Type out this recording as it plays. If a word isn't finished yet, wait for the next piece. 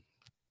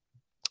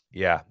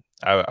Yeah.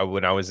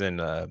 When I was in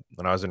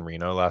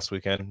Reno last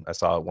weekend, I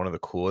saw one of the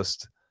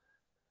coolest.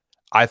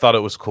 I thought it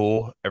was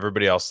cool.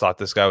 Everybody else thought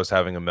this guy was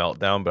having a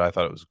meltdown, but I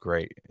thought it was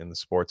great in the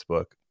sports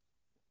book.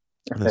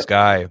 This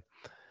guy.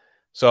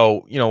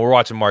 So, we're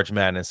watching March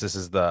Madness. This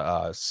is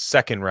the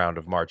second round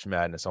of March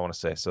Madness, I want to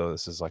say. So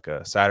this is like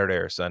a Saturday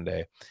or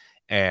Sunday.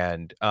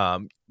 And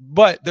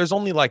but there's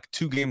only like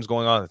 2 games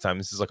going on at the time.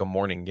 This is like a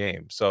morning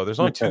game. So there's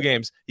only 2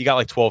 games. You got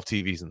like 12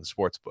 TVs in the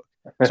sports book.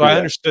 So I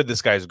understood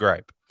this guy's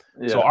gripe.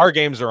 Yeah. So our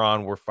games are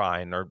on. We're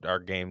fine. Our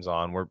game's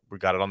on. We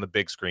got it on the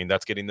big screen.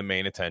 That's getting the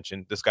main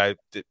attention. This guy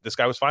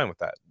was fine with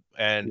that.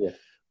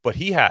 But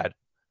he had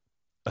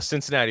a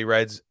Cincinnati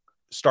Reds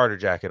starter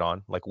jacket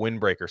on, like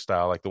windbreaker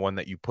style, like the one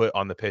that you put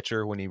on the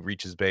pitcher when he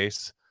reaches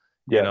base.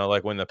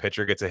 Like when the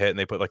pitcher gets a hit and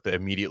they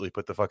immediately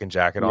put the fucking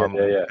jacket on,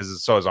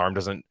 so his arm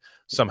doesn't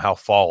somehow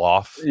fall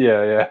off.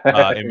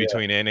 In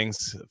between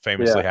innings,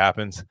 famously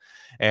happens.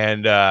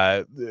 And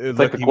it's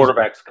like the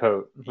quarterback's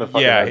coat.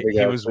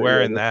 He was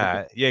wearing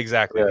that. Yeah,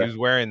 exactly. He was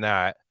wearing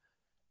that,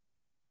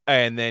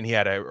 and then he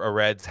had a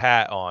Reds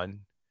hat on,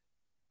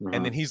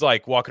 and then he's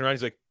like walking around.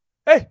 He's like,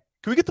 "Hey,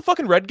 can we get the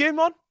fucking Red game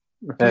on?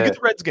 Can we get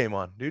the Reds game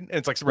on, dude?" And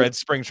it's like Reds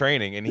spring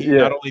training, and he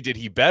not only did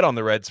he bet on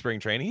the Reds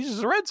spring training, he's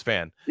just a Reds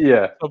fan.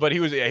 But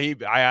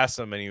I asked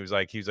him, and he was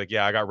like,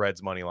 "Yeah, I got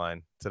Reds money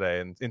line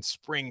today in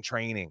spring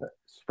training."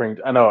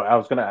 I know. I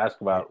was gonna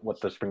ask about what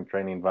the spring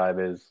training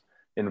vibe is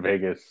in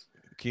Vegas.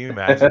 Can you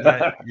imagine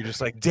that? You're just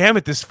like, damn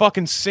it, this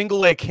fucking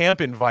single A camp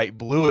invite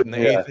blew it in the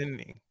 8th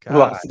inning.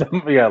 Lost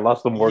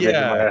the mortgage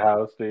in my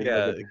house, dude.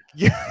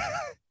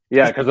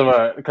 Because of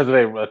a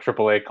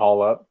AAA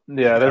call up.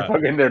 They're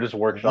fucking they're just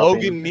workshopping.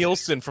 Logan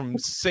Nielsen from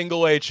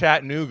single A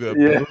Chattanooga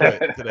blew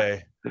it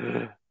today.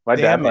 My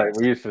dad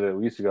we used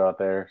to go out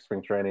there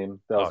spring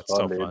training. That was fun,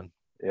 so dude. Fun.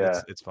 Yeah,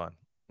 it's fun.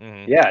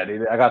 Mm-hmm. Yeah,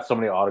 dude. I got so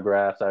many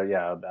autographs. I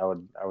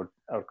would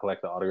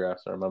collect the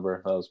autographs. I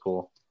remember that was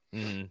cool.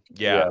 Mm-hmm.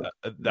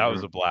 That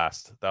was a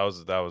blast. That was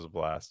a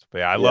blast.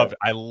 But I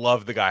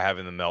love the guy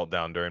having the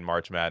meltdown during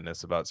March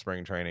Madness about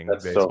spring training.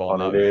 That's baseball,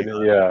 so funny,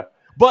 dude. Yeah.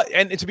 But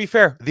and to be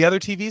fair, the other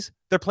TVs,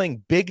 they're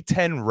playing Big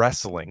Ten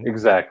wrestling.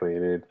 Exactly,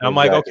 dude. I'm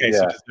like, okay,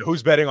 so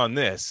who's betting on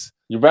this?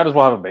 You might as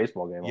well have a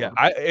baseball game. Yeah,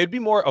 it'd be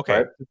more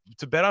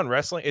to bet on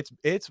wrestling.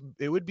 It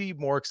would be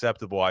more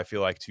acceptable, I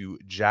feel like, to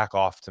jack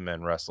off to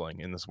men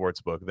wrestling in the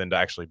sports book than to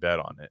actually bet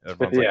on it.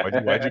 Everyone's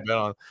like, why'd you bet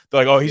on?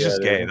 They're like, oh, he's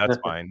just gay. That's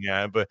fine.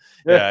 Yeah, but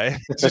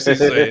it's just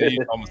he's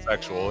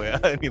homosexual. Yeah,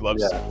 and he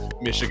loves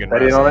Michigan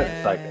betting wrestling. on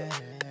it, psycho.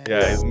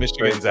 Yeah, his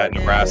Michigan's at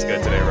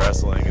Nebraska today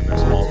wrestling in their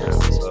small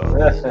group, so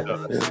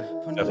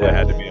definitely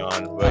had to be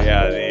on. But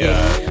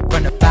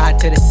from the 5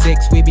 to the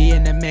 6, we be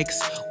in the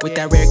mix with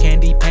that rare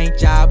candy paint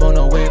job on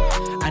the whip.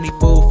 I need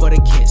food for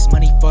the kids,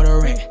 money for the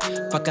rent.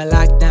 Fuck a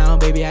lockdown,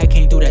 baby, I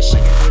can't do that shit.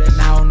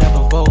 And I don't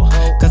never vote,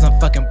 cause I'm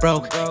fucking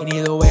broke. And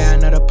either way, I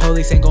know the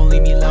police ain't gon'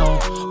 leave me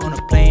alone. On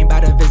a plane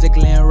by to visit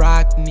Glen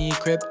Rock, need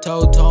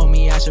crypto told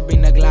me I should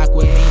bring the Glock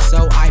with me.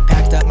 So I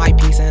packed up my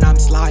piece and I'm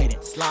sliding.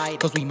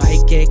 Cause we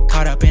might get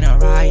caught up in a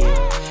riot.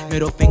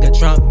 Middle finger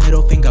Trump,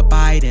 middle finger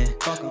Biden.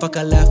 Fuck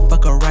a left,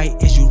 fuck a right,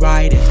 is you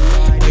riding?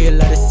 Know you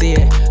love to see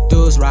it,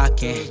 dudes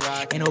rocking.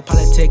 Ain't no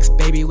politics,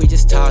 baby, we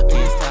just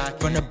talking.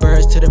 From the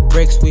birds to the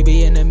bricks, we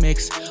be in the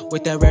mix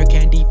with that rare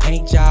candy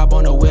paint job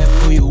on the whip.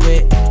 Who you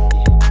with?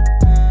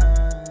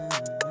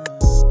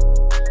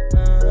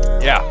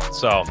 Yeah,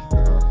 so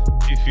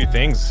a few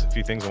things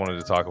I wanted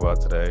to talk about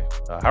today.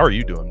 How are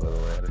you doing, by the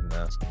way? I didn't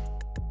ask.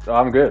 Oh,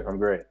 I'm good. I'm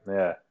great.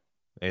 Yeah.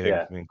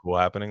 Anything cool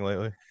happening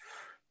lately?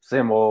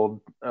 Same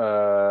old.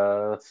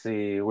 Let's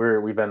see.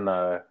 We've been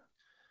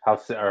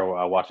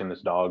watching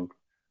this dog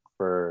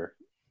for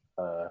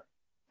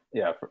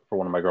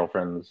one of my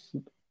girlfriend's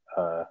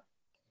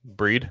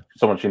breed.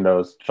 Someone she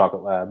knows,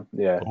 Chocolate Lab.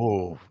 Yeah.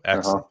 Oh,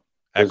 excellent.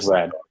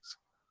 Excellent.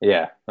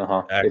 Yeah.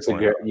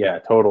 Excellent.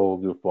 It's total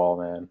goofball,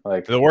 man.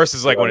 Like the worst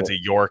is like when it's a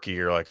Yorkie.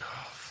 You're like,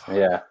 oh,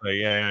 yeah. Like,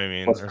 yeah. I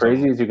mean, what's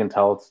crazy is you can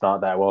tell it's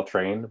not that well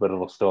trained, but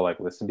it'll still like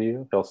listen to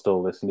you. He'll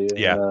still listen to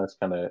you. Yeah. It's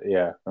kind of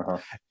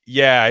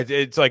Yeah.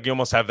 It's like you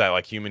almost have that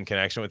like human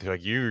connection with you.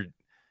 Like you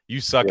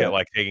suck at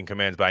like taking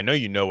commands, but I know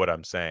you know what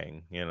I'm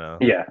saying, you know?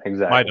 Yeah,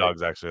 exactly. My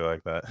dog's actually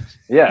like that.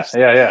 Yeah.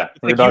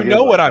 Like, you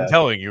know what I'm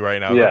telling you right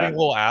now. Yeah. Being a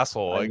little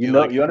asshole. Like, you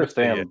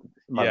understand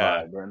my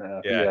vibe right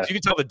now. Yeah. You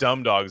can tell the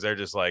dumb dogs, they're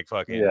just like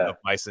fucking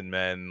bison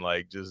men,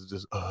 like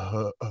just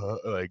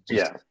like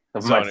just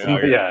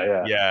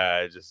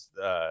just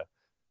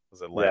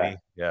was it Lenny?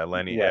 Yeah,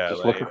 Lenny. Yeah,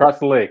 just look across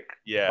the lake.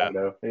 Yeah.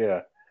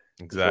 Yeah.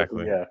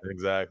 Exactly.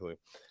 Exactly.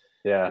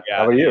 Yeah.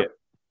 How about you?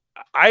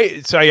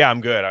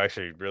 I'm good. I'm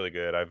actually really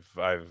good. I've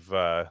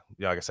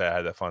like I said, I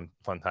had that fun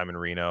time in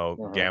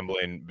Reno.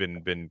 Gambling,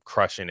 been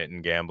crushing it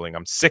in gambling.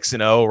 I'm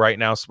 6-0 right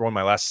now. So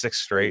my last 6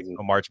 straight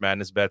March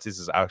Madness bets. This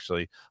is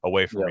actually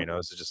away from Reno.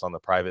 This is just on the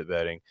private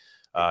betting.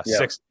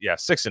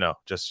 6-0.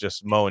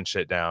 Just mowing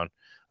shit down.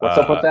 What's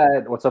up with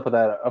that? What's up with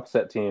that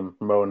upset team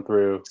mowing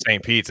through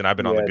St. Pete's? And I've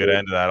been on the good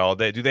end of that all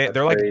day.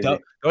 They're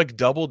like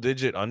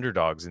double-digit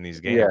underdogs in these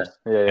games.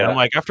 Yeah. And I'm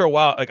like, after a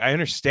while, like I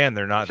understand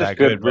they're not that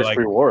good, but risk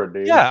reward,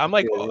 dude. Yeah, I'm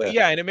like,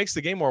 and it makes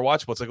the game more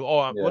watchable. It's like,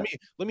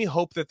 let me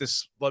hope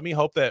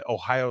that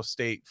Ohio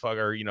State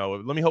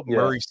let me hope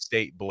Murray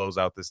State blows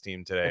out this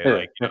team today.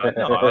 Like,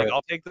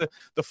 I'll take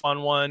the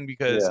fun one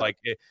because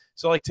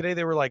today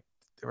they were like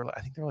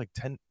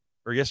 10.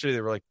 Or yesterday they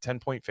were like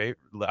 10-point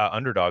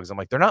underdogs. I'm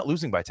like, they're not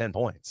losing by 10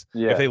 points.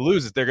 Yeah. If they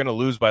lose it, they're gonna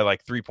lose by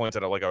like 3 points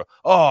out of like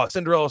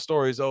Cinderella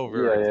story's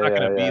over. It's not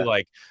gonna be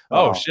like,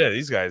 shit,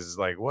 these guys is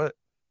like what?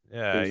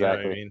 Yeah, exactly. You know what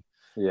I mean?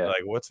 Yeah.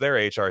 Like what's their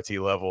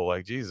HRT level?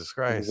 Like Jesus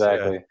Christ.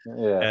 Exactly.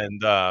 Yeah.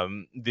 And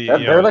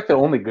they're like the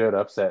only good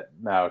upset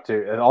now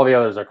too. And all the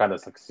others are kind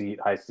of like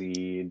high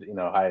seed,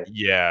 high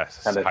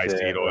high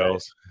seed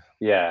oils.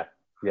 Right?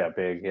 Yeah,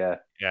 big, yeah.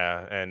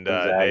 Yeah, and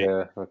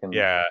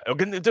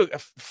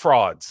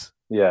frauds.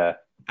 Yeah.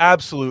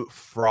 Absolute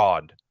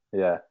fraud.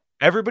 Yeah.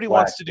 Everybody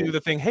wants to do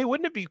the thing. Hey,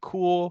 wouldn't it be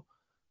cool?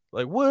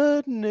 Like,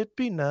 wouldn't it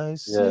be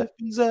nice if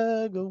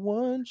Gonzaga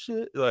won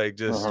shit? Like,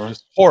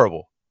 just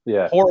horrible.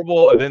 Yeah.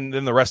 Horrible. And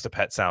then the rest of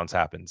Pet Sounds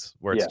happens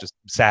where it's just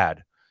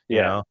sad,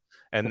 you know?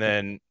 And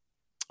then,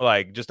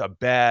 like, just a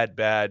bad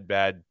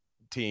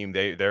team.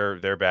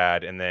 They're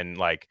bad. And then,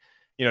 like,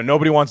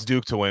 nobody wants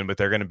Duke to win, but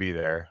they're going to be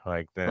there.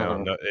 Like,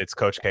 it's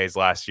Coach K's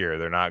last year.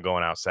 They're not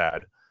going out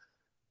sad.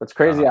 That's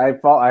crazy. I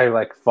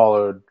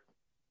followed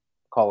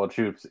college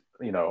hoops,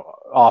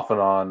 off and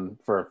on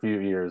for a few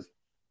years,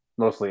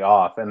 mostly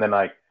off. And then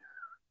like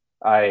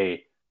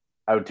I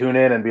would tune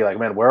in and be like,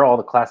 man, where are all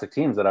the classic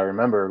teams that I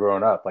remember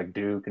growing up, like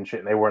Duke and shit?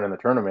 And they weren't in the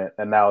tournament,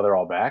 and now they're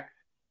all back.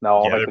 Now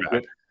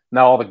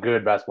all the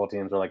good basketball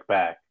teams are like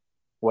back.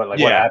 What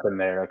happened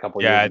there a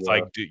couple years ago? It's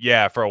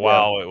like for a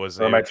while it was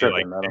it'd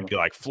be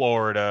like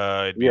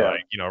Florida, it'd be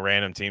like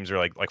random teams, or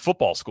like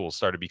football schools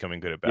started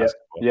becoming good at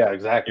basketball. Yeah,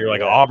 exactly. You're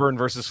like Auburn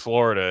versus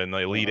Florida in the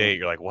Elite Eight.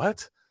 You're like,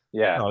 what?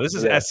 Yeah, no, this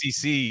is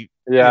SEC.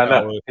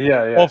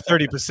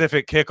 12:30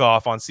 Pacific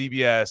kickoff on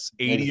CBS.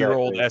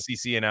 80-year-old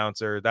SEC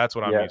announcer. That's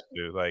what I'm used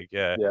to. Like,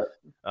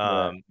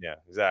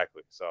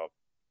 exactly. So.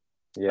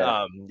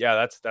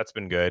 That's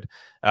been good.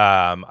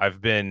 I've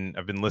been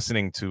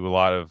listening to a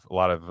lot of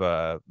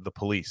the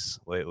Police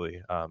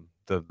lately.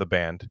 The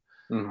band.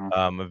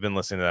 Mm-hmm. I've been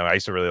listening to them. I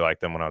used to really like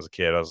them when I was a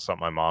kid. I was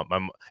something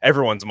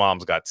everyone's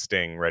mom's got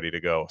Sting ready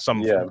to go.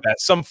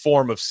 Some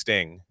form of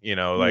Sting,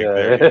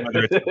 whether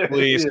it's the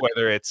Police,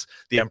 whether it's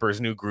the Emperor's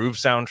New Groove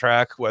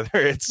soundtrack, whether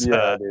it's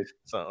something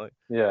like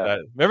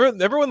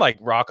remember when like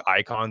rock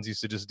icons used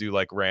to just do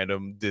like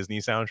random Disney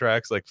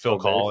soundtracks, like Phil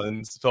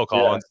Collins,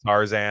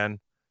 Tarzan.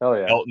 Oh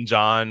yeah, Elton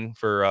John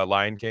for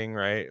Lion King,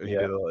 right? He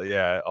did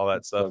all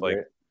that stuff. So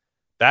like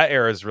that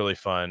era is really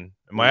fun.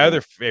 My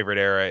other favorite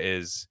era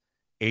is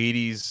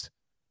 80s.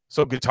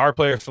 So guitar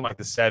players from like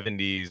the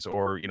 70s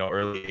or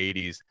early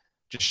 80s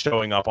just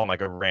showing up on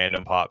like a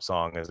random pop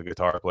song as a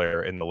guitar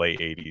player in the late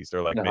 80s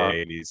or like mid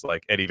 80s,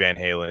 like Eddie Van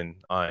Halen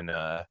on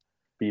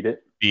Beat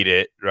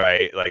It,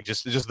 right? Like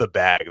just the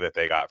bag that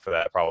they got for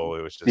that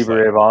probably was just Stevie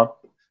Ray Vaughan.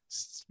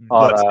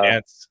 Let's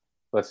Dance.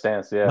 Let's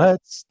Dance,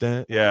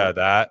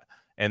 that.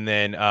 And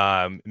then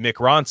Mick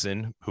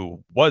Ronson,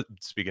 who was,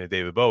 speaking of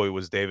David Bowie,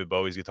 was David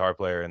Bowie's guitar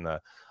player in the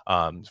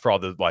for all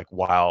the like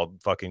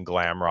wild fucking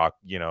glam rock,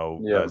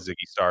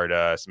 Ziggy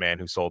Stardust, Man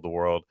Who Sold the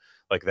World,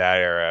 like that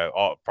era.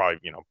 All probably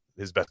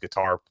his best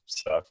guitar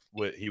stuff.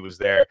 He was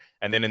there.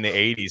 And then in the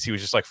 80s, he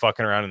was just like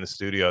fucking around in the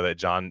studio that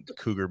John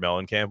Cougar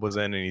Mellencamp was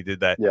in, and he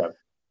did that.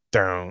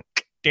 Down,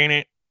 dang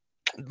it,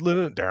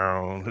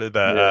 down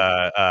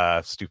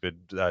the stupid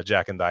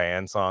Jack and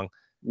Diane song.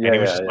 And he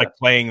was just like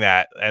playing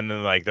that, and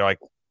then like they're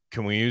like,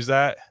 "Can we use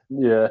that?"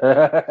 Yeah,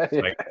 it's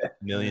like $1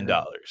 million.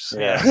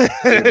 Yeah,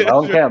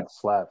 Mellencamp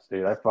slaps,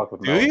 dude. I fuck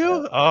with. Do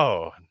you?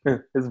 Oh,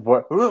 his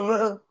voice.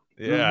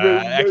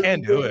 Yeah, I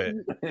can't do it.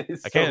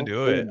 I can't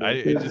do it.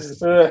 It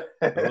just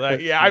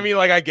like I mean,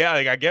 like I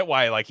get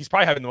why. Like he's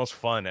probably having the most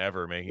fun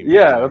ever making.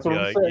 Yeah, that's what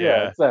I'm saying.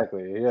 Yeah,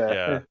 exactly.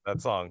 Yeah,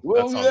 that song.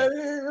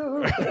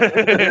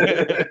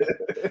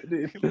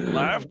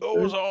 Life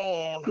goes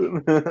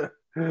on.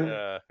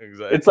 Yeah,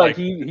 exactly. It's like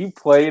he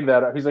played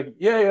that. He's like,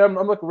 I'm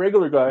like a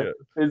regular guy. Yeah.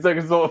 It's like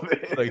his whole thing.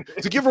 Like,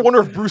 did you ever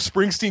wonder if Bruce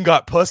Springsteen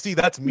got pussy?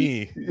 That's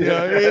me. You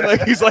know what I mean?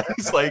 Like he's like,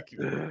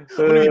 I'm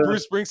gonna be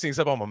Bruce Springsteen,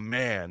 except I'm a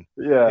man.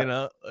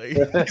 Yeah,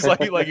 he's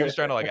like he was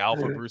trying to like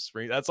alpha Bruce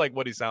Springsteen. That's like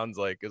what he sounds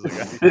like as a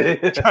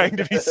guy trying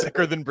to be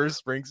sicker than Bruce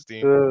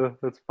Springsteen.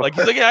 Like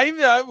he's like,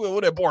 I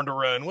would have Born to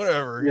Run,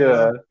 whatever.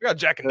 Yeah, we got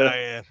Jack and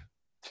Diane.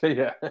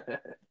 Yeah.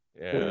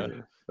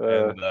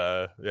 And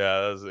that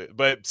was it.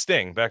 But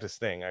Sting, back to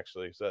Sting,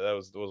 actually. So that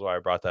was why I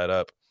brought that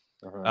up.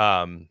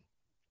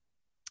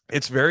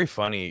 It's very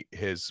funny,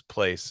 his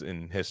place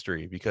in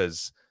history,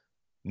 because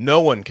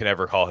no one can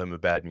ever call him a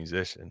bad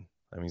musician.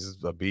 I mean, he's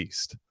a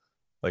beast.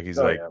 Like he's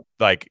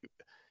like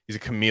he's a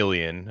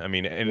chameleon. I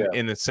mean,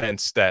 in the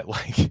sense that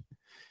like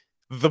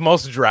the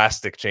most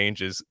drastic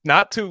changes,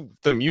 not to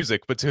the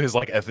music, but to his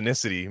like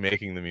ethnicity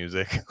making the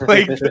music.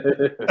 Like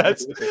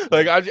that's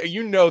like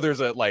there's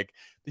a like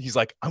he's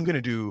like, I'm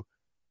gonna do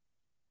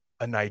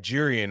a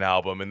Nigerian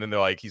album, and then they're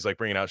like, he's like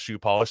bringing out Shoe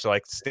Polish. They're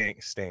like,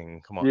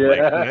 Sting, come on,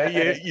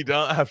 like you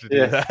don't have to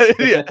do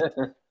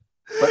that.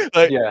 But,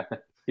 like,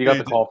 he got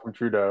the call from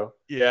Trudeau.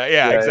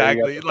 Yeah,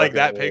 exactly. Like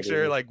that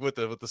picture, like with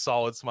the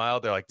solid smile.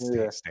 They're like,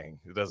 Sting.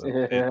 It doesn't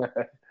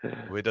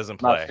it doesn't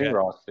play. Not Sting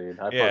Ross, dude.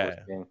 I fuck with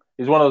Sting.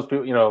 He's one of those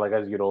people, you know, like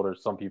as you get older,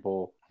 some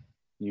people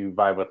you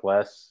vibe with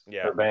less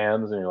their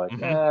bands, and you're like,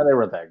 they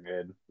weren't that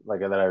good.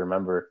 Like that I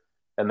remember.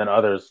 And then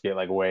others get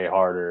like way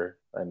harder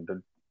and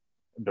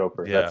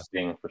doper. Yeah. That's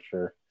Sting for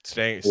sure.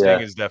 Sting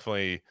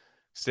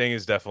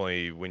is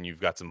definitely when you've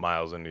got some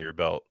miles under your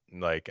belt,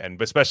 like, and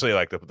especially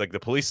like the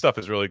police stuff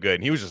is really good.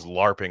 And he was just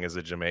LARPing as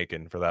a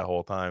Jamaican for that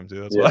whole time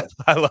too. That's what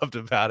I loved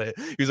about it.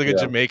 He was like a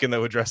Jamaican that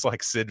would dress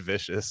like Sid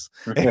Vicious.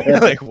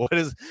 Like, what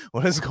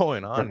is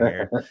going on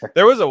here?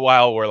 There was a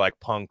while where like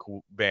punk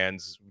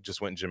bands just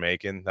went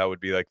Jamaican. That would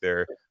be like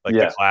their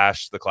the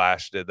Clash. The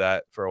Clash did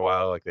that for a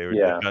while. Like they would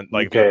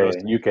like UK was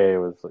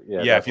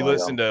if you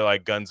listen to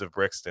like Guns of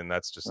Brixton,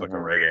 that's just like a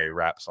reggae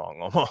rap song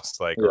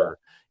almost, like or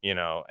you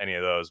know, any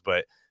of those.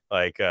 But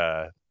like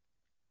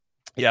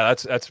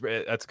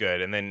that's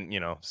good. And then, you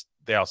know,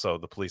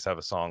 the police have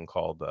a song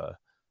called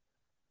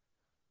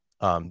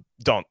Don't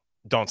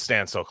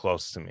Stand So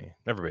Close to Me.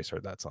 Everybody's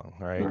heard that song,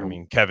 right? I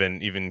mean,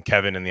 Kevin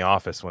in The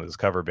Office, when his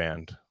cover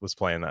band was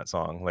playing that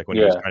song, like when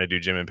he was trying to do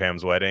Jim and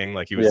Pam's Wedding,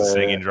 like he was a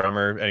singing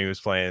drummer and he was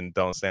playing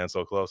Don't Stand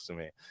So Close to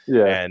Me.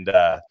 And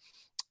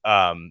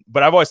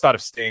but I've always thought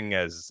of Sting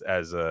as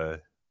a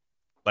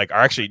like,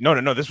 actually,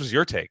 no, this was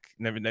your take.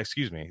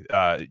 Excuse me.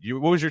 What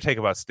was your take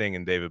about Sting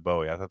and David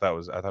Bowie? I thought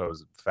it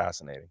was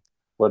fascinating.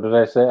 What did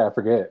I say? I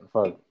forget.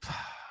 Fuck.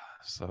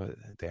 So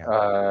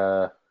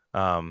damn.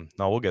 No,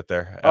 we'll get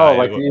there.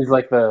 He's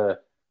like a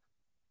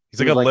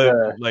lib,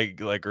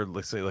 or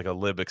let's say like a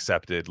lib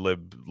accepted,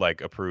 lib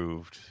like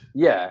approved.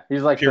 Yeah,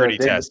 he's like purity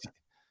test.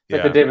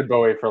 Like the David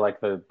Bowie for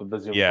like the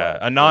Zoom class,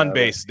 a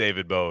non-based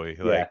David Bowie.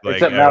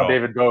 Except now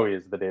David Bowie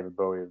is the David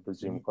Bowie of the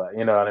Zoom class.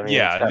 You know what I mean?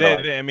 Yeah,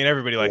 I mean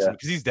everybody likes him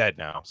because he's dead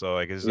now. So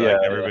like, it's like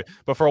everybody.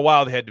 But for a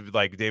while they had to,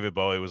 like, David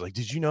Bowie was like,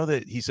 "Did you know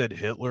that he said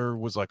Hitler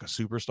was like a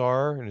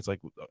superstar?" And it's like,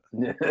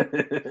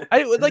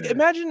 I like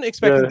imagine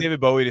expecting David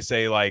Bowie to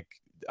say like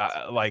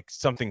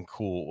something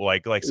cool,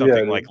 like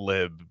something like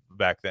lib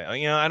back then.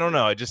 You know, I don't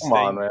know. I just come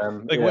on,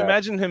 man. Like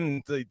imagine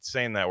him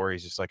saying that where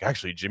he's just like,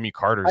 actually, Jimmy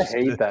Carter's. I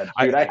hate that,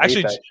 dude.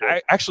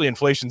 Actually,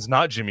 inflation's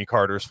not Jimmy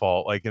Carter's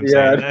fault. Like him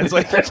saying that. It's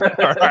like,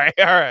 all right.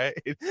 I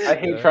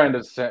hate trying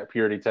to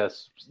purity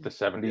test the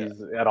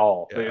 70s at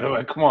all. You know,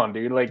 like, come on,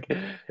 dude. Like,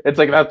 it's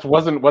like that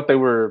wasn't what they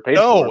were paid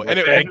for.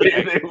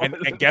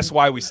 And guess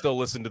why we still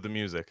listen to the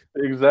music?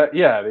 Exactly.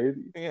 Yeah,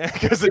 dude. Yeah,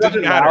 because it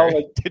didn't matter.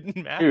 It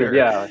didn't matter.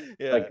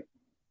 Dude,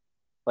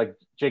 like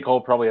J.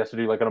 Cole probably has to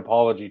do like an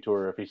apology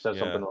tour if he says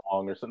something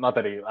wrong or something. Not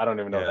that I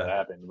don't even know if that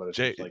happened, but it's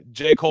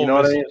J. Cole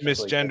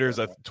misgenders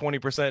a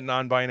 20%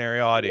 non-binary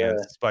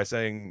audience by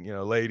saying, you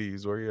know,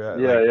 ladies, where you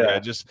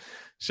at? Just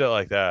shit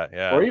like that.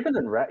 Yeah. Or even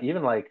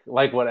even like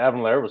what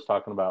Evan Lair was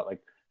talking about,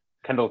 like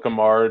Kendall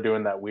Kamar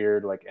doing that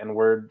weird like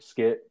N-word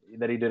skit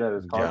that he did at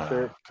his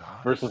concert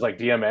versus like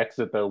DMX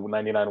at the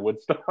 99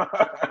 Woodstock.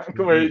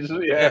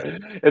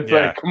 It's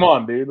like, come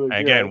on, dude.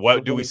 Like, again,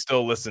 what do we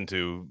still listen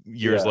to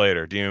years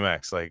later?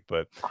 DMX, like,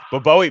 but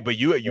Bowie. But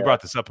you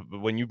brought this up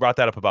when you brought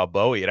that up about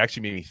Bowie. It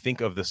actually made me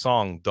think of the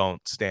song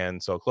 "Don't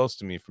Stand So Close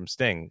to Me" from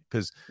Sting.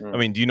 Because I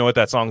mean, do you know what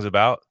that song's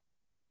about?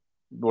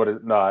 What is?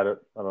 No, I don't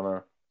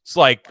know. It's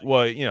like,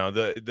 well, you know,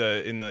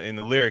 in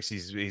the lyrics,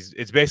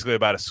 it's basically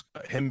about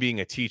him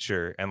being a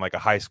teacher and like a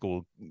high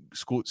school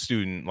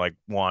student like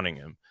wanting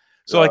him.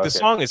 So the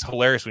song is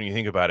hilarious when you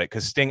think about it,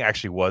 because Sting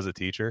actually was a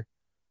teacher.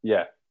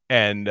 Yeah.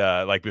 And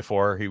like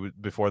before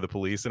the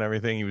police and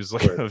everything, he was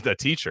like a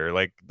teacher,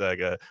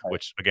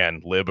 which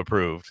again, lib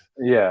approved.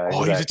 Yeah.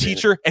 Oh, he's a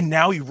teacher, and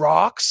now he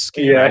rocks.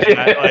 Yeah,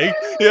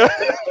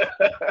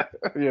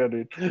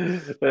 dude.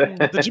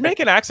 The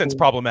Jamaican accent's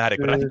problematic,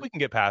 but I think we can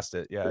get past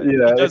it. Yeah.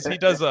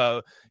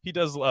 He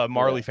does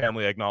Marley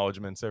family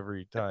acknowledgements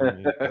every time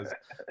he does.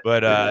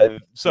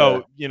 But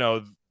you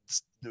know,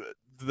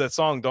 the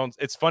song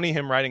it's funny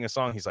him writing a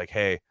song. He's like,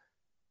 hey,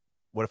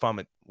 what if I'm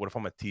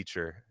a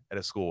teacher at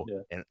a school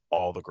and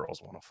all the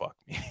girls want to fuck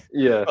me?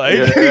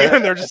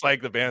 And they're just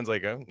like, the band's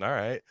like, oh, all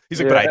right. He's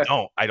like, but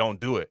I don't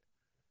do it.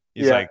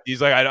 He's like,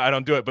 I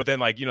don't do it. But then,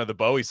 like, you know, the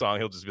Bowie song,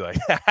 he'll just be like,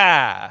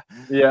 ha.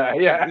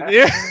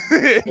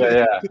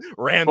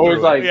 Ran Bowie's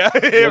through like,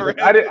 it.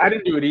 I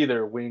didn't do it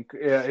either. Wink.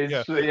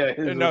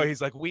 No,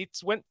 he's like, we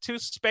went to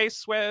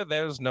space where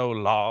there's no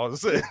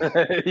laws. You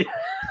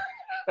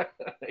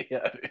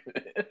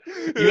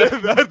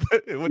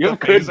have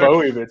good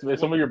Bowie bits.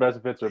 Some of your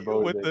best bits are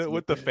Bowie bits.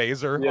 With the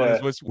phaser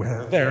on his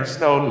where there's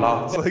no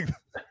laws. Like,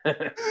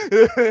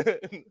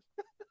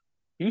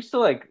 he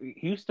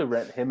used to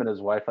rent him and his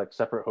wife like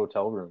separate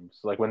hotel rooms,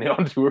 like when they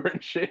on tour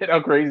and shit.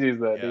 How crazy is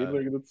that, dude?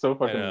 Like, that's so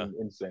fucking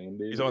insane,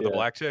 dude. He's on the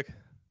black chick,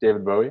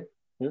 David Bowie.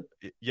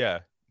 Yeah.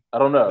 I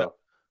don't know.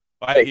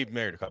 He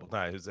married a couple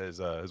times. His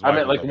wife I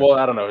meant like, well,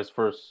 I don't know, his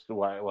first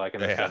wife, like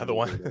in the 70s, the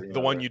one, or, the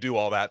one you do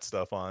all that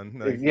stuff on.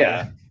 Like,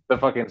 yeah, the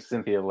fucking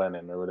Cynthia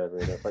Lennon or whatever.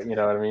 You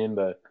know what I mean?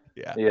 The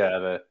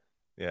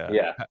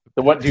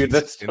one, dude.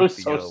 That's so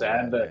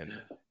sad. I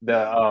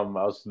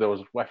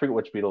forget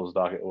which Beatles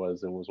doc it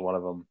was. It was one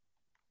of them.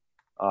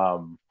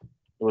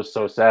 It was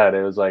so sad.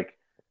 It was like,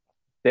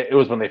 it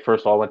was when they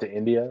first all went to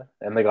India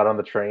and they got on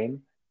the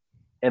train,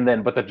 and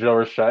then but the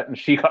door shut and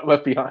she got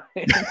left behind.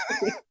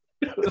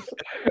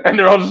 And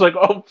they're all just like,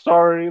 "Oh,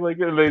 sorry!" Like,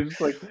 and they just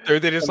like they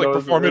just like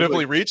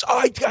performatively reach.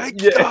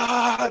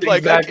 God,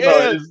 like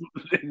exactly,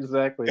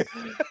 exactly.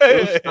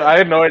 I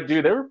had no idea.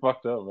 Dude, they were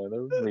fucked up, man. They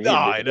were mean. No,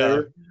 I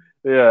know.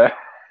 Yeah,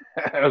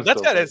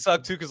 that's gotta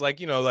suck too, because like,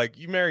 you know, like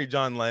you marry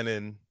John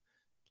Lennon.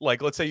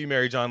 Like, let's say you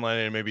marry John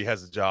Lennon and maybe he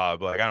has a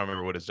job. Like, I don't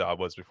remember what his job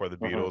was before the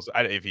Beatles,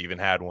 if he even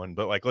had one.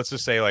 But like, let's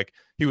just say like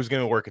he was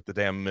going to work at the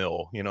damn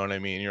mill. You know what I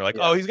mean? And you're like,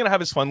 oh, he's going to have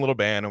his fun little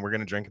band and we're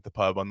going to drink at the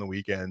pub on the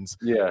weekends.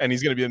 Yeah. And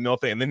he's going to be a mill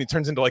thing. And then he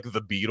turns into like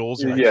the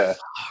Beatles. You're like,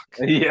 fuck.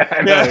 Yeah.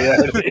 I know,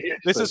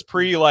 This is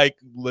pre like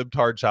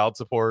libtard child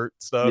support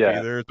stuff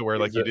either, to where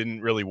like you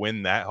didn't really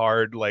win that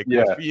hard. Like,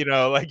 you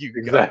know, like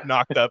you got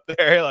knocked up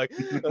there. Like,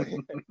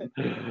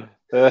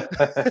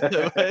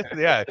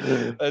 yeah,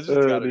 that's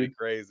just gotta be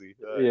crazy.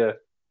 Oh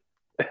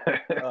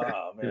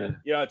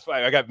man, yeah, it's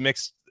fine. I got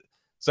mixed.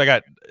 So I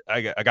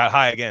got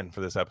high again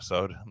for this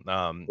episode.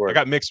 I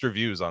got mixed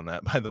reviews on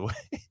that, by the way.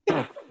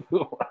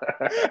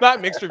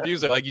 Not mixed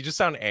reviews. Like, you just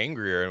sound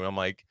angrier, and I'm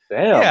like,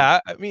 damn. Yeah,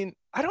 I mean,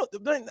 I don't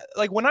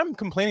like when I'm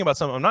complaining about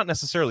something. I'm not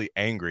necessarily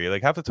angry.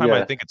 Like, half the time,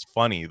 I think it's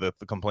funny, the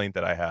complaint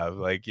that I have.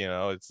 Like, you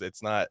know,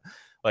 it's not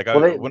like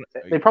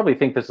they probably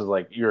think this is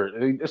like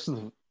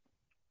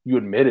you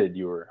admitted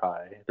you were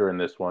high during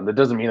this one. That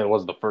doesn't mean it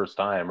was the first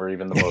time or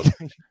even the most.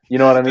 You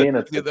know what I mean?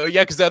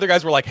 Yeah, because the other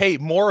guys were like, "Hey,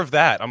 more of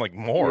that." I'm like,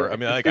 "More." I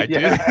mean, like I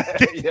do.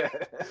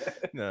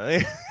 No.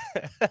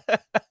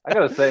 I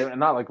gotta say,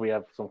 not like we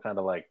have some kind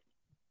of like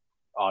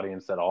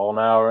audience at all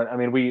now. I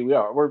mean,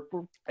 we're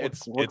it's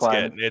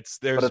climbing. There's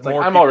but it's more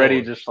like I'm people.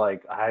 Already just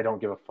like, I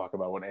don't give a fuck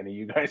about what any of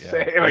you guys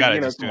say. You like,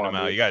 gotta just tune them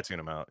out. Dude. You gotta tune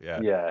them out.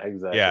 Yeah,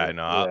 exactly. Yeah,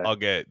 no, I'll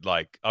get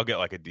like a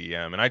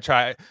DM, and I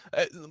try.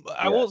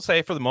 I will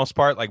say, for the most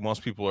part, like,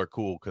 most people are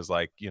cool because,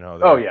 like, you know.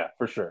 Oh yeah,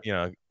 for sure. You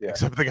know,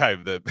 except the guy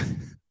that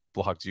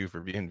blocked you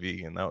for being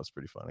vegan. That was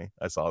pretty funny.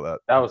 I saw that.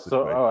 That was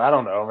so. I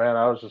don't know, man.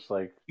 I was just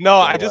like, no,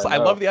 I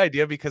love the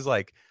idea, because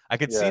like I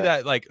could see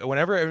that, like,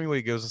 whenever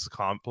everybody gives us a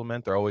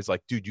compliment, they're always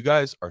like, "Dude, you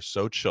guys are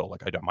so chill."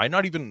 Like, I might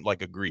not even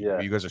like agree,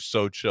 but you guys are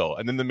so chill.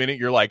 And then the minute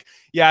you're like,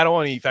 "Yeah, I don't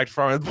want to eat factory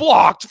farm,"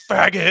 blocked,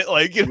 faggot.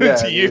 Like, you know,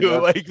 to you,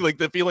 like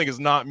the feeling is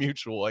not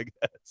mutual, I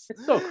guess.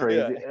 It's so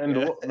crazy,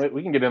 and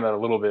we can get into that a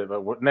little bit,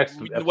 but next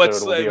episode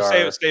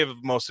let's save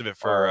most of it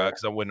for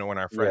because when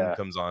our friend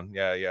comes on,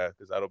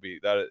 because that'll be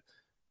that.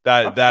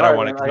 That I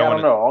want to. I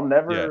don't know.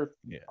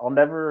 I'll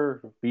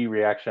never be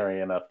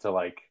reactionary enough to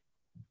like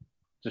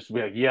just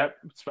be like, "Yep,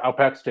 it's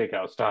Outback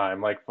Steakhouse time."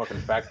 Like,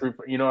 fucking factory,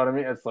 you know what I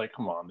mean? It's like,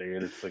 come on,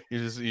 dude. It's like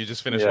you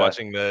just finished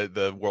watching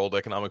the World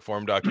Economic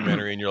Forum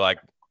documentary, and you're like,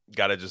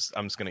 I'm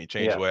just gonna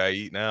change the way I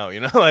eat now. You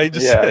know, like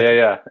just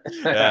yeah,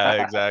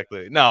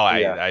 exactly. No,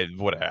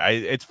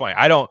 it's fine.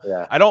 I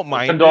don't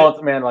mind.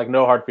 Condolence, man. Like,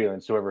 no hard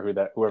feelings to whoever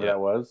that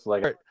was.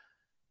 Like.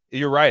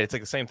 You're right. It's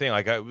like the same thing.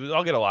 Like,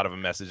 I'll get a lot of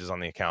messages on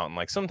the account, and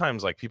like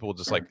sometimes like people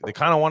just like they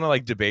kind of want to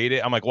like debate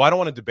it. I'm like, well, I don't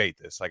want to debate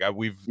this. Like, that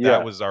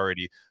was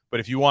already. But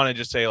if you want to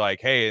just say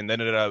like, hey, and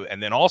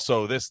then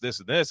also this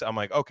and this, I'm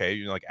like, okay.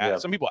 You know, like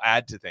some people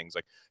add to things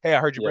like, hey, I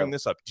heard you bring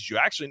this up. Did you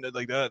actually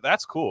like that?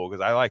 That's cool,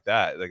 because I like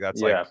that. Like, that's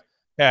like,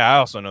 I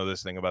also know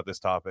this thing about this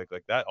topic.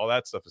 Like that, all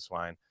that stuff is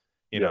fine.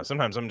 You know,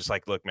 sometimes I'm just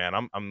like, look,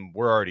 man,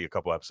 we're already a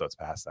couple episodes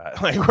past that.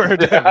 Like,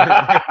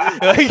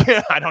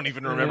 like, I don't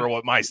even remember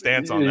what my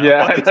stance on that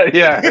was.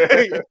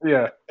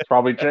 Yeah. It's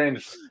probably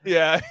changed.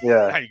 Yeah,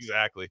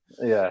 exactly.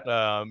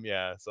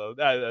 Yeah. So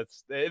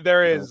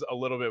there is a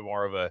little bit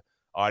more of a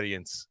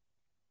audience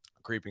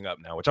creeping up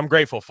now, which I'm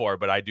grateful for,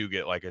 but I do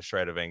get like a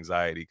shred of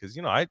anxiety because,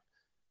 you know,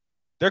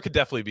 there could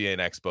definitely be an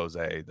expose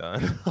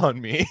done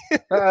on me.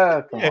 Come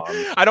on.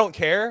 I don't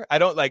care. I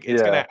don't like,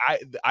 it's gonna,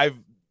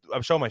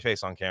 I'm showing my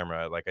face on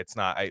camera. Like, it's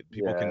not,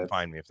 people can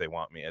find me if they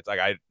want me. It's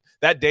like,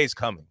 that day's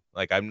coming.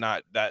 Like, I'm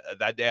not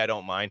that day. I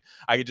don't mind.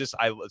 I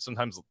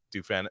sometimes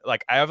do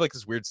like, I have like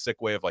this weird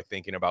sick way of like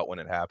thinking about when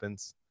it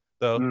happens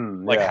though,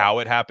 how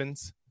it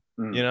happens,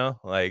 you know,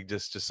 like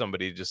just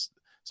somebody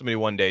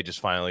one day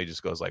just finally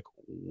just goes like,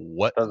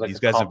 what, like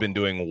these guys have been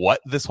doing what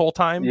this whole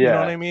time? You know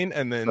what I mean?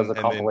 And then there's a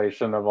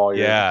compilation of all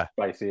your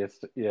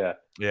spiciest.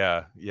 Exactly.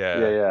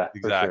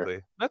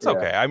 Sure. That's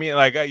okay. I mean,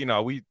 like, you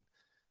know,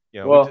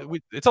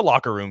 it's a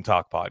locker room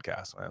talk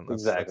podcast, man.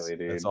 Exactly,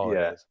 dude. That's all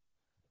it is.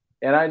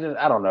 And I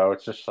don't know.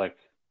 It's just like,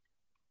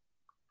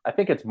 I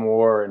think it's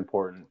more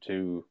important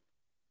to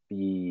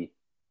be.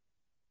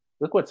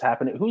 Look what's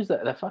happening. Who's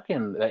that UK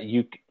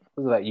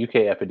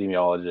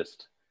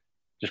epidemiologist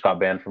just got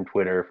banned from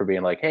Twitter for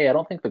being like, hey, I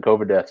don't think the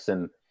COVID deaths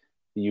in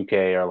the UK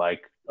are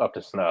like up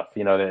to snuff.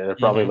 You know, they're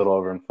probably a little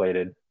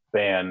overinflated,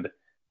 banned.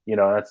 You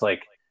know, and it's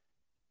like,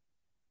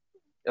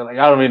 like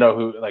I don't even know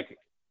who. Like,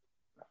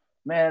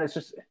 man, it's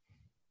just.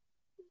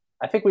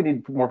 I think we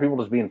need more people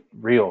just being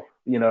real.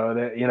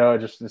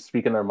 Just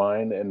speaking their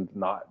mind and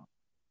not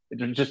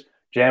just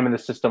jamming the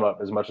system up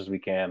as much as we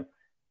can,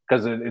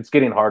 because it's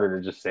getting harder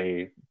to just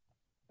say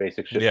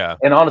basic shit. Yeah.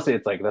 And honestly,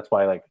 it's like that's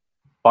why like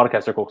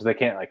podcasts are cool, because they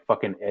can't like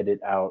fucking edit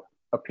out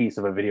a piece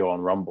of a video on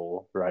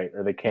Rumble, right?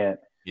 Or they can't,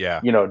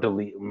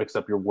 delete, mix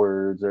up your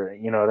words, or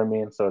you know what I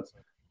mean. So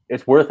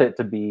it's worth it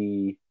to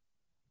be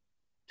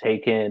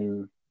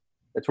taken.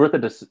 It's worth it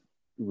to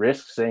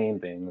risk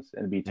saying things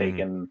and be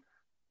taken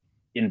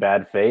in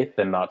bad faith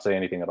and not say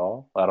anything at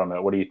all. I don't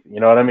know. What do you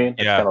know what I mean?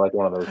 It's kind of like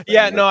one of those things.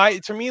 Yeah, no,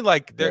 to me,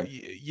 like,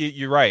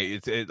 you're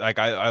right. Like,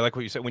 I like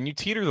what you said. When you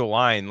teeter the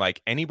line,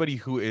 like, anybody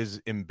who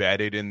is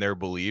embedded in their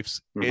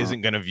beliefs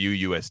isn't going to view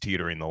you as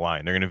teetering the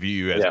line. They're going to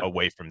view you as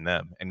away from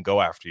them and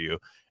go after you.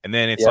 And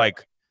then it's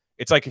like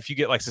if you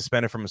get like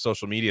suspended from a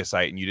social media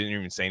site and you didn't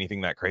even say anything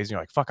that crazy, you're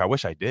like, fuck, I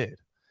wish I did.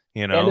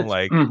 And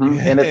like,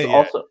 and it's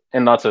also,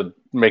 and not to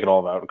make it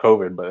all about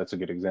COVID, but it's a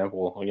good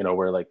example,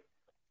 where like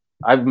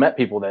I've met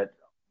people that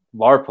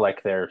LARP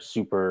like they're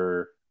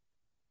super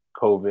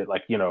COVID,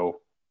 like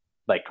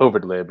like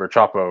COVID lib or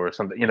Chapo or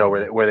something,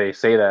 where they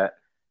say that,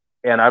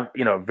 and I've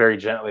very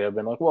gently I've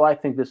been like, well, I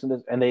think this and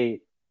this, and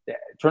it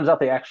turns out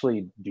they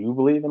actually do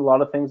believe in a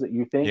lot of things that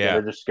you think, and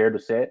they're just scared to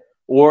say it,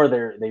 or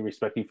they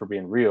respect you for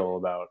being real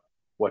about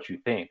what you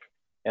think,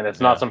 and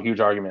it's not some huge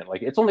argument.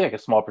 Like it's only like a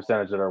small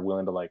percentage that are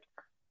willing to like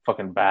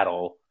fucking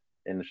battle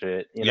and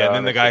shit. And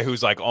then the guy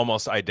who's like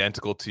almost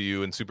identical to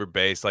you and super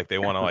base, like they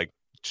want to like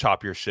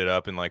chop your shit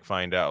up and like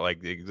find out like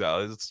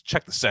let's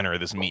check the center of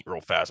this meat real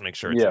fast, make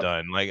sure it's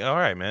done. Like, all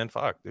right, man,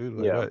 fuck, dude.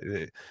 Like, what?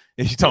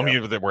 You tell me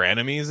that we're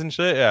enemies and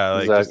shit. Yeah,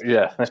 like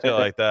exactly. shit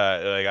like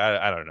that. Like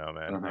I don't know,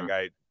 man.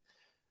 Like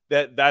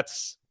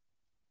that's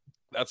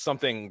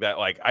something that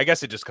like I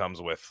guess it just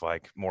comes with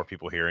like more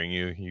people hearing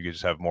you. You could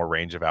just have more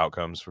range of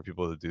outcomes for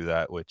people to do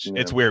that, which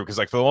it's weird because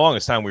like for the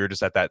longest time we were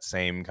just at that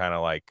same kind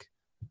of like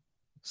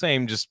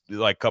just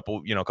like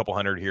couple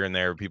hundred here and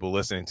there people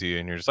listening to you,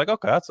 and you're just like,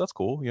 okay, that's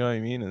cool, you know what I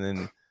mean? And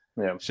then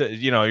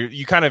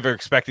you kind of are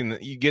expecting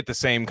that you get the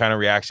same kind of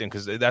reaction,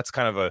 because that's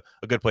kind of a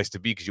good place to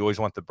be, because you always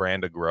want the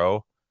brand to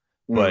grow,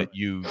 but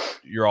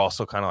you're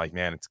also kind of like,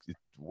 man, it's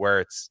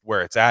where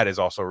it's at is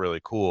also really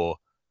cool.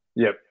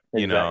 But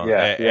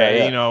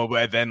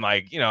then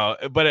like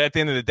but at the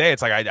end of the day,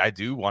 it's like I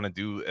do want to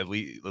do at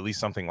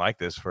least something like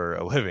this for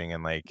a living,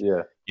 and like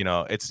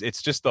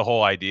it's just the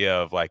whole idea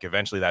of like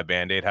eventually that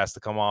band-aid has to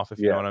come off, if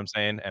you know what I'm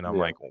saying. And I'm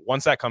like,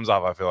 once that comes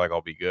off, I feel like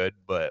I'll be good,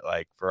 but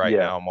like for right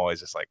now I'm always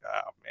just like,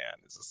 oh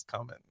man, is this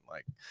coming?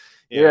 Like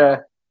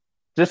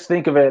just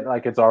think of it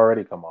like it's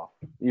already come off,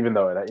 even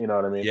though it, you know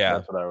what I mean?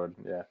 That's what I would,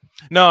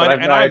 No,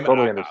 I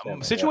totally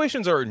understand.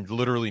 Situations are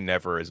literally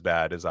never as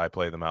bad as I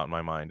play them out in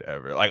my mind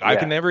ever. Like I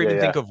can never even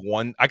think of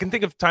one. I can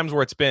think of times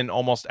where it's been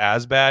almost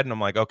as bad, and I'm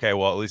like, okay,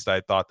 well, at least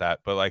I thought that.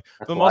 But like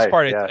for the most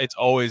part, it's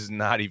always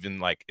not even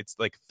like, it's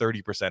like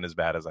 30% as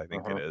bad as I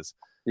think it is.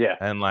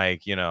 And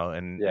like,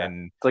 and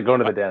it's like going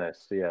to the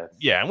dentist. And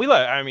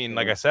I mean,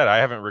 like I said, I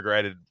haven't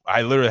regretted.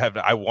 I literally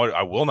haven't. I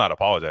will not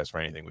apologize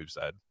for anything we've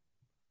said.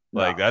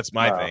 Like that's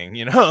my thing,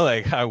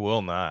 like I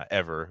will not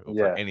ever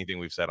for anything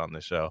we've said on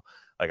this show.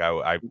 Like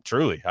I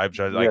truly, I've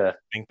tried like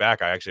think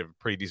back. I actually have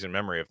a pretty decent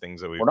memory of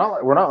things that we're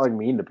not like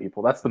mean to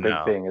people. That's the big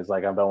thing, is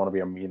like I don't want to be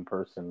a mean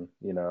person,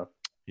 and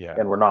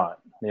we're not,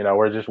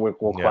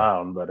 we'll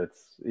clown, but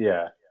it's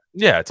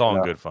it's all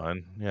in good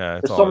fun.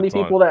 There's so many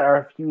people that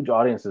are huge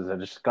audiences that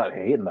just got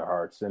hate in their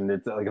hearts, and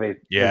it's like they're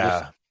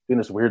just doing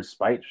this weird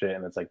spite shit,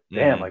 and it's like,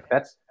 damn, like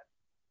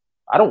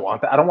I don't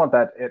want that. I don't want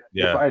that.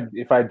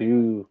 If I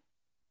do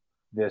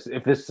this,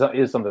 if this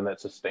is something that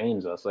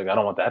sustains us, like I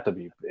don't want that to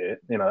be it.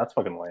 That's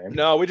fucking lame.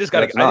 No, we just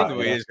gotta. I think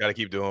we just gotta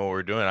keep doing what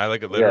we're doing. I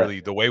like it literally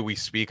the way we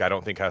speak. I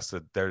don't think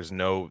there's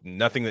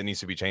nothing that needs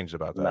to be changed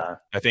about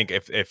that. I think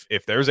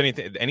if there's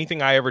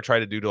anything I ever try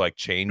to do to like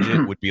change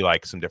it would be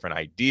like some different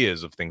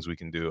ideas of things we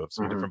can do, of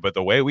some different. But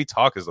the way we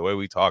talk is the way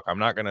we talk. I'm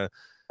not gonna.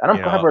 And I'm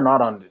glad we're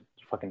not on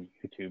fucking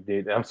YouTube,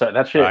 dude. I'm sorry,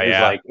 that shit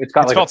is like it's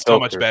got like felt so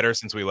much better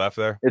since we left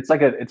there. It's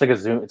like a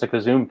Zoom. It's like a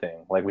Zoom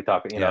thing. Like we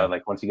talk,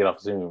 like once you get off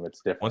Zoom, it's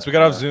different. Once we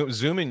got off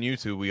Zoom and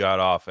YouTube, we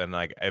got off, and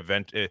like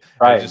it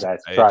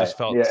just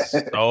felt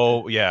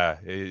so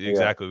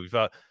exactly. We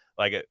felt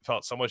like it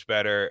felt so much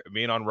better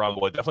being on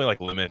Rumble. It definitely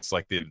like limits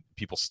like the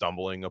people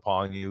stumbling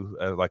upon you.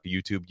 Like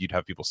YouTube, you'd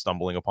have people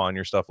stumbling upon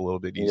your stuff a little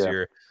bit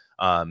easier.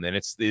 And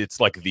it's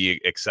like the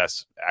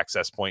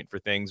access point for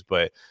things,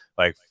 but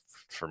like.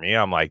 For me,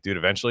 I'm like, dude,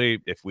 eventually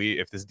if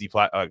this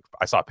I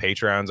saw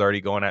Patreon's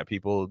already going at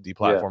people,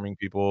 deplatforming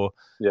people.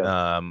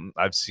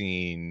 I've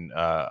seen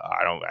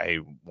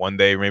one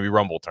day maybe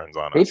Rumble turns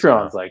on.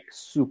 Patreon's like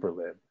super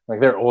lit. Like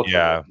they're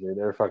ultra lit, dude.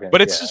 They're fucking,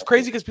 but it's just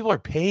crazy because people are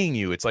paying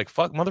you. It's like,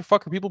 fuck,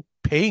 motherfucker, people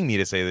paying me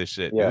to say this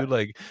shit, dude.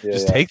 Like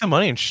just take the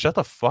money and shut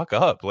the fuck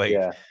up. Like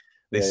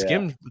they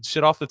skim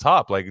shit off the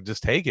top. Like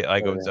just take it.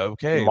 Like it's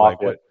okay.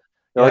 Like what?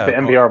 They're like the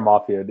NBR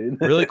mafia, dude.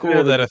 Really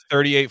cool that a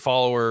 38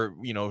 follower,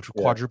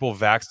 quadruple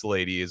vaxxed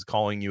lady is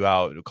calling you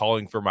out,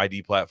 calling for my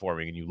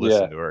deplatforming, and you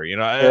listen to her.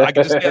 I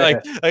can just get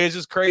like it's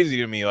just crazy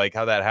to me, like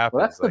how that happens.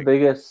 Well, that's the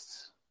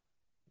biggest.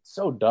 It's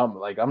so dumb.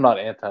 Like I'm not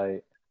anti.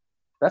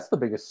 That's the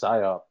biggest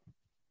psyop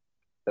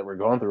that we're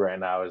going through right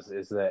now.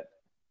 Is that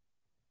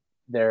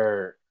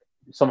there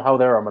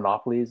are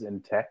monopolies in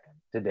tech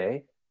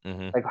today.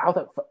 Mm-hmm. Like how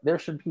that there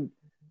should be.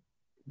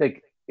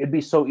 Like it'd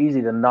be so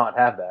easy to not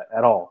have that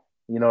at all.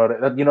 You know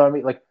what I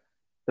mean? Like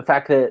the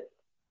fact that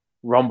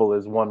Rumble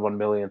is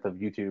 1/1,000,000th of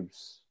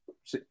YouTube's.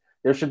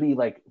 There should be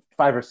like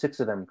 5 or 6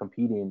 of them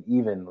competing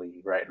evenly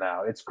right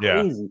now. It's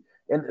crazy,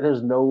 and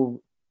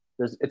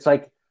it's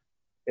like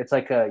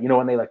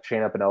when they like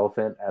chain up an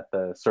elephant at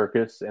the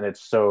circus, and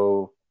it's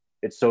so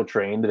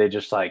trained they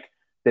just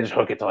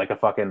hook it to like a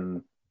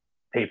fucking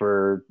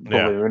paper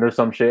balloon or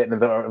some shit,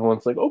 and then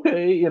everyone's like,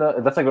 okay,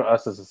 that's like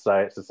us as a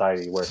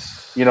society where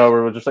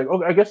we're just like,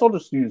 okay, I guess I'll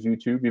just use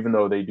YouTube even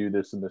though they do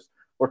this and this,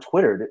 or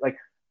Twitter. Like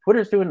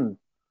Twitter's doing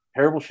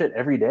terrible shit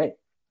every day,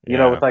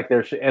 with like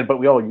their shit, but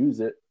we all use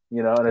it,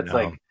 and it's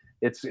like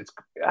it's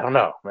I don't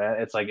know, man.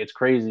 It's like it's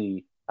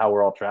crazy how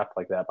we're all trapped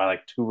like that by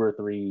like 2 or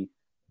 3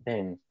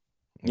 things.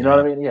 You know what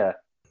I mean? Yeah.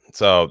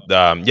 So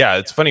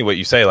it's funny what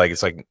you say. Like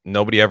it's like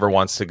nobody ever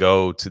wants to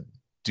go to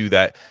do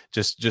that,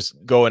 just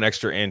go an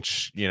extra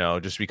inch,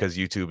 just because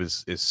YouTube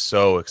is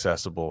so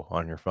accessible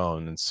on your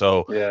phone. And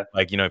so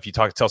like, if you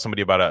tell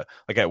somebody about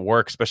like at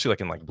work, especially like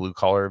in like blue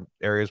collar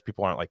areas,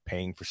 people aren't like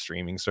paying for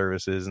streaming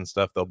services and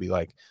stuff. They'll be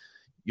like,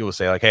 you will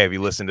say like, hey, have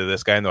you listened to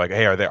this guy? And they're like,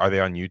 hey, are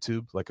they on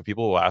YouTube? Like if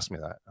people will ask me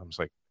that, I'm just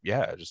like,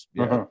 yeah, just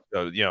or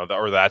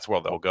that's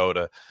where they'll go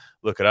to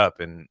look it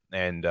up. And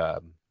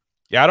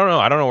I don't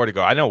know where to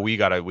go. I know we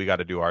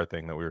gotta do our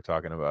thing that we were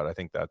talking about. I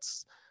think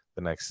that's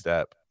the next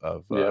step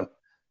of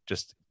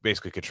just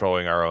basically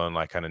controlling our own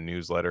like kind of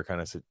newsletter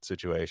kind of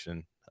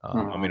situation.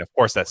 I mean, of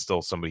course, that's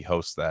still somebody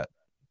hosts that,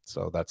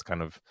 so that's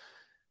kind of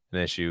an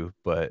issue.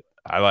 But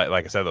I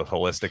like I said, those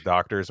holistic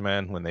doctors,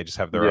 man, when they just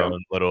have their own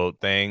little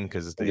thing,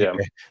 because they've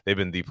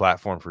been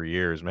deplatformed for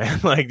years, man.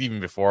 Like even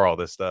before all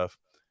this stuff.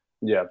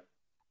 Yeah.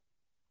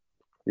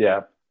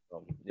 They've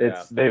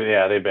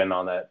been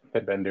on that.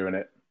 They've been doing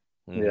it.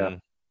 Mm-hmm. Yeah.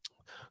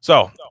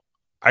 So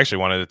I actually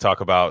wanted to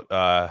talk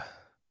about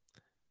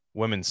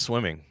women's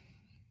swimming.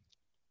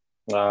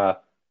 I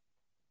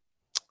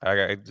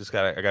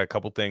got a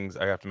couple things.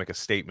 I have to make a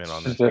statement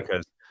on this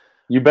because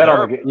you bet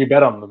on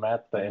the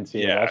Matt the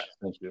NCAA.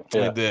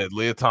 I did.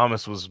 Leah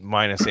Thomas was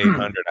minus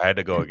 800. I had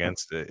to go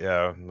against it.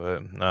 Yeah,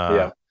 but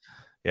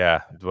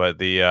But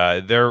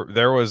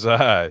there was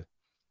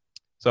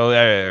so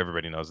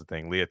everybody knows the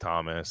thing. Leah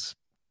Thomas,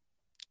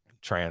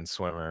 trans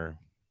swimmer,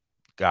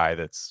 guy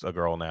that's a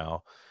girl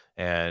now,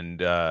 and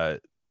they're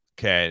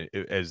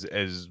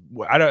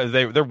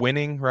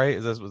winning, right?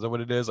 Is that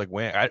what it is? Like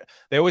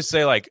they always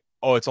say like,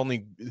 oh, it's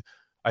only.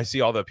 I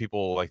see all the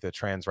people like the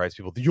trans rights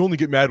people. You only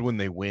get mad when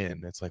they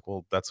win. It's like,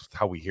 well, that's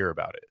how we hear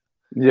about it.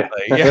 Yeah,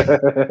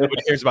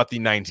 nobody cares about the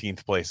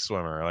 19th place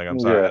swimmer. Like, I'm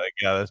sorry,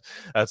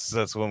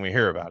 that's when we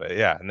hear about it.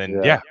 Yeah, and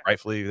then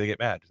rightfully they get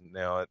mad.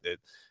 It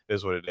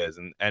is what it is.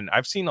 And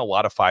I've seen a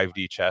lot of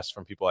 5D chess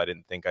from people I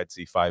didn't think I'd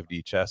see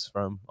 5D chess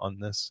from on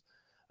this.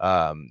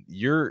 When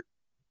your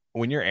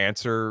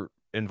answer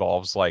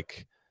involves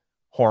like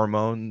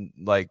hormone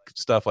like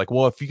stuff, like,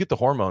 well, if you get the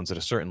hormones at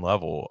a certain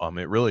level,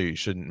 it really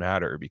shouldn't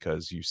matter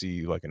because you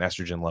see like an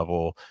estrogen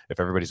level if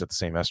everybody's at the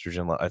same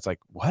estrogen level. It's like,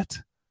 what?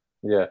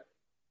 Yeah.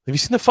 Have you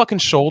seen the fucking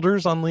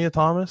shoulders on Leah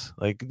Thomas?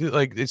 Like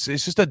it's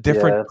just a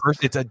different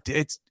person.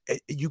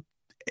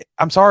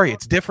 I'm sorry,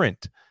 it's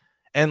different.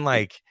 And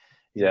like,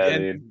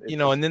 and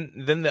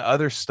then the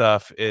other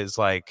stuff is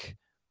like,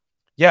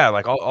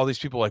 like all these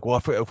people like,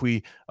 well, if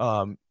we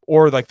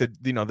or like the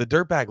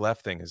dirtbag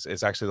left thing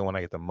is actually the one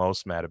I get the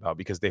most mad about,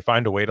 because they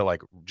find a way to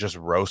like just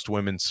roast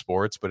women's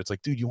sports, but it's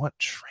like, dude, you want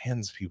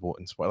trans people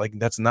in sport? Like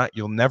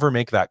you'll never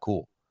make that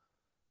cool.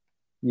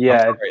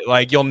 Yeah,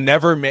 like you'll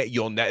never make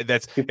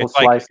that's people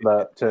slice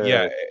that too.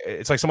 Yeah,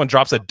 it's like someone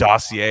drops a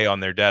dossier on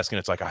their desk and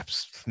it's like,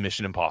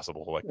 Mission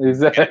Impossible. Like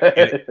exactly.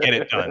 get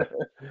it done.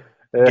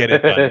 Get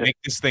it done. Make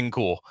this thing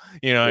cool.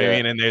 You know what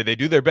I mean? And they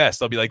do their best.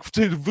 They'll be like,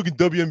 the fucking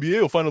WNBA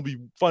will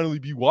finally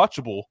be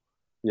watchable.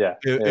 Yeah.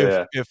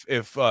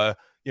 If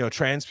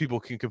trans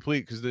people can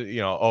complete,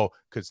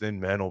 because then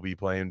men will be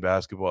playing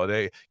basketball all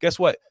day. Guess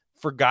what?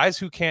 For guys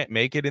who can't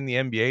make it in the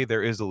NBA,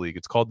 there is a league.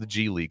 It's called the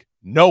G League.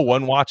 No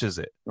one watches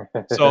it.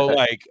 So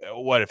like,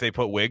 what if they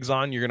put wigs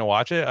on? You're gonna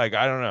watch it? Like,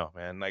 I don't know,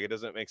 man. Like, it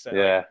doesn't make sense.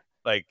 Yeah.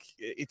 Like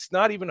it's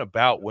not even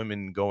about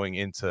women going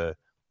into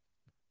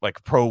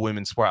like pro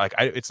women's sport. Like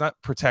it's not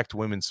protect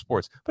women's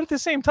sports, but at the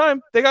same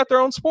time, they got their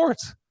own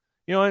sports.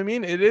 You know what I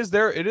mean? It is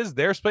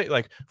their space.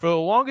 Like for the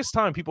longest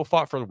time, people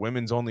fought for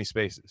women's only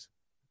spaces.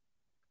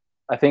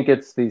 I think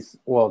it's these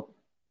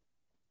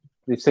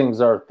things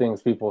are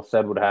things people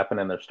said would happen,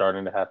 and they're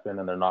starting to happen,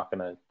 and they're not going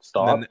to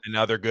stop. And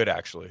now they're good,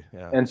 actually.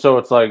 Yeah. And so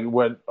it's like,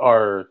 what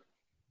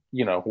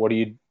do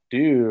you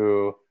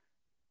do?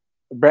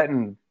 Brett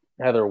and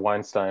Heather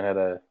Weinstein had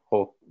a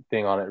whole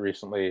thing on it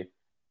recently,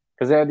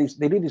 because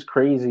they do these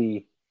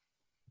crazy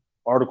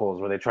articles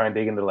where they try and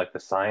dig into like the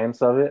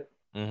science of it.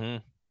 Mm-hmm.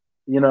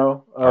 You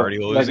know, already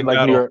losing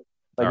battle.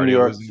 New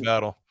York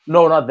battle.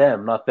 No, not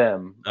them.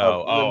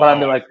 But I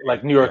mean,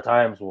 like New York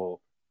Times will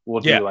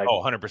do like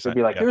 100%. They'll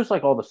be like, here's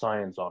like all the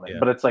science on it,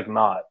 but it's like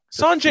not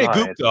Sanjay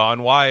Gupta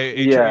on why.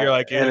 You're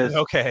like,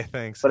 okay,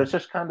 thanks. But it's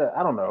just kind of,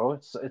 I don't know.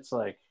 It's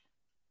like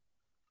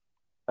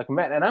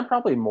man, and I'm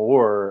probably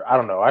more. I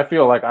don't know. I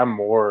feel like I'm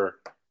more.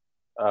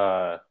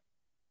 I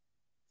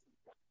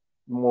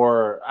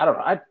don't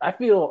know. I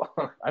feel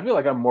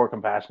like I'm more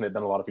compassionate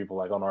than a lot of people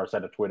like on our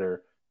side of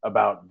Twitter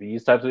about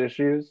these types of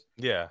issues.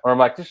 Yeah. Or I'm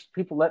like, just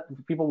let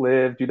people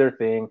live, do their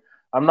thing.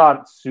 I'm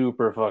not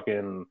super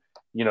fucking,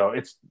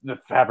 it's the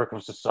fabric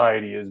of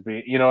society is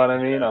being, you know what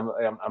I mean?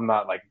 Yeah. I'm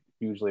not like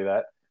hugely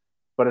that,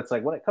 but it's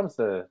like when it comes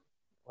to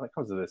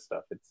this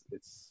stuff,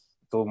 it's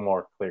a little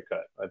more clear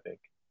cut, I think.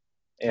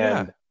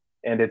 And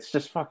it's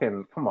just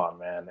fucking, come on,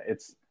 man.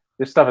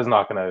 This stuff is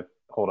not going to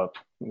hold up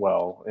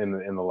well in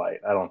the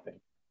light, I don't think.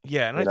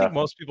 Yeah, and I think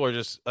most people are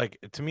just like,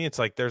 to me, it's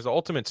like there's the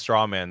ultimate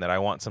straw man that I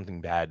want something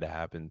bad to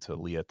happen to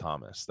Leah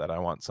Thomas, that I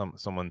want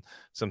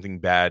something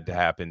bad to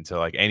happen to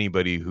like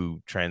anybody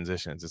who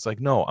transitions. It's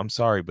like, no, I'm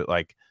sorry, but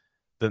like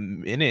the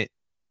minute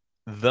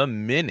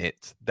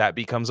that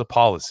becomes a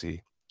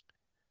policy,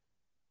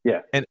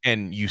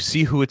 and you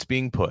see who it's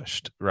being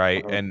pushed,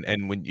 right? Uh-huh.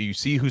 And when you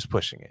see who's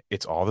pushing it,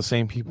 it's all the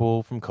same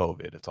people from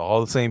COVID. It's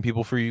all the same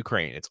people for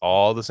Ukraine. It's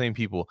all the same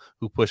people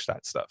who push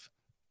that stuff.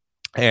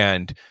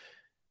 And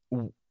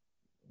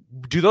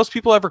do those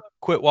people ever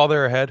quit while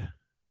they're ahead?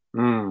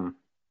 No,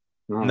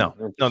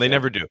 they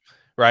never do.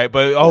 Right.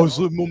 But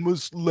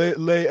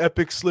lay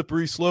epic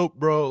slippery slope,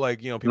 bro.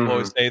 Like, people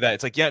always say that.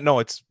 It's like,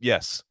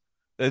 yes.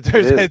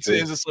 It's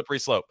a slippery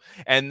slope.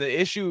 And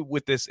the issue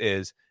with this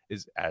is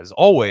as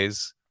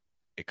always,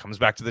 it comes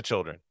back to the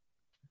children.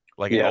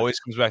 Like, it always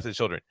comes back to the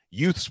children.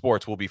 Youth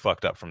sports will be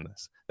fucked up from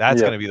this. That's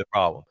going to be the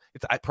problem.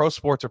 It's pro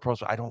sports or pro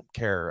sports. I don't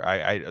care.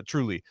 I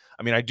truly,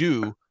 I mean, I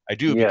do.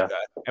 Yeah.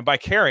 And by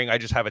caring, I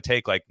just have a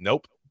take like,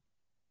 nope.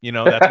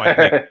 That's my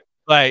take.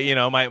 Like,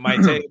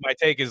 my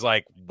take is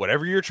like,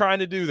 whatever you're trying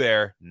to do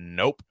there,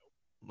 nope.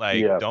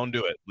 Like, don't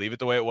do it. Leave it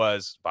the way it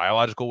was.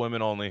 Biological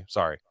women only.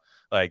 Sorry.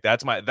 Like,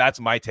 that's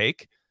my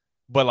take.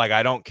 But like,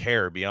 I don't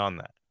care beyond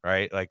that.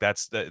 Right. Like,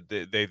 that's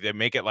they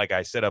make it like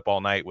I sit up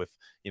all night with,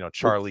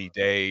 Charlie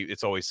Day,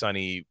 It's Always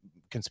Sunny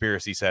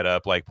conspiracy set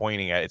up, like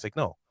pointing at it. It's like,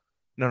 no.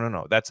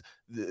 That's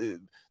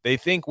they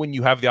think when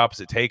you have the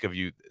opposite take of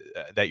you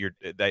that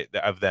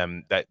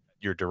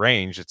you're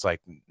deranged. It's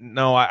like,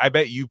 no, I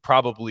bet you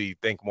probably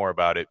think more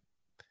about it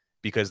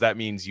because that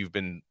means you've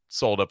been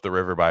sold up the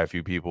river by a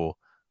few people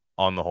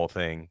on the whole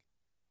thing.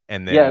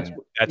 And then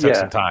that took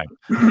some time.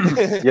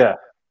 Yeah.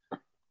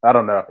 I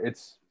don't know.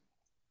 It's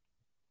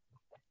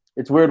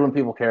weird when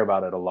people care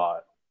about it a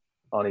lot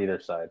on either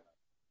side.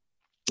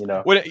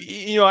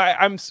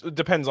 I'm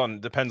depends on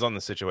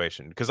the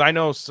situation, because I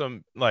know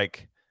some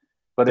like,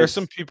 but there's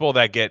some people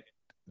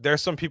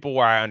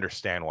where I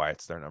understand why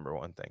it's their number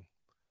one thing.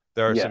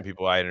 There are some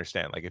people I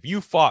understand. Like, if you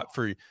fought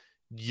for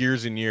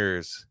years and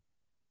years,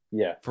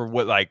 for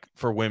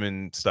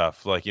women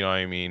stuff, like, you know what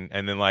I mean,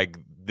 and then like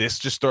this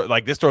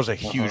throws a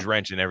huge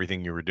wrench in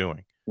everything you were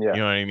doing. Yeah. You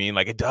know what I mean?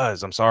 Like, it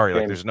does. I'm sorry.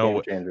 Like, there's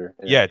no game changer.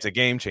 Yeah, it's a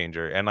game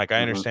changer, and like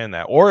I understand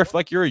that. Or if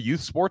like you're a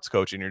youth sports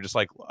coach and you're just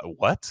like,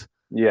 what?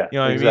 Yeah, you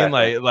know what I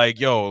mean? Like,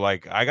 yo,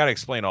 like I gotta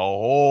explain a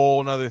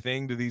whole nother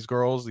thing to these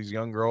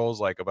young girls,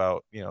 like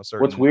about certain.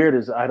 What's weird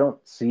is I don't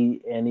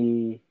see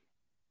anything.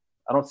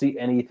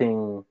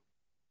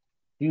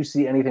 Do you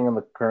see anything in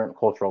the current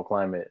cultural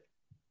climate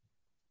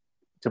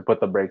to put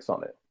the brakes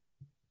on it?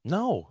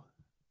 No.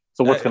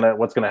 So what's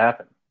gonna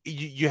happen?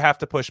 You have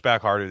to push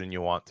back harder than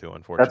you want to.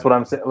 Unfortunately, that's what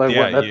I'm saying. Like,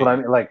 what I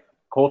mean. Like,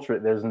 culture.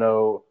 There's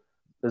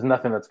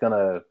nothing that's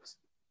gonna.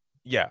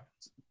 Yeah.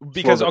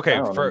 Because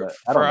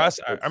for us,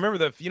 I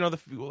remember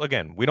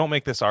again, we don't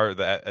make this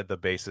at the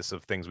basis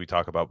of things we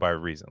talk about by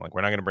reason. Like,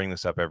 we're not going to bring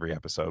this up every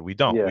episode. We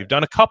don't. We've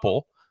done a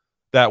couple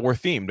that were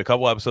themed, a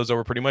couple episodes that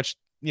were pretty much,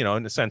 in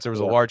a sense, there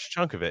was a large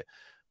chunk of it.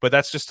 But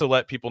that's just to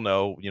let people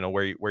know,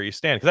 where you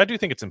stand, because I do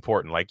think it's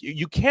important. Like,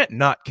 you can't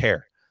not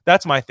care.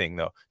 That's my thing,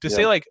 though. To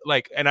say like,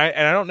 and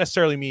I don't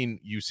necessarily mean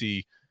you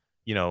see,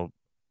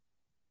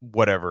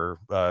 whatever,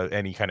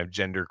 any kind of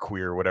gender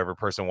queer, whatever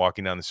person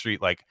walking down the street,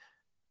 like,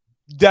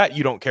 that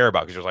you don't care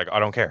about because you're like, I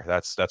don't care.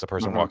 That's a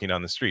person walking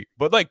down the street.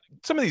 But like,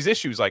 some of these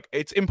issues, like,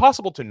 it's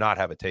impossible to not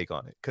have a take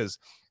on it, because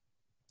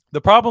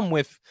the problem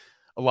with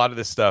a lot of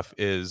this stuff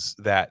is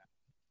that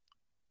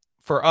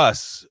for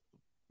us,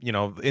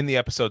 in the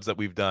episodes that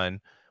we've done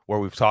where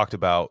we've talked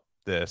about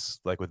this,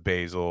 like with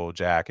Basil,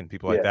 Jack, and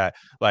people like that,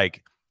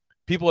 like,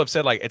 people have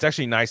said like, it's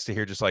actually nice to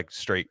hear just like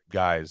straight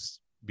guys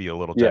be a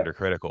little gender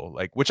critical,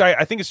 like, which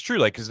I think is true.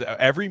 Like, because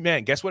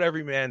guess what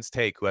every man's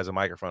take who has a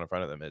microphone in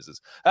front of them is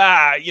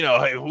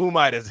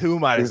who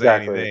might say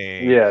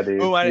anything,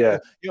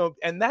 dude.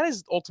 And that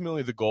is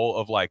ultimately the goal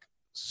of like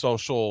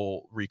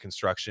social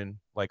reconstruction,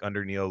 like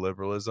under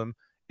neoliberalism,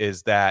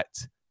 is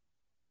that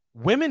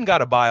women got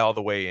to buy all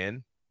the way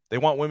in They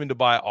want women to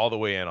buy all the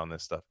way in on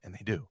this stuff, and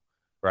they do,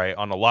 right?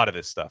 On a lot of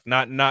this stuff,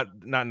 not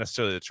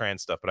necessarily the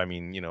trans stuff, but I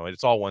mean,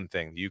 it's all one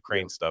thing. The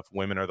Ukraine stuff,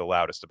 women are the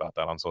loudest about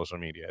that on social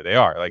media. They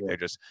are like they're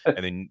just,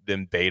 and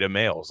then beta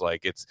males,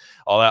 like it's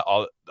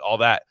all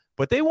that.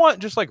 But they want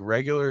just like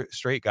regular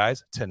straight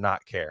guys to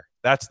not care.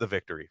 That's the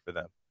victory for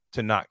them,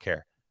 to not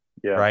care.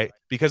 Yeah. Right.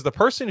 Because the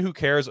person who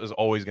cares is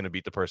always going to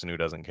beat the person who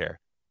doesn't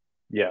care.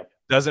 Yeah.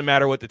 Doesn't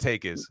matter what the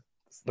take is.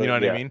 You know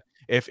what I mean?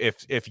 If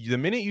the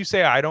minute you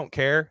say I don't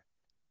care,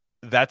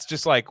 that's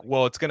just like,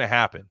 well, it's going to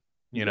happen,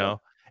 you know?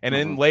 And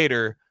then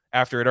later,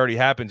 after it already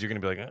happens, you're going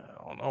to be like, I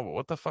don't know, but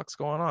what the fuck's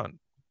going on?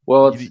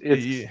 Well, it's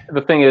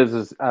the thing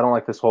is I don't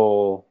like this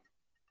whole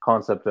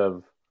concept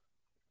of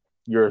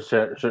you're a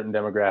certain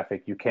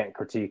demographic, you can't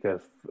critique a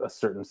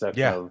certain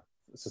section of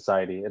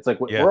society. It's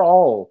like we're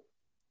all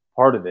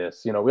part of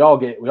this, we're all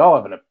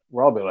able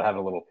to have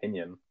a little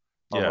opinion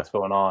on what's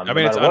going on. I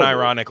mean, it's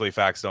unironically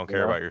facts don't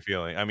care about your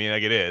feeling. I mean,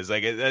 like it is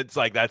like it's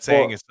like that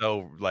saying is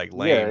so like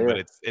lame,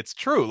 but it's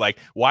true. Like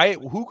why?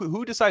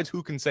 Who decides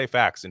who can say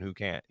facts and who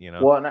can't?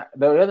 Well, and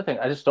the other thing,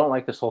 I just don't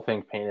like this whole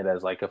thing painted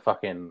as like a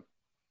fucking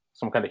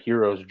some kind of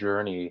hero's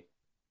journey,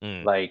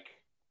 like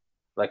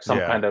some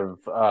kind of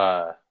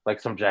like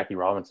some Jackie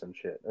Robinson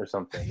shit or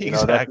something.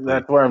 Exactly.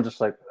 That's where I'm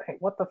just like, hey,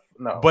 what the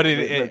no? But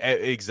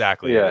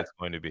exactly, it's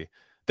going to be.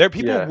 There,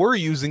 people were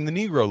using the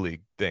Negro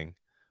League thing.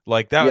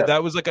 Like that,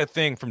 that was like a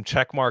thing from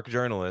checkmark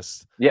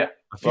journalists. Yeah,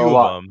 a few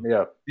of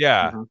them.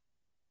 Yeah.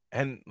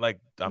 And like,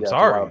 I'm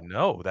sorry,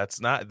 no, that's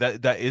not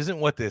that isn't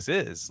what this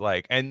is.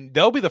 Like, and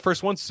they'll be the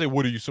first ones to say,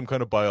 "What are you, some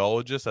kind of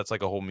biologist?" That's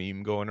like a whole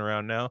meme going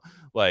around now.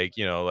 Like,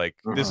 like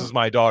this is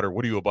my daughter.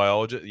 What are you, a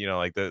biologist?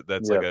 Like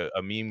that's like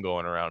a meme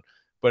going around.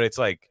 But it's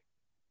like,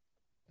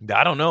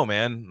 I don't know,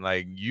 man.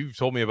 Like you've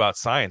told me about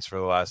science for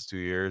the last 2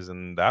 years,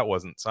 and that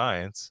wasn't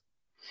science.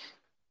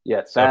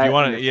 Yeah, so if you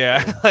want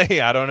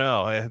to, I don't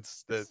know.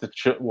 It's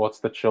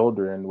the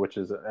children, which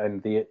is,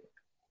 and the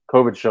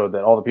COVID showed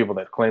that all the people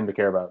that claim to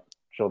care about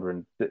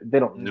children, they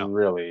don't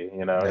really,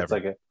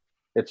 Never.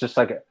 It's just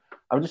like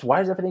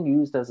why is everything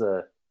used as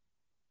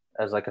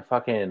like a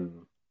fucking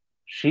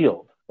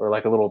shield or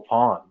like a little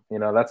pawn?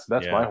 That's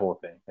my whole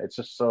thing. It's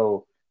just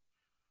so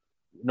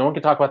no one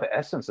can talk about the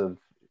essence of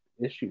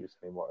issues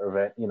anymore.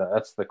 Or,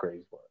 that's the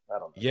crazy part. I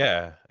don't know.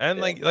 Yeah,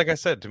 and like I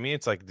said, to me,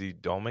 it's like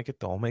don't make it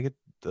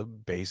the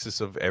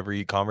basis of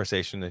every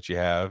conversation that you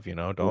have.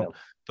 Don't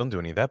do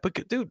any of that.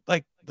 But dude,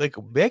 like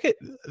make it.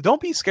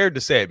 Don't be scared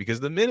to say it, because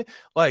the minute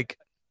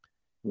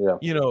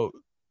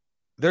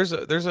there's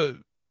a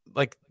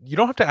like you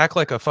don't have to act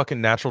like a fucking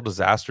natural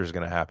disaster is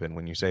gonna happen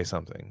when you say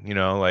something.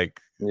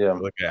 Like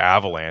an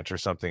avalanche or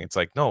something. It's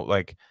like no,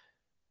 like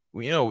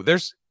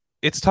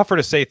it's tougher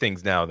to say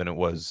things now than it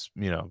was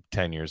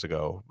 10 years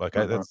ago. Like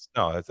that's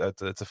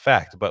a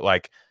fact. But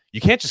like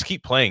you can't just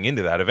keep playing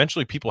into that.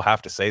 Eventually, people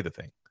have to say the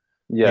thing.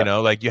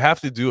 Like you have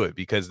to do it,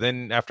 because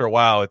then after a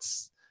while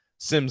it's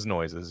Sims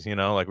noises,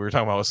 like we were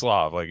talking about with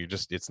Slav. Like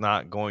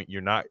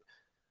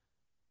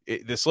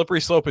the slippery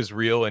slope is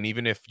real. And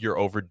even if you're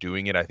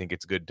overdoing it, I think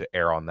it's good to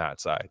err on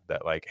that side,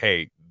 that like,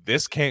 hey,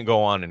 this can't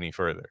go on any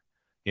further,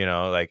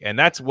 and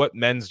that's what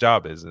men's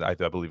job is. I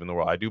believe in the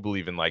world. I do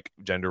believe in like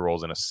gender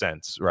roles in a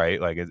sense, right?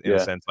 Like in a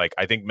sense, like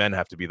I think men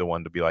have to be the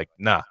one to be like,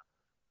 nah,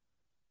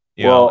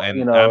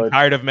 I'm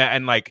tired of men.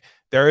 And like,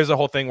 there is a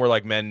whole thing where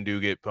like men do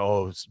get,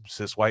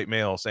 cis white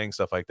male saying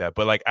stuff like that.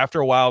 But like after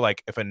a while,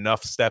 like if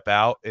enough step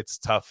out, it's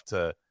tough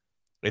to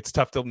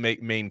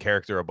make main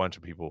character a bunch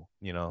of people,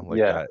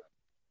 that.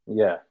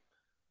 Yeah.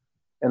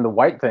 And the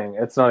white thing,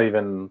 it's not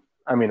even,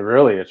 I mean,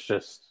 really, it's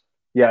just,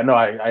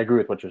 I agree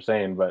with what you're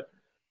saying, but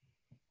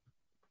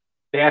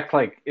they act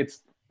like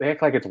it's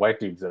white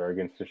dudes that are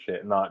against the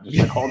shit, not just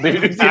like all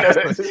dudes.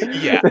 That's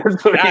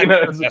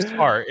the best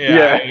part.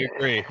 Yeah, I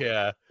agree.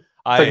 Yeah.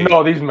 It's like,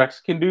 no, these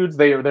Mexican dudes,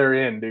 they're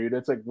in, dude.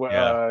 It's like,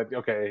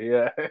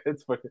 okay,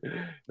 it's fucking.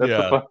 That's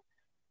the fun.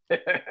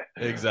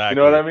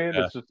 Exactly. You know what I mean?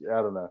 It's just, I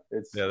don't know.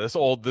 It's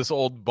this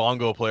old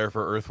bongo player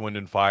for Earth, Wind,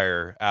 and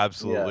Fire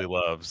absolutely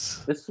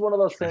loves. This is one of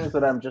those things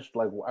that I'm just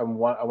like, I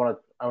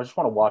just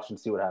want to watch and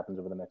see what happens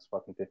over the next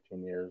fucking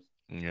 15 years.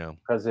 Yeah.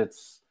 Because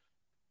it's,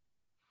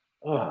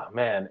 oh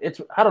man,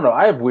 I don't know.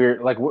 I have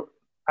weird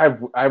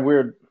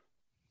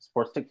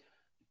sports tickets.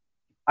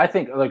 I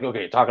think like,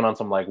 okay, talking on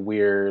some like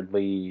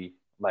weirdly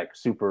like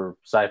super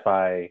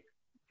sci-fi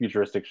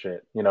futuristic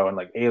shit, and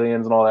like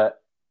aliens and all that.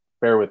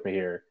 Bear with me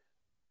here.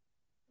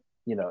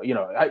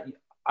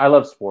 I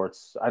love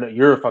sports. I know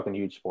you're a fucking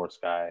huge sports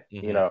guy.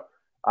 Mm-hmm.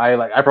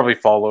 I probably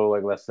follow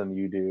like less than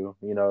you do,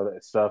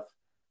 that stuff.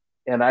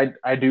 And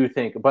I do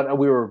think, but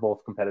we were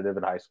both competitive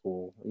in high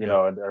school, in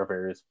our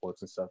various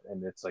sports and stuff.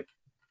 And it's like,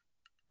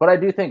 but I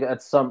do think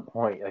at some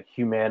point, like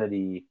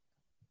humanity,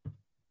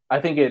 I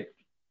think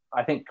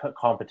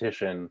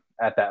competition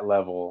at that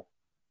level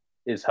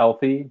is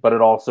healthy, but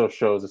it also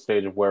shows a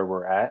stage of where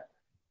we're at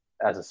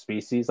as a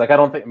species. Like, I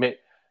don't think,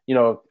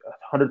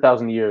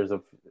 100,000 years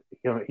of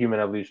human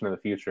evolution in the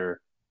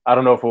future, I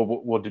don't know if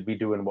we'll be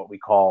doing what we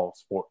call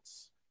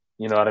sports.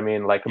 You know what I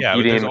mean? Like, competing.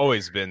 Yeah, but there's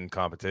always been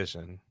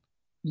competition.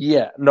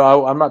 Yeah,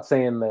 no, I'm not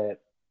saying that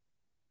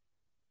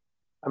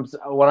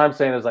what I'm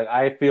saying is like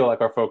I feel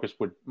like our focus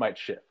might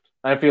shift.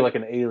 I feel like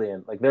an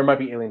alien, like there might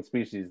be alien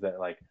species that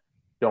like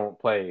don't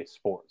play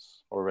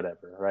sports or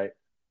whatever, right?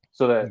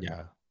 So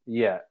that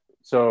yeah.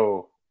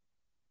 So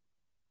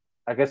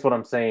I guess what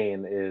I'm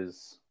saying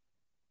is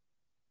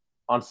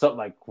on something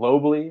like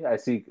globally, I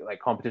see like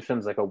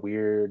competition's like a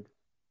weird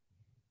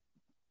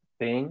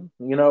thing,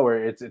 you know,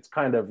 where it's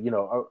kind of, you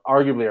know,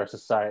 arguably our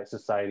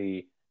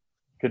society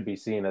could be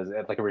seen as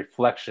like a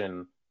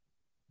reflection.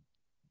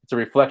 It's a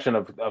reflection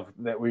of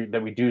that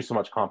we do so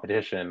much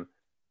competition,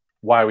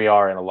 why we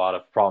are in a lot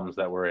of problems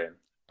that we're in.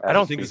 I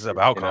don't think this is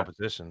about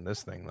competition,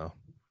 this thing though.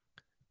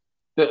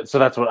 So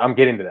that's what I'm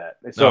getting to that.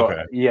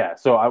 So yeah,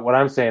 so what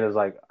I'm saying is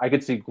like I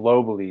could see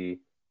globally.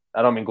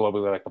 I don't mean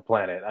globally like the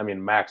planet. I mean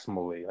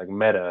maximally, like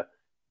meta,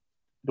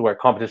 where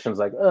competition's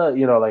like,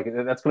 you know, like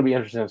that's going to be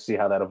interesting to see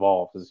how that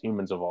evolves as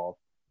humans evolve,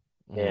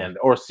 and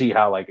or see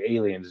how like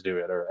aliens do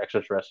it or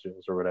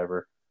extraterrestrials or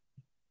whatever.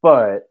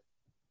 But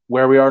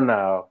where we are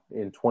now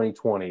in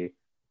 2020,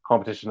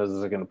 competition is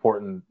like an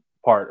important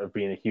part of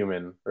being a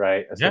human,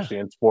 right? Especially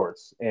in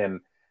sports,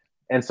 and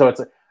so it's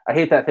I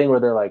hate that thing where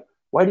they're like,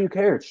 why do you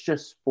care? It's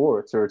just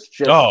sports, or it's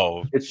just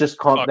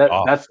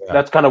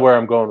that's kind of where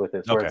I'm going with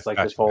this. Where it's like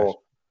this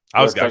whole.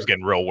 I was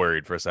getting real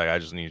worried for a second. I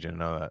just need you to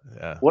know that.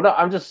 Yeah. Well, no,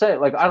 I'm just saying,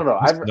 like, I don't know.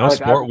 No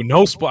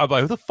sport. I'm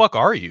like, who the fuck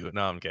are you?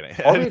 No, I'm kidding.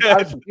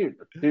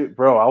 Dude,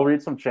 bro, I'll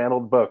read some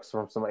channeled books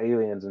from some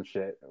aliens and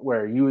shit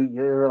where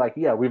you're like,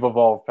 yeah, we've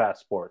evolved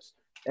past sports,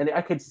 and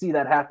I could see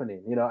that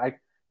happening. You know,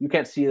 you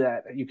can't see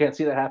that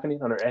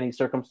happening under any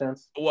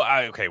circumstance.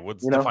 Well,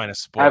 what's define a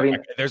sport?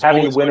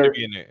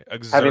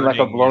 Having like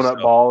a blown up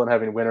ball and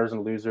having winners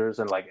and losers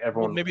and like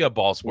everyone. Well, maybe a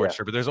ball sport,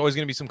 sure, but there's always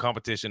going to be some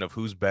competition of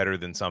who's better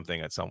than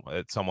something at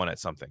someone at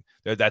something.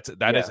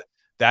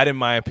 That in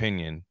my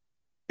opinion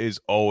is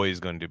always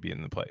going to be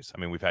in the place.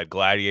 I mean, we've had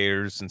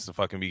gladiators since the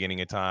fucking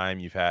beginning of time.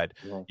 You've had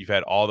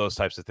all those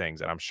types of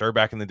things, and I'm sure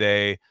back in the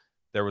day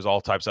there was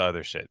all types of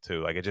other shit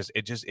too. Like it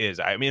just is.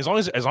 I mean, as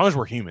long as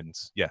we're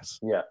humans, yes.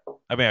 Yeah.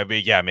 I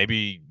mean, yeah.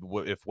 Maybe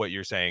if what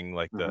you're saying,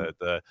 like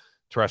the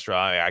terrestrial,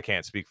 I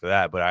can't speak for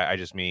that, but I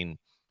just mean,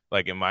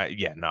 like,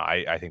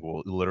 I think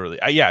we'll literally,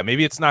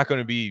 maybe it's not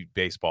going to be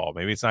baseball.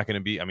 Maybe it's not going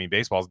to be. I mean,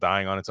 baseball's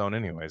dying on its own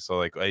anyway. So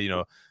like, you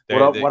know,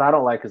 what I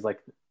don't like is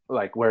like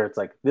where it's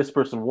like this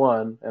person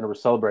won and we're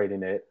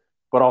celebrating it,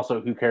 but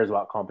also who cares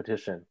about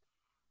competition?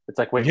 It's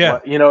like, wait,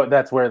 what? You know,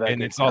 that's where that.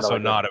 And it's also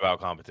like not about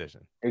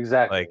competition.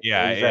 Exactly. Like,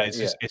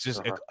 it's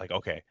just like,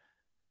 okay,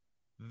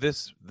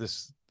 this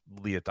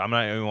Leah, I'm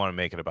not even want to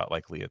make it about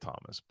like Leah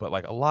Thomas, but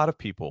like a lot of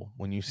people,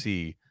 when you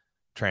see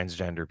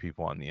transgender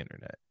people on the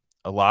internet,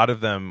 a lot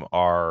of them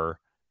are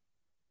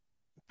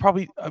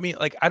probably, I mean,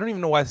 like, I don't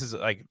even know why this is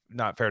like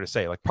not fair to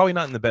say, like probably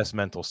not in the best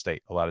mental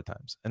state a lot of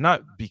times, and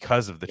not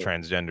because of the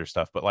transgender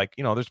stuff, but like,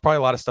 you know, there's probably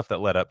a lot of stuff that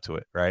led up to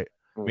it, right?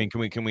 I mean,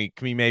 can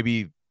we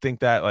maybe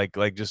think that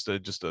like just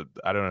a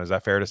I don't know, is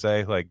that fair to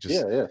say? Like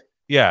just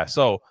yeah.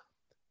 So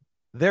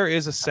there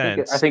is a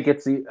sense. I don't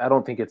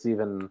think it's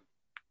even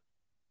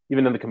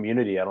in the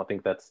community. I don't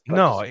think that's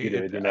no.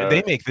 Disputed, you know?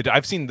 They make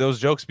I've seen those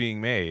jokes being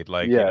made.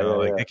 Like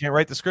they can't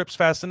write the scripts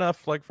fast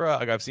enough. Like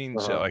I've seen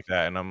shit like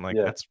that, and I'm like,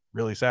 that's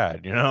really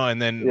sad, you know.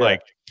 And then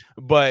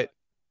but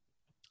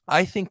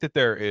I think that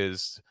there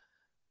is.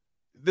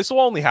 This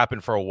will only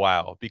happen for a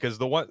while, because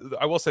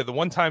I will say the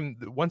one time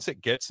once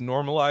it gets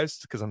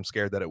normalized, because I'm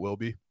scared that it will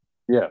be.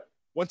 Yeah.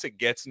 Once it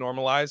gets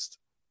normalized,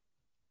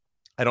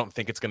 I don't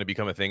think it's going to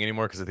become a thing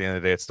anymore, because at the end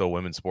of the day, it's still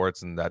women's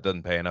sports, and that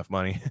doesn't pay enough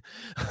money.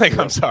 Like,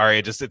 I'm sorry,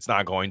 it's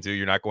not going to.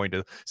 You're not going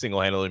to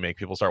single-handedly make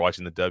people start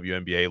watching the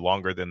WNBA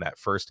longer than that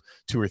first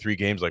 2 or 3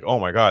 games. Like, oh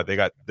my God, they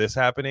got this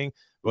happening.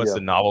 Once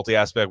the novelty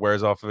aspect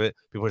wears off of it,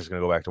 people are just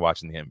going to go back to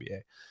watching the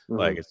NBA.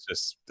 Like, it's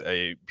just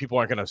people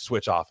aren't going to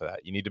switch off of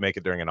that. You need to make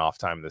it during an off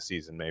time of the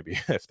season, maybe,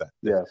 if that's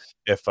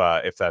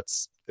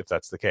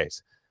the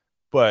case.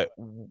 But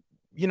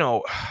you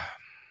know,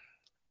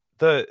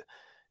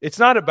 it's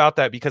not about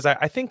that, because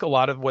I think a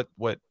lot of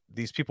what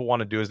these people want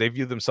to do is they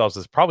view themselves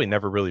as probably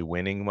never really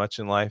winning much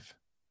in life,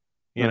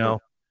 you know.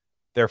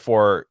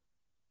 Therefore,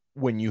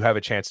 when you have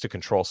a chance to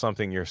control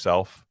something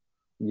yourself,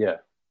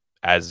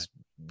 as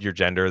your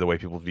gender, the way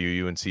people view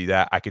you and see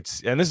that,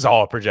 and this is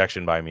all a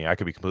projection by me, I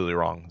could be completely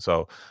wrong,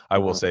 so I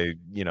will say,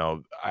 you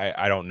know,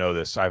 I don't know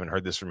this, I haven't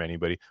heard this from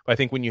anybody, but I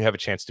think when you have a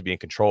chance to be in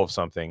control of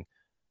something,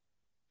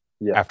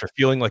 after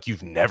feeling like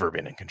you've never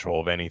been in control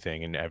of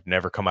anything and have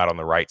never come out on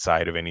the right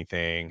side of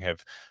anything,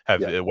 have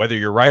whether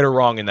you're right or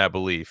wrong in that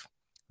belief,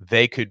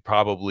 they could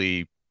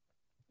probably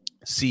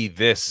see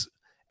this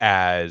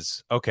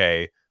as,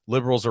 okay,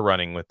 liberals are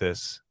running with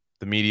this,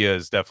 the media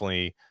is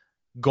definitely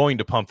going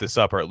to pump this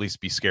up, or at least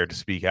be scared to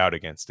speak out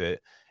against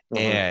it.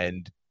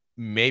 And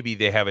maybe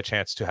they have a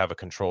chance to have a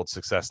controlled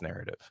success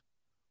narrative,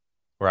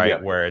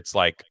 right? Where it's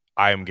like,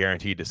 I am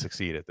guaranteed to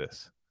succeed at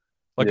this.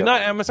 Like, I'm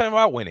not talking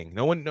about winning.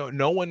 No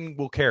one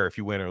will care if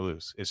you win or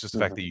lose. It's just the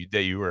fact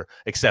that you were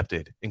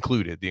accepted,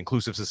 included. The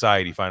inclusive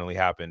society finally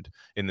happened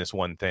in this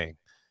one thing.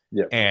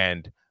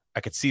 And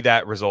I could see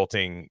that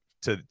resulting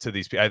to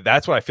these people.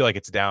 That's what I feel like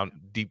it's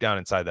deep down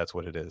inside. That's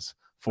what it is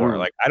for.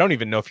 Like, I don't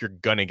even know if you're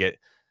gonna get,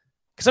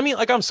 because I mean,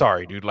 like, I'm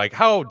sorry, dude. Like,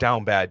 how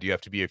down bad do you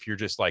have to be if you're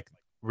just like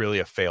really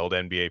a failed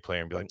NBA player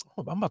and be like,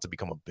 oh, I'm about to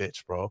become a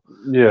bitch, bro.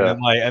 Yeah.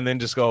 And then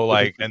just go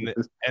like, and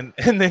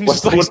then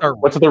just like start.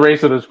 What's the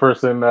race of this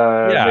person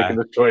making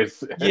this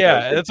choice?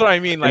 Yeah, that's what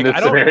I mean. Like,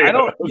 I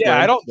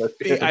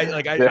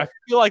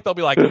feel like they'll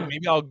be like,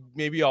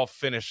 maybe I'll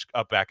finish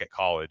up back at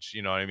college.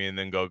 You know what I mean? And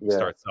then go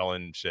start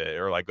selling shit,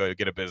 or like go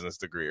get a business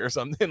degree or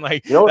something.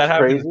 Like, you know what's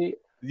crazy?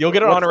 You'll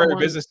get an honorary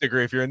business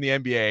degree if you're in the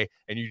NBA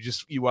and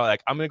you are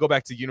like, I'm going to go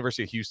back to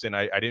University of Houston.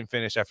 I didn't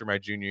finish after my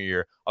junior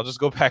year. I'll just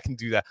go back and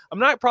do that. I'm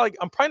probably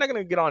not going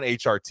to get on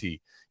HRT.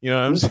 You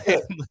know what I'm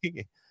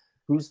saying?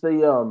 Who's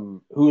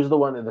the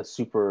one in the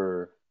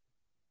super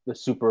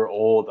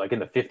old, like in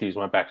the 50s,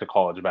 went back to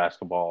college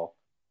basketball,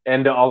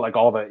 and all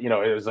the, you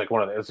know, it was like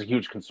it was a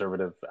huge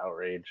conservative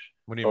outrage.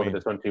 What do you mean?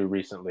 This one too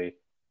recently.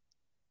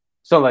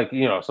 So, like,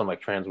 you know, some like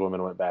trans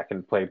woman went back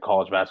and played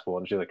college basketball,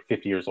 and she's like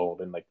 50 years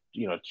old and like,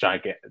 you know,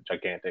 gigantic,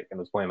 and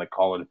was playing like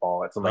college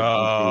ball at some like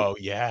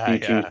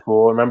D2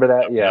 school. Remember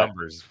that? Yeah.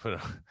 Numbers.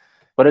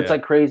 But it's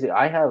like crazy.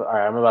 I'm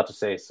about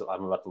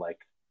to like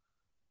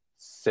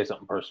say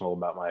something personal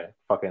about my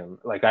fucking,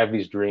 like, I have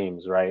these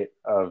dreams, right,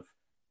 of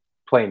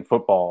playing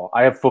football.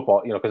 I have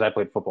football, you know, because I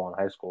played football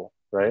in high school,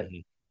 right?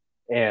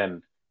 Mm-hmm.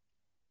 And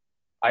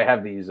I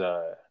have these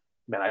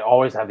man, I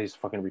always have these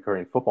fucking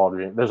recurring football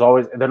dreams.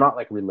 They're not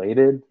like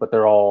related, but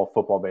they're all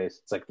football based.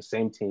 It's like the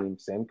same team,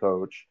 same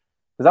coach.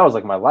 Because that was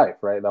like my life,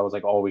 right? That was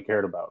like all we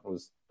cared about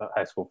was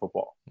high school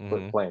football,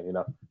 playing, you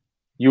know.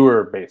 You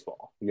were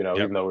baseball, you know,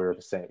 even though we were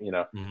the same, you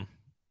know. Mm-hmm.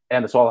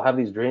 And so I'll have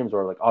these dreams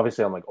where, like,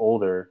 obviously I'm like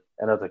older,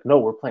 and I was like, no,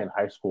 we're playing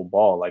high school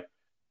ball. Like,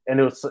 and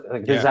it was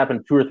like, this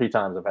happened 2 or 3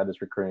 times. I've had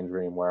this recurring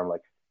dream where I'm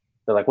like,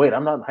 they're like, wait,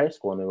 I'm not in high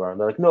school anymore. And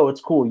they're like, no,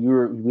 it's cool.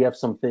 We have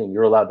something.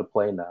 You're allowed to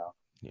play now.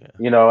 Yeah.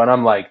 You know, and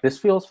I'm like, this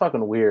feels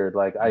fucking weird.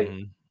 Like,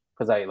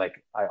 because I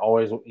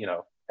always, you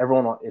know,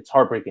 everyone, it's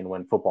heartbreaking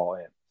when football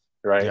ends,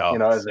 right? Yeah. You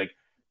know, it's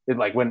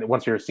like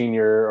once you're a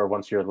senior, or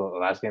once you're the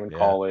last game in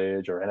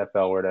college or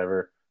NFL or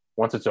whatever,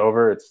 once it's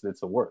over, it's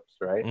the worst,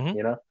 right? Mm-hmm.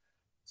 You know?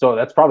 So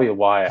that's probably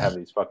why I have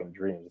these fucking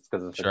dreams. It's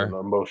because it's like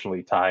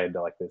emotionally tied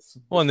to like this.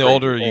 Well, and the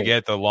older you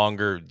get, the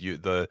longer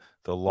the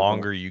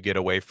longer you get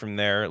away from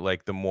there,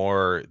 like the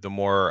more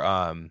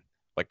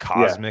like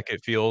cosmic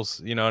it feels,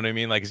 you know what I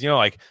mean? Like, you know,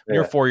 like when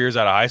you're 4 years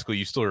out of high school,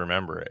 you still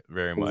remember it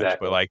very much.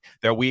 Exactly. But like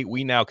that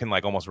we now can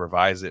like almost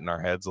revise it in our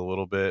heads a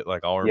little bit.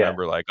 Like, I'll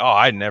remember like, oh,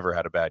 I never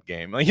had a bad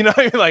game. Like, you know what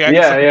I mean? Like,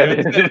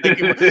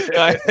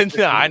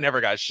 I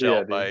never got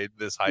shelled by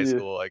this high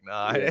school. Like,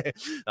 I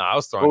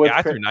was throwing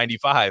gas through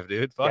 95,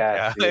 dude. Fuck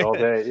yeah. All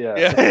day.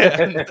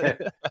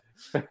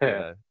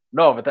 Yeah.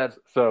 No, but that's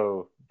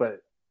so,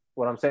 but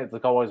what I'm saying is,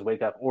 like, I'll always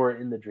wake up, or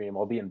in the dream,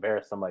 I'll be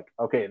embarrassed. I'm like,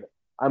 okay,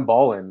 I'm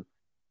balling.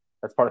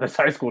 That's part of this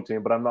high school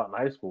team, but I'm not in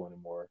high school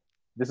anymore.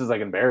 This is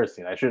like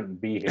embarrassing. I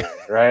shouldn't be here,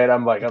 right?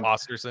 I'm like,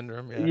 imposter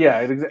syndrome.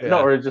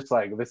 No, or just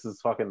like, this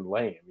is fucking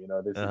lame, you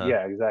know. This is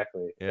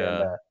exactly.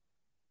 Yeah.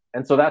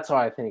 And so that's how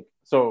I think.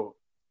 So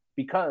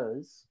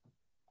because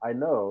I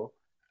know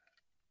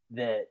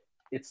that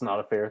it's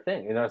not a fair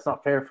thing, you know, it's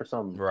not fair for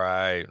some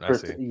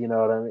person, you know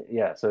what I mean?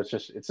 Yeah. So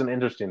it's an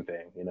interesting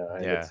thing, you know.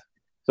 And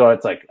so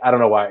it's like, I don't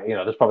know why, you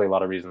know, there's probably a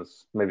lot of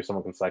reasons. Maybe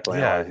someone can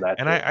psychoanalyze that.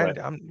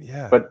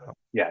 And but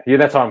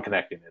that's how I'm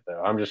connecting it,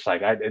 though. I'm just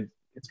like,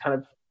 it's kind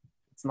of,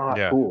 it's not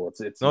cool.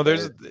 It's no,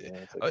 there's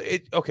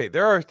okay.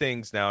 There are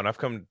things now, and I've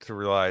come to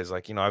realize,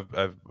 like, you know,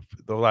 I've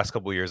the last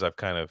couple of years, I've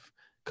kind of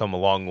come a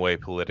long way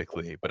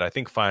politically, but I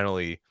think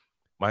finally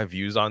my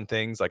views on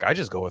things, like, I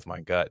just go with my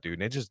gut,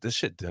 dude. And this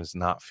shit does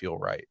not feel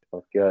right.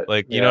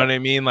 Like, you know what I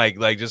mean? Like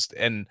just,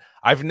 and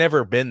I've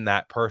never been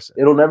that person.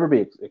 It'll never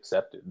be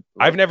accepted.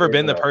 Like, I've never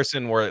been the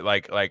person where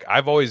like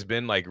I've always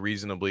been like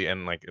reasonably,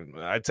 and like,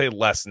 I'd say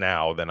less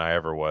now than I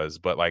ever was,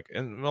 but like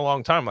in a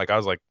long time, like I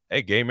was like,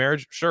 hey, gay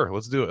marriage, sure,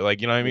 let's do it. Like,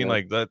 you know what I mean?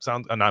 Like, that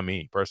sounds, not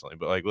me personally,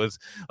 but like, let's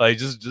like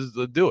just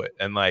do it.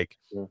 And like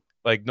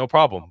no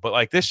problem. But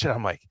like this shit,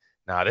 I'm like,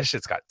 nah, this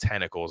shit's got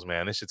tentacles,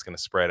 man. This shit's gonna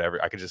spread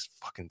I could just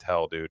fucking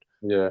tell, dude.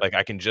 Yeah. Like,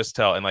 I can just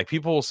tell. And like,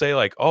 people will say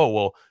like, oh,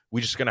 well,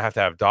 we're just gonna have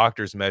to have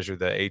doctors measure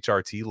the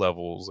HRT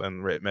levels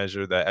and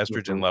measure the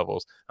estrogen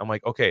levels. I'm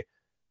like, okay,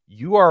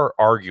 you are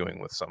arguing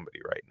with somebody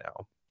right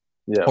now.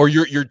 Yeah. Or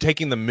you're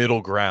taking the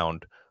middle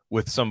ground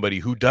with somebody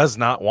who does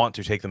not want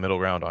to take the middle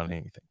ground on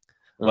anything.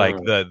 Like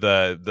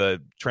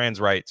the trans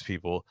rights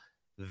people,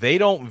 they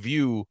don't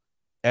view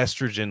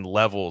estrogen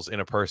levels in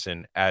a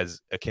person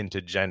as akin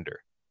to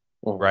gender.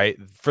 Right?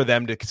 For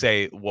them to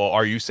say, well,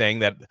 are you saying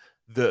that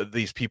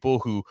these people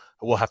who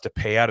will have to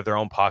pay out of their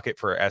own pocket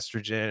for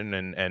estrogen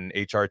and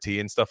HRT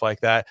and stuff like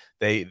that,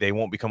 they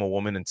won't become a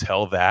woman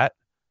until that,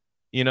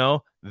 you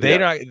know?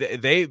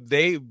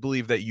 They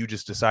believe that you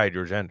just decide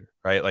your gender,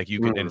 right? Like, you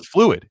can, and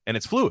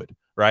it's fluid,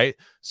 right?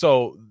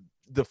 So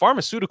the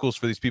pharmaceuticals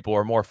for these people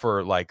are more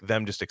for like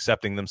them just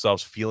accepting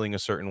themselves, feeling a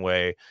certain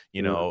way,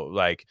 you know,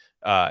 like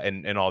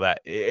and all that.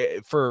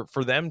 For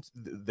them,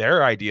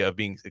 their idea of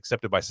being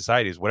accepted by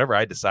society is whatever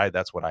I decide,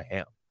 that's what I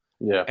am.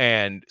 Yeah.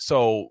 And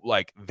so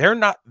like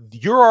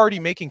you're already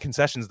making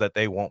concessions that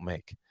they won't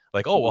make.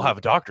 Like, oh, we'll have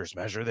doctors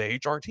measure the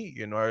HRT,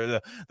 you know, or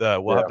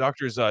we'll have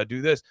doctors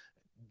do this.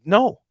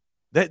 No,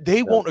 that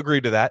they won't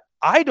agree to that.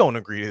 I don't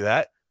agree to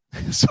that.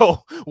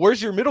 So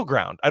where's your middle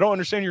ground? I don't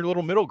understand your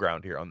little middle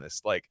ground here on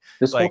this. Like,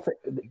 this like whole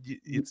thing,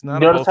 it's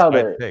not a both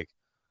sides take.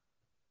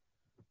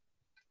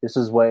 This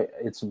is way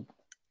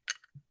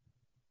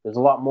there's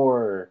a lot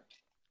more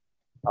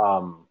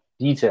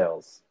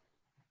details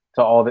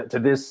to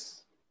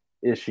this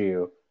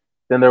issue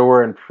than there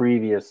were in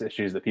previous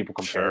issues that people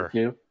compared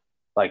to,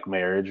 like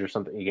marriage or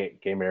something,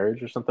 gay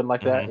marriage or something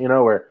like that, you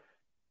know, where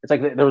it's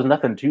like there was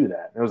nothing to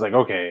that. It was like,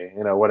 okay,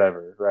 you know,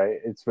 whatever, right?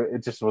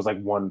 It just was like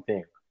one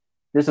thing.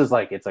 This is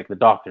like, it's like the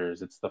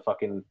doctors, it's the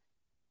fucking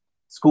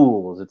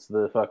schools, it's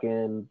the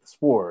fucking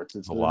sports,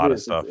 it's a lot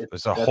of stuff.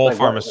 There's a whole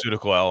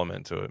pharmaceutical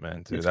element to it,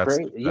 man. Too. It's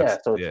great.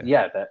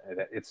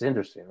 It's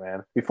interesting,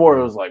 man. Before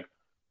it was like,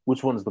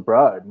 which one's the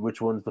bride?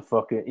 Which one's the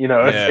fucking? You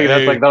know,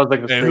 that was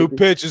like the who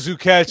pitches, who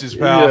catches,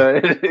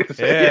 pal.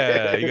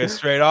 Yeah, you guys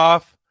straight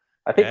off.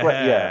 I think,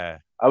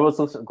 I was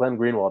listening. Glenn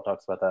Greenwald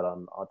talked about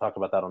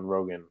that on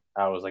Rogan.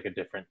 I was like a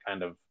different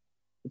kind of.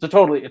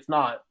 It's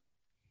not.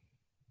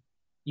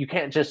 You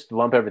can't just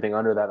lump everything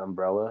under that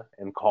umbrella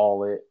and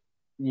call it,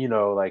 you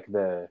know, like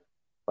the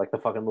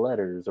fucking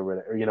letters or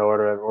whatever, you know,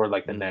 or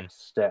like the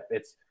next step.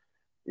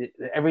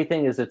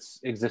 Everything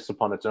exists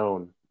upon its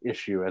own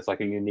issue as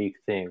like a unique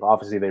thing.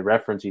 Obviously, they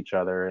reference each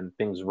other and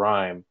things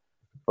rhyme,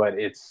 but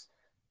it's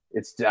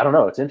I don't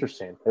know. It's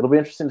interesting. It'll be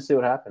interesting to see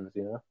what happens,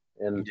 you know.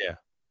 And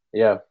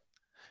yeah.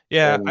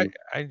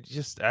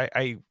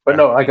 But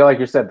no, like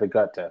you said, the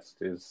gut test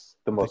is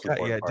the most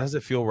important. Yeah, does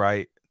it feel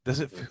right? Does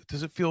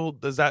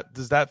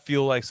that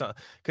feel like something?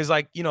 Because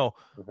like, you know,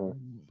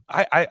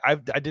 I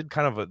did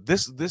kind of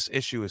this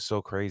issue is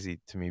so crazy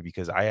to me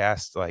because I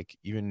asked like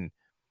even,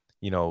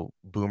 you know,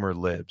 boomer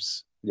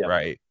libs,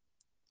 right,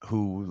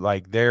 who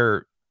like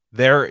they're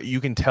you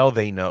can tell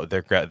they know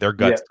their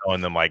guts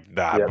telling them like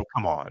that.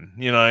 Come on,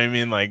 you know what I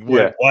mean? Like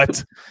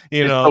what?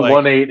 You know, like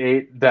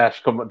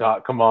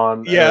 188-come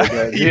on.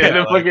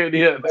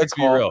 Let's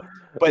be real.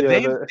 But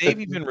they've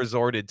even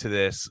resorted to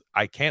this.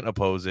 I can't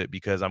oppose it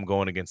because I'm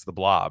going against the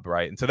blob,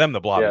 right? And to them, the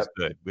blob is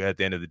good. At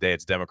the end of the day,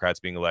 it's Democrats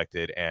being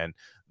elected and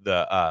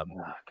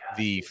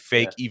the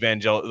fake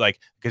evangelical, like,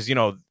 because you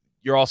know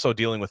you're also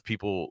dealing with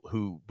people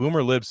who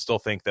boomer libs still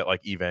think that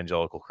like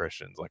evangelical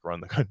Christians like run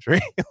the country.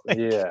 Like,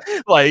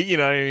 you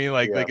know what I mean?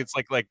 Like it's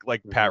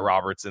like Pat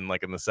Robertson,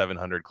 like in the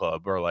 700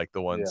 Club, or like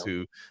the ones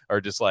who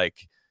are just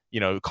like, you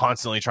know,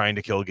 constantly trying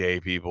to kill gay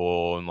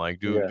people and like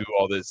do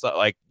all this stuff.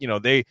 Like, you know,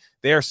 they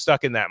are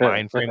stuck in that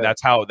mind frame.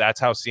 That's how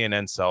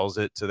CNN sells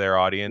it to their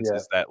audience,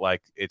 is that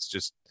like it's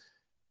just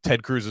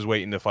Ted Cruz is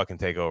waiting to fucking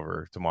take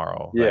over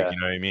tomorrow. Like, you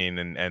know what I mean?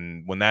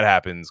 And when that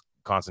happens,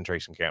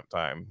 concentration camp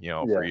time, you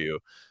know, for you.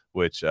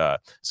 Which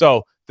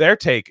so their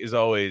take is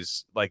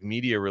always like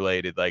media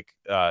related. Like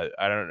I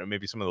don't know,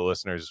 maybe some of the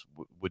listeners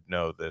would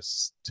know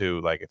this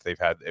too. Like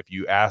if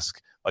you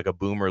ask like a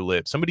boomer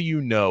lib, somebody you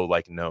know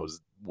like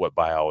knows what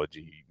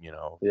biology, you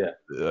know,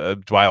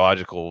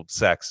 biological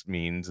sex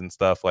means and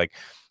stuff, like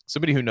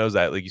somebody who knows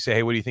that, like you say,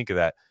 hey, what do you think of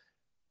that?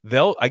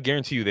 I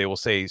guarantee you they will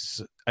say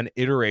an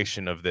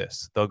iteration of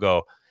this. They'll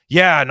go,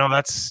 yeah, no,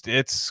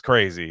 it's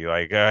crazy,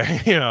 like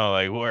you know,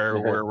 like where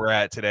we're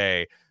at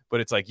today. But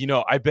it's like, you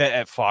know, I bet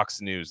at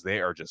Fox News they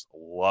are just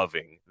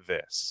loving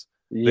this.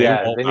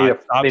 They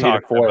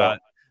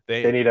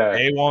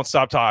won't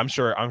stop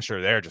talking. I'm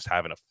sure they're just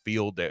having a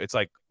field day. It's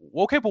like,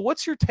 okay, but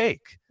what's your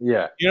take?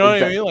 Yeah, you know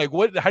what I mean?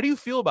 Like, how do you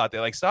feel about that?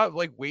 Like, stop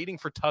like waiting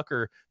for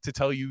Tucker to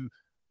tell you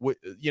what,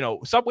 you know.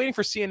 Stop waiting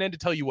for CNN to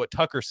tell you what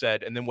Tucker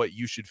said and then what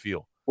you should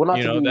feel. Well,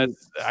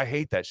 I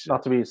hate that shit.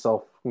 Not to be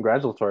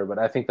self-congratulatory, but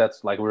I think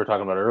that's like we were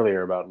talking about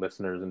earlier about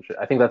listeners and shit.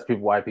 I think that's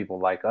why people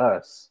like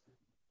us.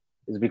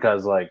 Is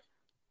because like,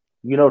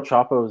 you know,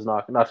 Chapo's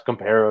not to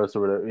compare us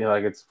or whatever, you know,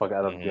 like it's fucking,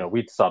 I don't, you know,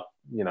 we'd stop,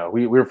 you know,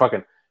 we were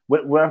fucking,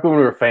 after when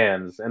we were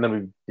fans and then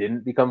we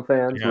didn't become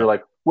fans, we were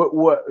like,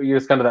 what, you're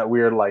just kind of that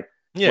weird, like,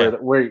 where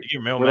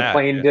the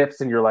plane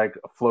dips and you're like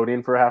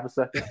floating for half a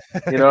second,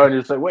 you know, and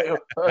you're just like, wait,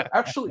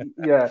 actually,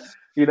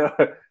 you know,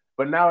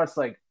 but now it's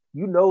like,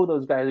 you know,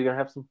 those guys are going to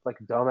have some like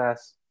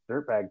dumbass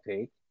dirtbag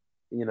take,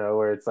 you know,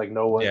 where it's like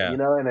no one, you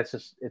know, and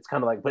it's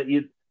kind of like, but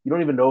you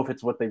don't even know if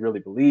it's what they really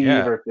believe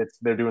or if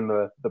they're doing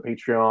the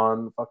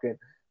Patreon fucking,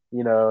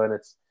 you know, and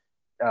it's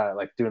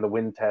like doing the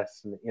wind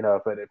test, and, you know,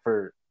 but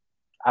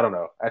I don't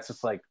know. That's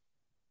just like,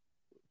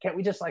 can't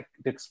we just like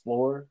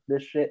explore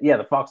this shit? Yeah,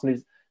 the Fox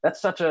News, that's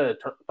such a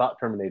thought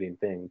terminating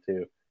thing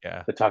too.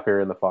 Yeah. The Tucker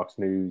and the Fox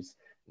News,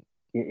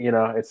 you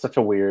know, it's such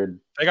a weird.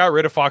 They got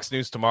rid of Fox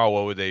News tomorrow.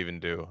 What would they even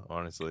do?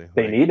 Honestly,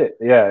 they need it.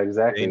 Yeah,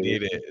 exactly. They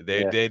need it.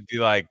 They'd be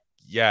like,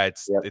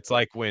 it's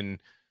like when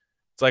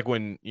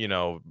you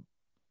know,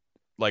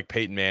 like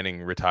Peyton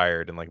Manning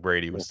retired and like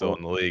Brady was still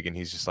in the league and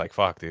he's just like,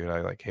 fuck, dude,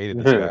 I like hated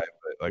this guy,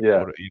 but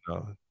like, what, you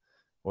know,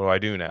 What do I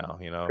do now?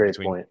 You know, Great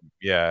point.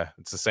 Yeah,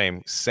 it's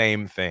the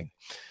same thing.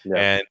 Yeah.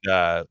 And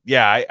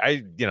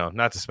I you know,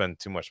 not to spend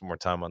too much more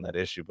time on that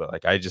issue, but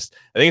like I think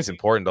it's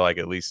important to like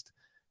at least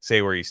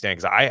say where you stand,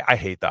 because I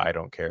hate the I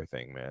don't care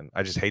thing, man.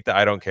 I just hate the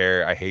I don't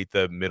care. I hate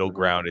the middle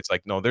ground. It's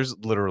like, no, there's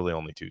literally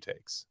only 2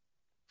 takes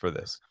for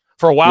this.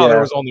 For a while there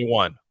was only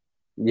one.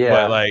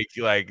 Yeah. But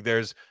like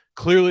there's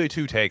clearly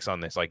 2 takes on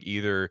this. Like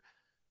either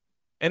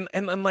and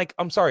like,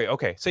 I'm sorry,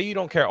 okay, say you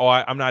don't care. Oh,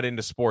 I'm not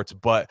into sports,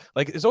 but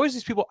like there's always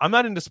these people, I'm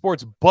not into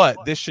sports, but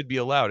this should be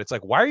allowed. It's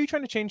like, why are you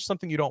trying to change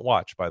something you don't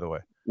watch, by the way?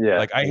 Yeah.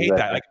 Like I hate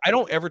that. Like I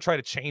don't ever try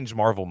to change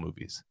Marvel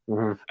movies.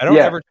 Mm-hmm. I don't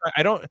ever try,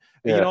 I don't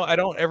you know, I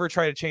don't ever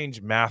try to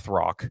change math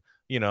rock.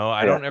 You know,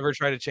 I don't ever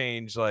try to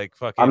change like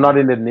fucking. I'm not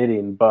into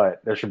knitting, but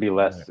there should be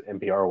less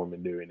NPR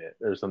women doing it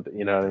or something.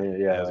 You know what I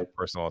mean? Yeah, as like a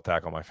personal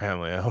attack on my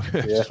family. I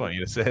just want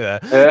you to say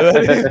that.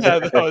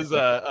 That was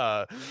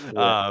but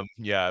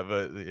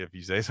if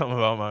you say something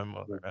about my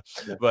mother,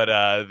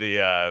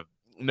 but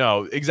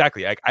no,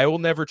 exactly. I will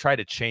never try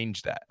to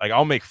change that. Like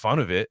I'll make fun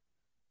of it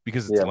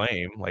because it's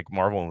lame, like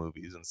Marvel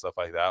movies and stuff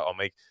like that. I'll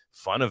make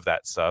fun of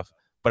that stuff,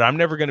 but I'm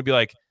never gonna be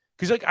like,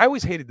 because like I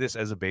always hated this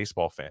as a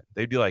baseball fan.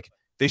 They'd be like,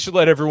 they should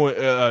let everyone,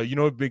 you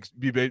know, big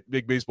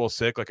baseball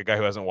sick, like a guy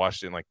who hasn't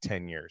watched it in like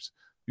 10 years.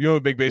 You know,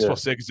 big baseball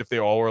sick is if they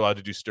all were allowed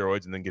to do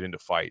steroids and then get into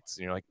fights.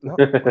 And you're like, no,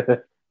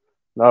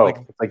 no,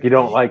 like you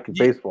don't like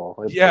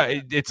baseball.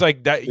 It's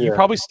like that. You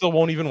probably still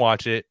won't even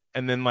watch it,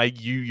 and then like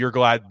you're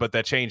glad, but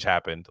that change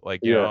happened. Like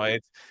you know,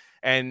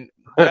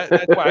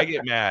 that's why I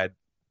get mad.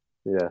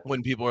 Yeah,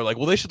 when people are like,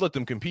 well, they should let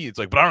them compete. It's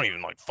like, but I don't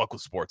even like fuck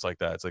with sports like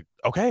that. It's like,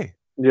 okay,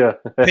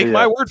 take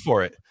my word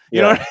for it.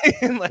 You know what I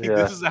mean? Like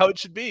this is how it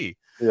should be.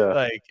 Yeah,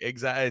 like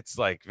exactly. It's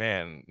like,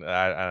 man,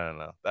 I don't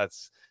know.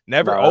 That's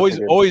never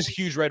always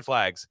huge red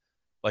flags.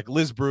 Like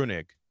Liz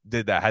Brunig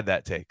did that, had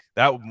that take.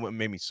 That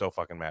made me so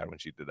fucking mad when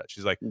she did that.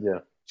 She's like,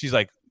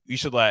 you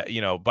should let,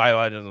 you know,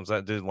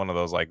 BioLegends did one of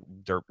those like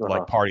dirt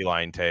like party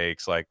line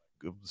takes, like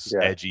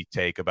edgy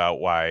take about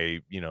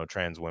why, you know,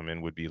 trans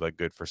women would be like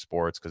good for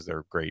sports because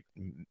they're great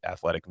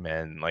athletic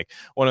men. Like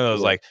one of those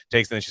like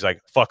takes, and then she's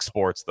like, fuck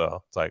sports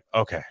though. It's like,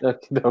 okay.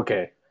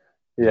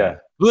 Yeah.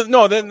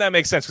 No, then that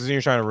makes sense because then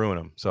you're trying to ruin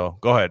them. So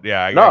go ahead.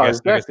 Yeah. I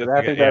think that's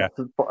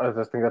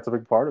a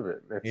big part of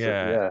it.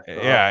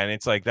 And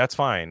it's like, that's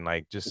fine.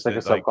 Like just it's like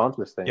a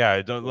subconscious thing.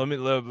 Yeah. Don't let me.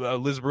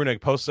 Liz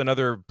Brunig posts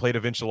another plate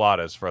of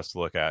enchiladas for us to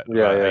look at.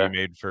 That you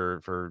made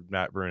for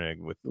Matt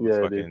Brunig with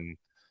fucking.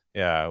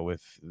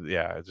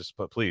 Just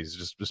please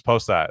just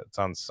post that. It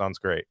sounds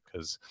great.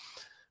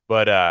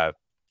 Man,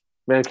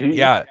 can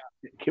you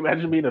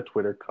imagine being a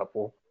Twitter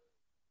couple?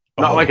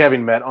 Not like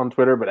having met on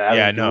Twitter, but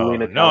having no.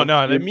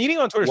 The meeting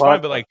on Twitter is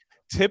fine, but like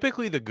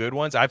typically the good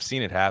ones, I've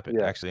seen it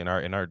happen actually in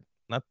our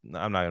not.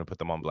 I'm not going to put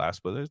them on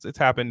blast, but it's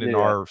happened in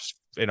our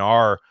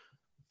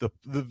the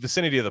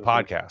vicinity of the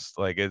podcast.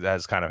 Like it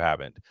has kind of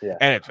happened. Yeah.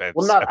 And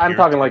I'm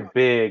talking like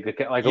big,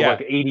 like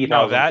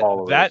 80,000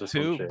 followers. That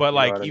too, but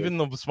like even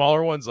the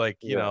smaller ones, like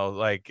you know,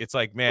 like it's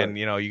like, man,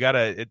 you know, you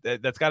gotta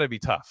that's got to be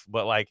tough.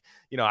 But like,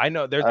 you know, I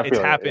know it's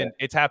happened.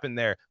 It's happened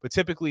there, but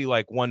typically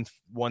like one's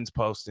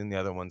posting, the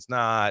other one's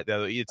not.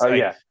 It's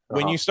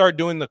when you start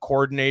doing the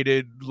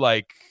coordinated,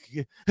 like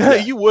you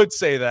would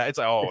say that it's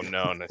like, oh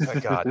no,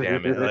 god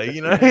damn it, like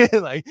you know,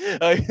 like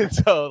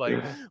so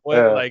like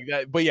like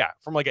that. But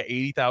from like an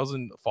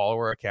 80,000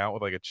 follower account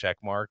with like a check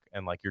mark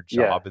and like your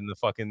job in the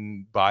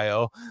fucking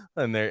bio,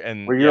 and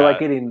where you're like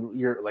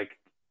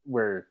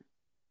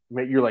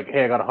you're like,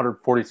 hey, I got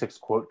 146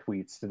 quote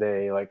tweets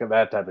today, like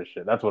that type of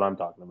shit. That's what I'm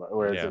talking about.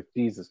 Where it's like,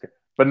 Jesus.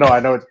 But no, I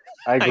know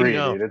I agree,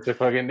 dude. It's a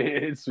fucking.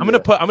 I'm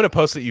gonna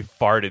post that you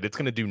farted. It's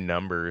gonna do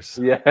numbers.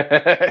 Yeah,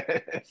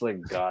 it's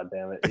like, god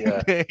damn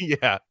it.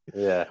 Yeah.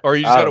 Or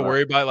you just gotta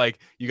worry about like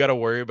you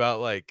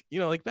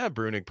know, like Matt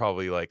Brunig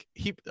probably like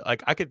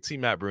I could see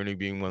Matt Brunig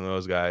being one of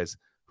those guys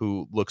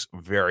who looks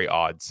very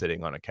odd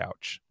sitting on a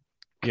couch.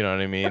 You know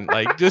what I mean?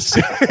 Like just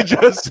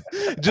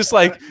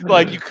like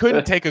you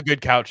couldn't take a good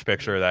couch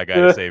picture of that guy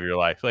to save your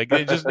life. Like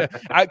it just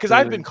because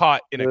I've been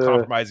caught in a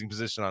compromising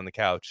position on the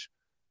couch.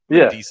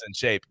 Decent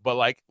shape, but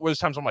like there's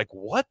times I'm like,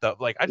 what the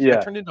I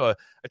turned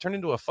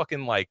into a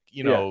fucking like,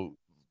 you know,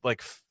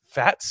 like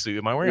fat suit.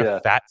 Am I wearing a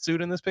fat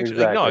suit in this picture?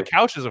 Exactly. Like, no, a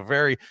couch is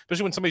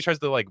especially when somebody tries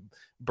to like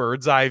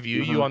bird's eye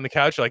view you on the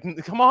couch. You're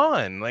like, come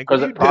on, like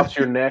because it props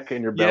your neck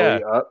and your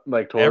belly up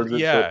like towards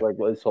it. So like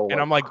this whole,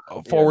 and I'm like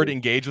forward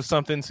engaged with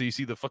something, so you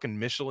see the fucking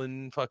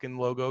Michelin fucking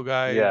logo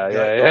guy.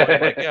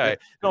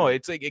 No,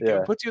 it's like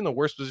it puts you in the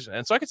worst position,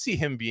 and so I could see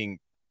him being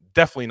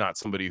definitely not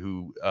somebody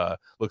who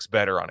looks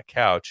better on a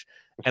couch.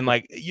 And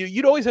like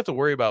you'd always have to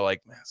worry about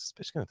like, man, is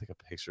this bitch gonna take a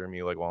picture of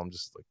me like while I'm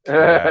just like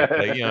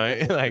you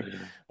know, like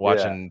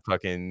watching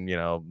fucking, you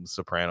know,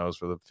 Sopranos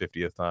for the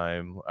 50th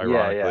time,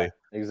 ironically.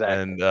 Exactly.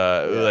 And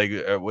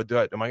what do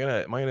I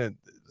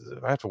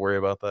have to worry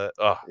about that?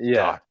 Oh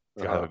God,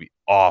 that would be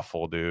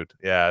awful, dude.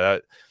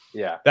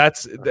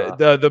 That's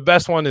the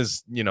best one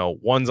is, you know,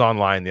 one's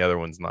online, the other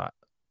one's not.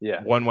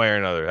 Yeah. One way or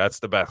another. That's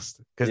the best.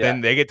 Because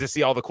then they get to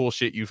see all the cool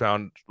shit you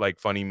found, like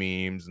funny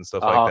memes and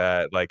stuff like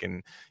that. Like,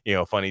 and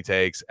funny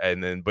takes.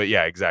 And then, but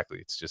yeah, exactly.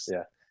 It's just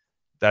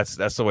that's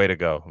the way to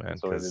go, man.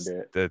 Because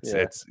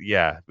it's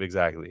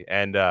exactly.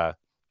 And the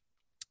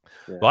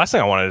last thing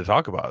I wanted to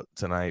talk about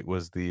tonight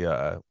was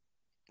the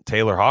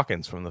Taylor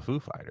Hawkins from the Foo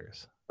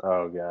Fighters.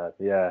 Oh god,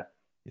 yeah.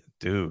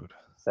 Dude.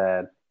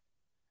 Sad.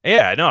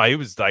 Yeah, no, he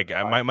was like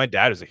my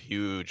dad is a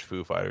huge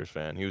Foo Fighters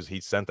fan. He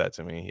sent that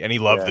to me, and he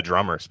loved the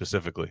drummer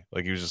specifically.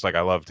 Like he was just like,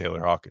 I love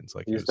Taylor Hawkins.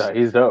 Like he's dope.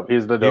 He's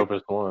the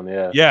dopest one.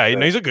 Yeah. Yeah,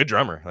 he's a good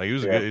drummer. Like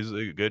he's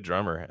a good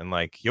drummer, and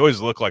like he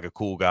always looked like a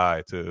cool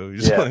guy too.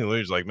 He's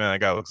just like, man, that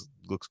guy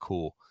looks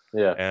cool.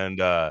 Yeah.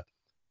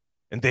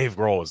 And Dave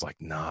Grohl is like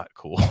not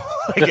cool.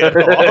 Like,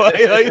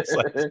 it's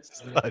like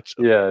such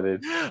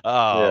dude.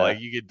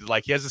 Like you could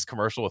like he has this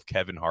commercial with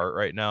Kevin Hart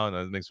right now, and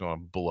that makes me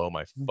want to blow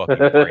my fucking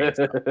brains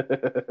out.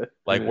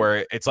 Like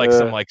where it's like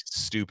some like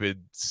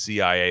stupid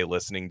CIA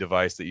listening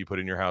device that you put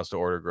in your house to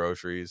order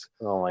groceries.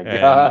 Oh my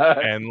god!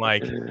 And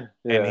like,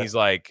 and he's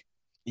like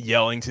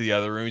yelling to the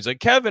other room. He's like,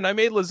 Kevin, I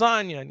made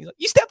lasagna, and he's like,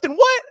 you stepped in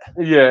what?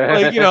 Yeah,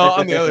 like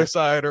on the other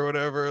side or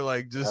whatever.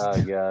 Like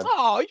just you're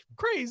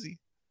crazy.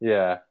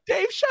 Yeah,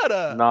 Dave, shut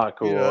up. Not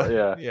cool.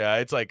 Yeah.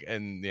 It's like,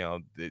 and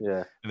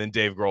and then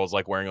Dave Grohl's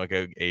like wearing like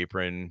an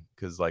apron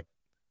because like,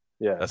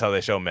 that's how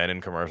they show men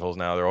in commercials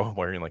now. They're all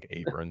wearing like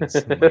aprons.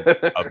 And,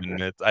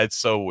 like, it's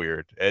so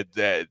weird.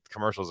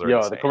 Commercials are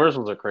insane. The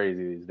commercials are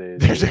crazy these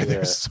days.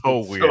 They're so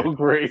weird, so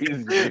crazy.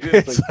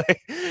 It's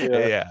like,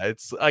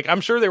 it's like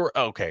I'm sure they were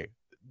okay.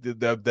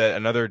 The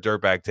another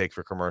dirtbag take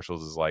for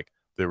commercials is like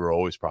they were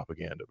always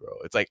propaganda, bro.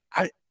 It's like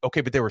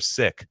but they were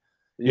sick.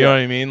 You know what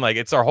I mean? Like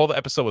it's our whole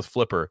episode with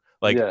Flipper.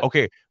 Like,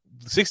 okay,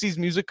 60s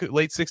music,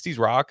 late 60s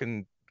rock,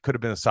 and could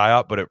have been a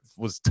psyop, but it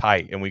was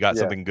tight, and we got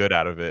something good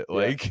out of it.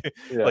 Like,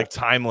 like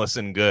timeless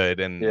and good,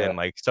 and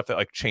like stuff that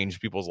like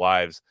changed people's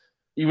lives.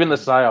 Even the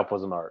psyop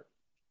was an art.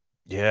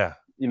 Yeah.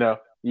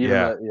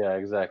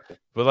 Exactly.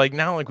 But like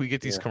now, like we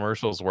get these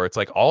commercials where it's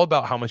like all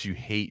about how much you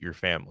hate your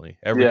family.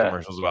 Every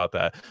commercial's about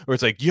that. Where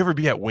it's like, you ever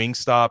be at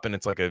Wingstop and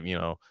it's like a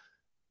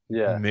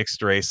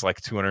mixed race,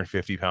 like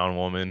 250-pound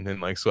woman in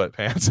like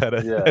sweatpants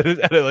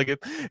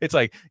it's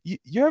like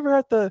you ever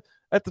at the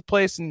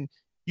place and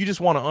you just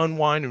want to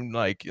unwind and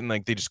like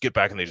they just get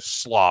back and they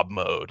just slob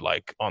mode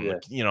like on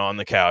the on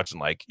the couch,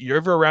 and like you're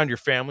ever around your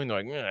family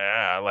and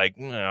they're like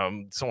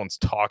someone's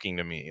talking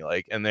to me,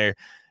 like and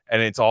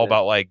it's all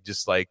about like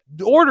just like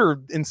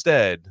order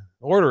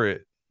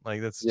it,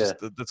 like that's just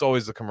that's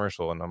always the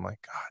commercial, and I'm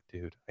like, God,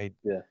 dude,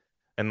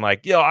 and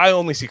like I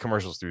only see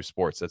commercials through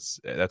sports. That's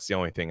the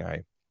only thing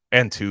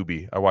and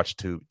Tubi. I watch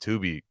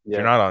Tubi.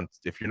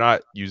 If you're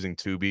not using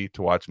Tubi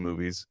to watch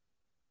movies,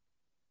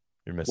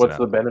 you're missing out. What's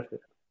the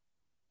benefit?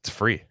 It's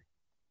free.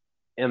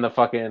 And the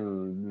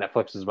fucking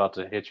Netflix is about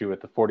to hit you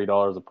with the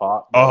 $40 a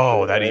pop.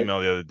 Oh, that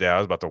email the other day. I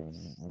was about to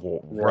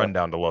run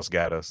down to Los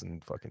Gatos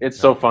and fucking. It's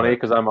so funny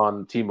because I'm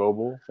on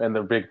T-Mobile, and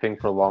the big thing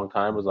for a long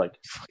time was like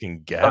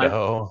fucking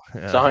ghetto.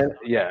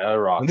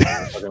 Rock.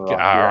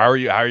 How are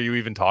you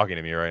even talking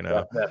to me right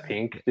now? That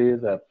pink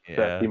dude, that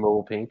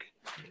T-Mobile pink.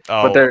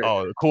 Oh,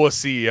 the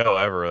coolest CEO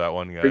ever. That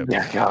one guy.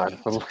 Yeah, God.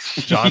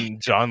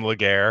 John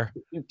Laguerre.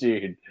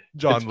 Dude,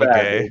 John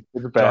Legay.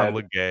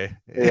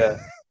 Yeah.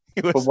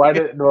 But why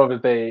did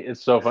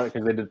it's so funny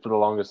because they did for the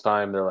longest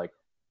time. They're like,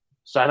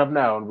 sign up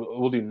now and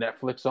we'll do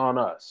Netflix on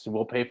us.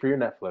 We'll pay for your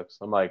Netflix.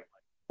 I'm like,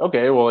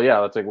 okay, well,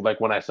 yeah, that's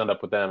like when I signed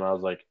up with them, I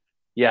was like,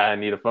 yeah, I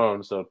need a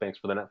phone, so thanks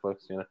for the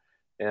Netflix,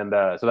 And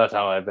so that's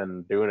how I've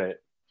been doing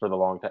it for the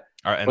long time.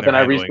 But then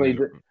I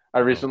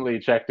recently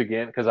checked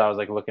again because I was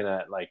like looking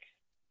at like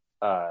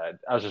I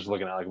was just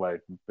looking at like my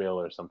bill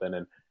or something,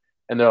 and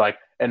they're like,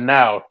 and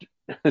now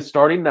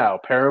starting now,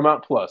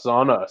 Paramount Plus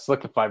on us,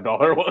 like the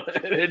 $5 one.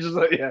 It's just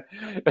like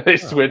they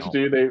switched,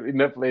 dude.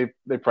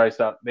 They priced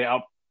out.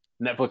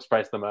 Netflix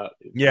priced them out.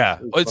 Dude. Yeah,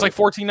 it's like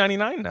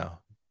 $14.99 now.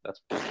 That's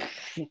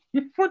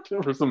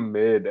for some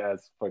mid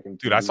ass fucking.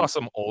 Dude, I saw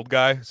some old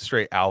guy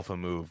straight alpha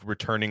move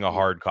returning a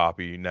hard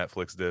copy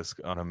Netflix disc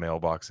on a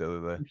mailbox the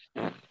other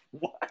day.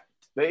 What?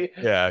 That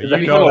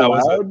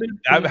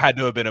had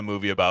to have been a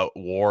movie about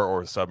war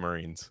or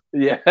submarines.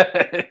 Yeah.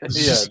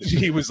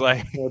 He was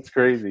like, that's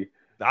crazy.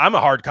 I'm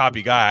a hard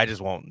copy guy. I just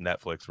won't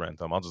Netflix rent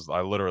them.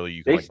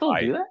 You can still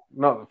do that?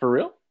 No, for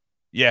real?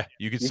 Yeah,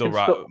 you could still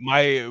rock.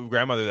 My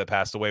grandmother that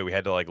passed away, we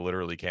had to like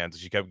literally cancel.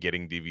 She kept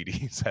getting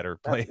DVDs at her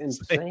place. That's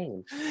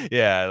insane.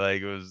 Yeah,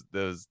 like it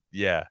was.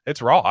 Yeah,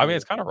 it's raw. I mean,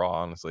 it's kind of raw,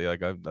 honestly.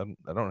 Like I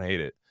don't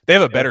hate it. They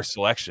have a better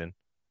selection.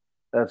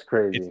 That's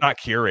crazy. It's not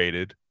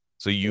curated,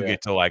 so you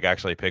get to like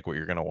actually pick what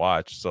you're gonna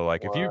watch. So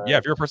like if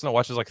you're a person that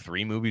watches like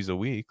 3 movies a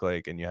week,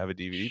 like, and you have a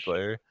DVD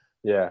player.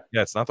 Yeah,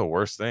 it's not the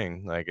worst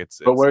thing. Like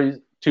but where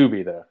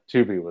Tubi though?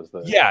 Tubi was the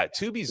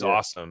Tubi's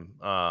awesome.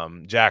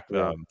 Jack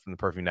from the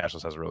Perfume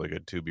Nationals has really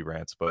good Tubi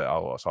rants, but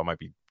I might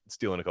be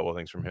stealing a couple of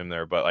things from him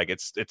there. But like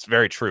it's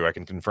very true. I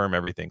can confirm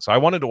everything. So I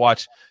wanted to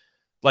watch.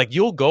 Like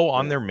you'll go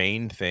on their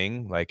main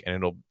thing, like, and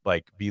it'll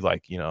like be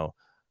like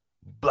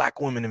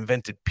black women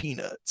invented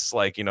peanuts,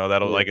 like, you know,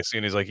 that'll like as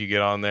soon as like you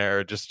get on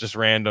there, just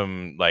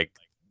random like,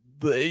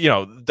 you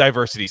know,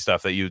 diversity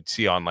stuff that you'd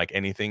see on like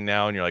anything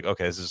now, and you're like,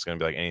 okay, this is gonna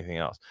be like anything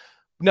else.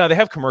 No, they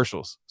have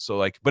commercials, so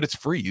like, but it's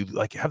free. You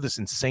like have this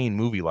insane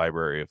movie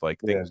library of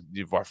like things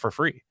for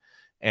free,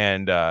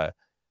 and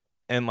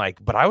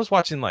like, but I was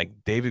watching like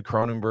David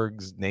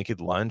Cronenberg's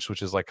Naked Lunch,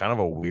 which is like kind of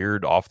a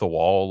weird, off the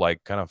wall,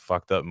 like kind of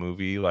fucked up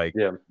movie, like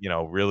you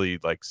know, really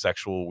like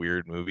sexual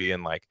weird movie,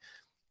 and like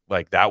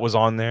that was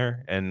on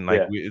there, and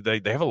like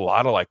they have a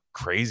lot of like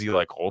crazy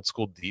like old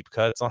school deep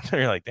cuts on there.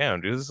 You're like, damn,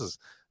 dude, this is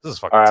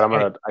fucking. All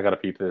right, I gotta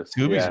peep this.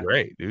 Tubi's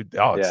great, dude.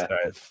 Oh,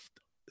 it's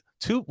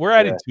we're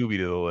adding Tubi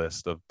to the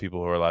list of people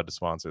who are allowed to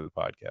sponsor the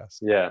podcast.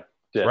 Yeah.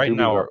 So right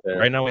now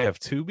we have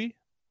Tubi.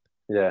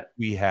 Yeah.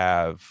 We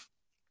have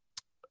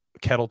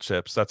Kettle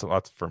Chips. That's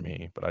for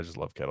me, but I just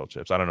love Kettle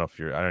Chips. I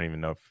don't even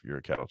know if you're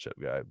a Kettle Chip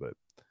guy, but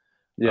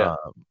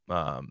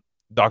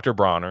Dr.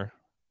 Bronner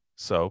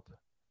soap.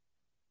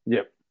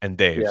 Yep. And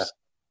Dave's.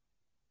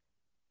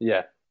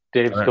 Yeah.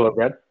 Dave's Killer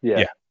Bread.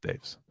 Yeah.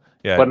 Dave's.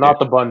 Yeah. But not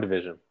the bun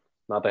division.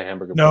 Not the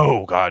hamburger.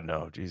 No, God,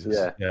 no, Jesus.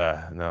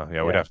 Yeah. No.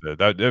 Yeah, we'd have to.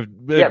 Bro,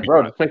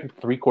 just make it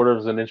 3/4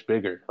 of an inch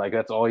bigger. Like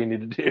that's all you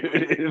need to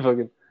do.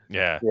 Fucking.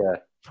 Yeah.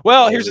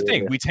 Well, here's the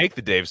thing: we take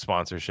the Dave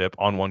sponsorship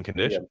on one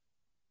condition: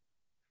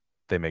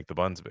 they make the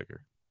buns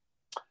bigger.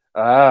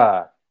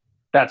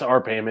 That's our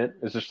payment.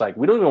 It's just like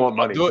we don't even want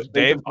money. I'll do it,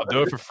 Dave. I'll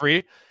do it for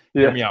free.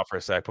 Hear me out for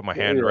a sec. Put my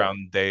hand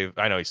around Dave.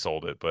 I know he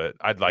sold it, but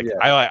I'd like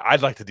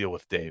to deal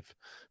with Dave.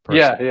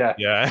 Personally.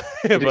 Yeah.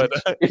 But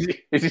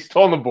is he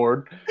still on the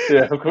board?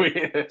 Yeah.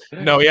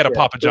 No, he had a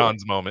Papa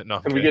John's moment.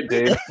 No, can we get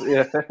Dave?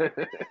 Yeah.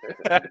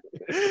 But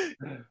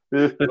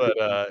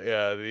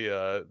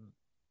the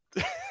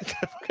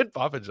fucking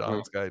Papa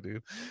John's guy,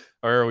 dude.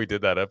 I remember we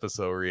did that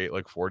episode where he ate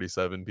like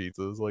 47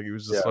 pizzas. Like he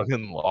was just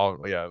fucking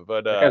long. Yeah,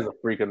 but that guy's a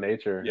freak of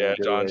nature. Yeah,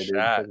 John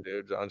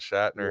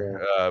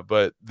Shatner.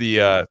 But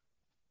the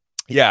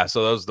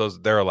so those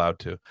they're allowed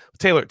to.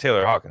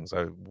 Taylor Hawkins,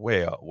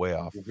 way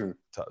off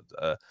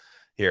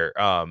here.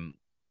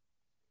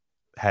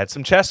 Had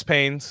some chest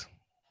pains.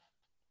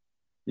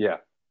 Yeah.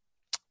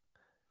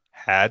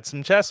 Had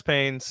some chest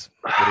pains.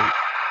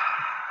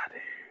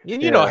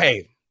 You know,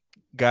 hey,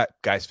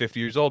 guy's 50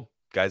 years old.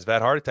 Guys have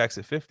had heart attacks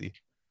at 50.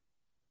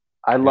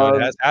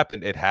 It has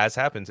happened. It has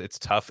happened. It's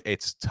tough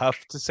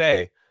to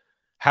say.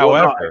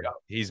 However,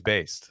 he's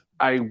based.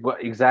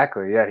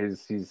 Exactly. Yeah,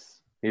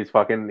 he's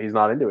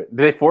not into it.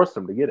 They forced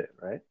him to get it,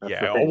 right?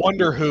 I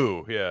wonder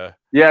who. Yeah.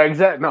 Yeah,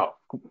 exactly. No,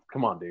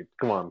 come on, dude.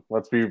 Come on.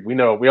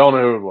 We all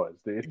know who it was,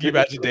 dude. Can you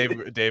imagine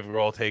Dave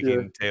Grohl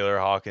taking Taylor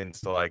Hawkins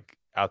to like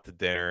out to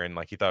dinner, and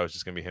like he thought it was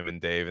just gonna be him and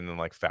Dave, and then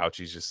like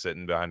Fauci's just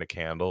sitting behind a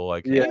candle,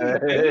 like I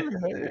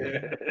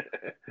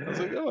was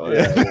like, oh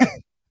yeah.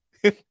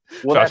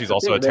 Fauci's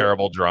also a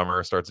terrible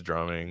drummer. Starts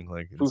drumming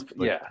like Foo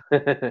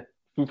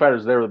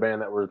Fighters. They were the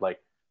band that were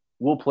like,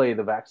 we'll play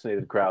the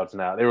vaccinated crowds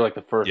now. They were like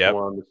the first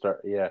one to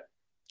start. Yeah,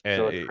 and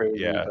so it's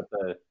crazy. But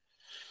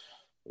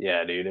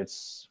dude,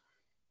 it's.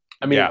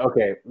 I mean,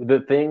 okay.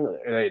 The thing,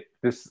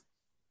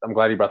 I'm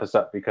glad you brought this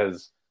up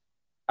because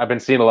I've been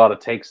seeing a lot of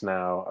takes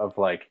now of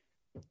like,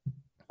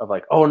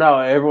 oh no,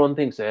 everyone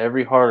thinks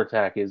every heart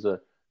attack is a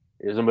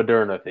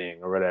Moderna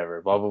thing or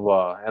whatever, blah blah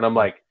blah, and I'm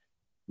like,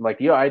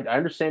 I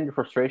understand your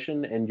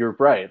frustration and you're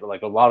right.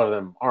 Like a lot of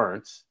them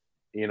aren't,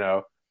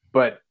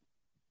 but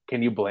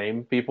can you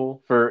blame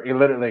people for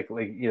literally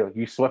like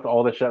you swept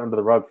all this shit under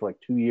the rug for like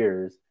 2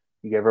 years?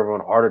 You gave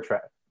everyone heart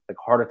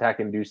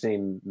attack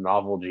inducing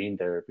novel gene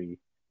therapy.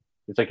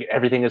 It's like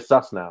everything is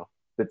sus now.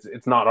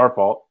 It's not our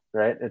fault,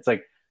 right? It's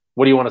like,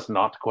 what do you want us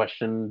not to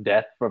question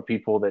death from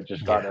people that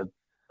just got a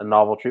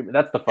novel treatment?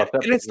 That's the fucked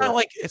up. And it's not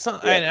like it's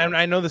not. And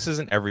I know this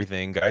isn't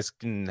everything. Guys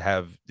can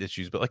have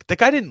issues, but like the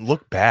guy didn't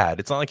look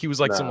bad. It's not like he was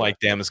like some like,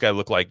 damn, this guy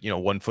looked like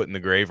 1 foot in the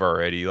grave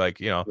already. Like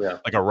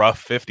like a rough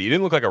 50. He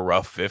didn't look like a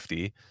rough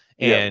 50.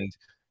 And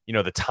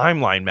the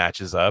timeline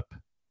matches up,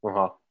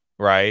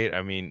 right?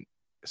 I mean,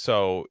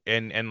 so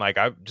and like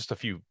I've just a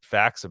few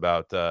facts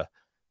about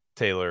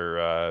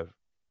Taylor.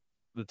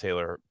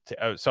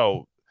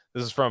 So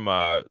this is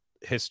from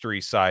history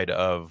side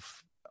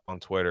on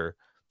Twitter,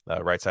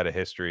 right side of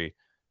history.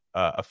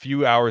 A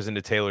few hours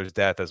into Taylor's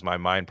death, as my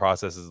mind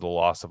processes the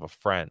loss of a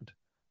friend,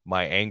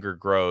 my anger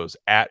grows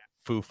at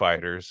Foo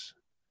Fighters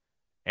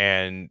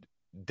and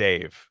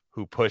Dave,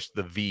 who pushed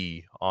the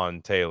V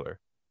on Taylor.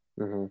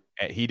 Mm-hmm.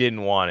 And he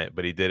didn't want it,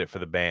 but he did it for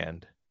the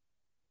band.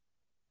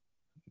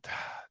 Dude,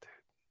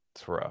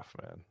 it's rough,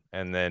 man.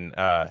 And then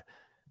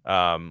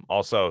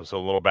also, so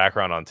a little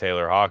background on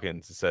Taylor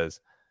Hawkins. It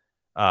says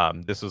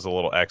this was a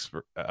little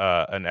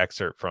an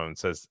excerpt from it.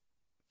 Says,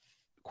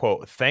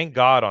 quote, "Thank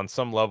God on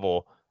some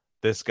level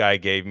this guy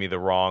gave me the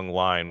wrong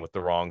line with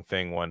the wrong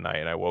thing one night,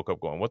 and I woke up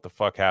going, what the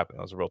fuck happened?"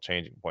 That was a real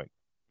changing point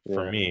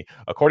for me.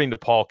 According to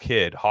Paul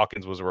Kidd,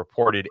 Hawkins was a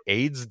reported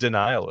AIDS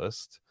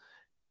denialist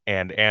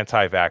and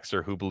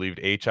anti-vaxxer who believed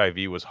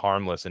HIV was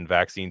harmless and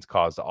vaccines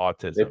caused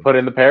autism. They put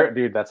in the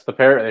dude. That's the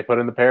they put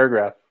in the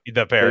paragraph.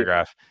 The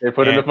paragraph. They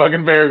put in the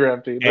fucking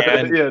paragraph, dude.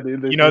 And yeah,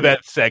 dude. You know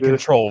that said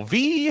Control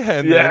V,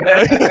 and yeah,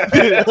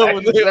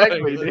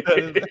 exactly.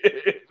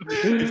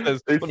 He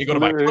says, They "Let me go to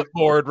my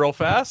clipboard real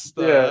fast."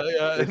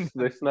 Yeah,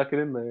 they snuck it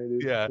in there,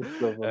 dude. Yeah,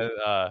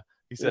 and,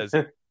 he says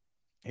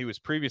he was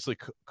previously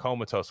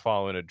comatose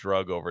following a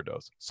drug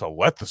overdose. So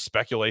let the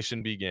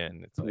speculation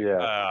begin. It's like,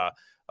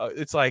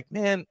 it's like,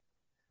 man,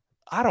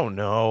 I don't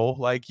know.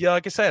 Like, yeah,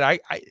 like I said,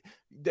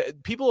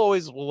 people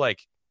always will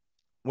like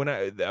when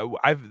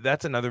I've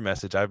that's another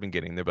message I've been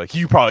getting. They're like,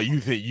 you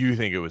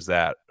think it was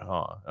that,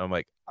 huh? I'm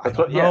like, I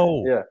don't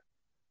know. Yeah.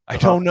 I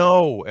don't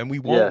know, and we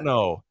won't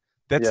know.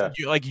 That's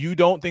you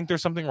don't think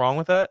there's something wrong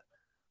with that?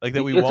 Like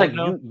that we it's won't like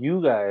know?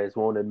 You guys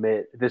won't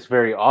admit this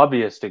very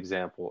obvious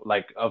example,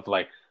 of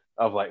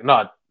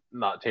not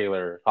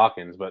Taylor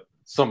Hawkins, but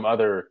some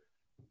other,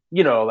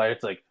 like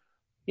it's like,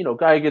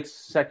 guy gets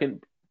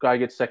second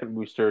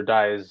booster,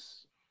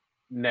 dies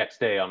next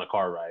day on a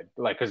car ride,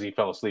 like because he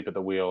fell asleep at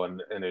the wheel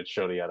and it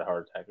showed he had a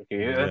heart attack.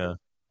 Okay,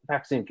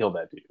 vaccine killed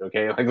that dude.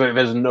 Okay, like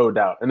there's no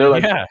doubt. And they're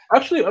like,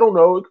 actually, I don't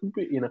know. It could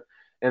be,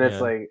 and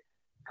it's like,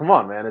 come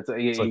on, man. It's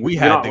like we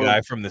had the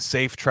guy from the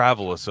Safe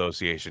Travel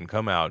Association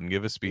come out and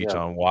give a speech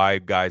on why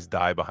guys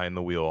die behind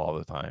the wheel all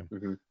the time.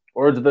 Mm-hmm.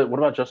 Or what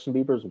about Justin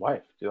Bieber's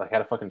wife? She had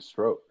a fucking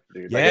stroke,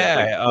 dude.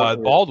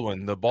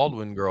 Baldwin, the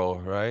Baldwin girl,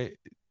 right?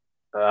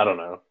 I don't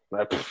know.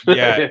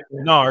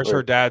 No,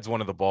 her dad's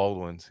one of the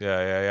Baldwins.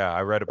 Yeah.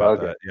 I read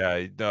about that.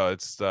 Yeah, no,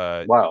 it's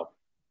wow.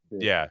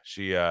 Yeah,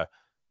 she had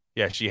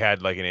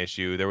like an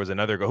issue. There was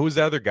another guy. Who's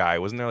the other guy?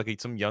 Wasn't there like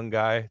some young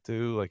guy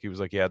too? Like he was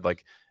like and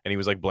he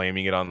was like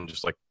blaming it on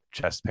just like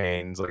chest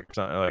pains, like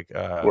something like.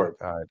 God,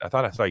 I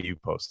thought I saw you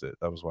post it.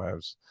 That was why I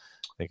was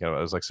thinking it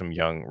was like some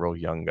real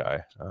young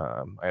guy.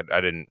 I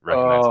didn't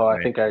recognize. Oh,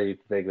 I think I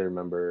vaguely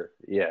remember.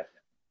 Yeah.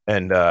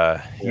 And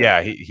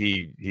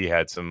he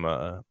had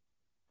some.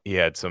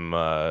 It's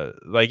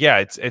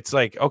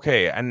like,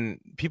 okay, and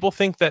people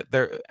think that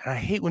I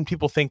hate when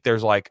people think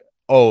there's like,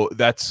 oh,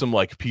 that's some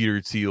like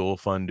Peter Thiel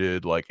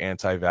funded like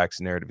anti-vax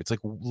narrative. It's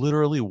like,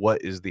 literally,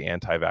 what is the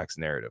anti-vax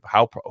narrative?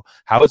 How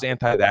is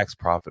anti-vax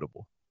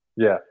profitable?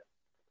 Yeah.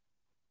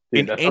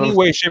 Dude, in any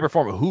way, shape, or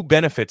form, who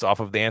benefits off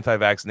of the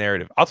anti-vax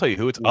narrative? I'll tell you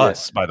who. It's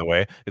us, by the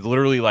way. It's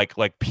literally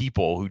like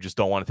people who just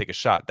don't want to take a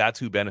shot. That's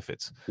who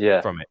benefits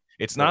from it.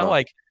 It's not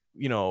like,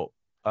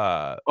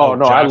 I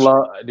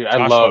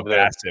love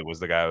Bassett was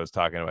the guy I was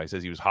talking about. He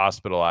says he was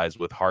hospitalized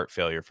with heart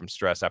failure from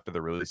stress after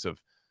the release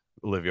of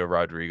Olivia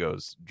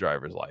Rodrigo's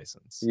driver's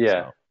license.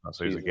 So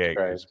he was a gay.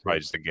 He was probably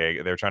just a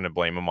gay. They're trying to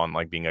blame him on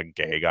like being a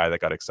gay guy that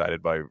got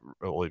excited by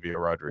Olivia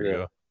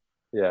Rodrigo.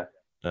 Yeah.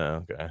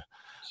 Okay.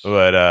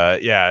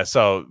 But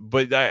So,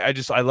 but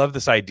I love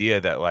this idea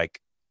that like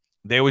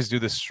they always do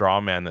this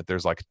straw man that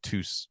there's like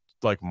two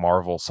like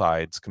Marvel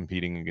sides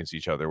competing against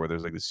each other, where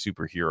there's like the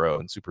superhero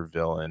and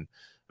supervillain,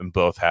 and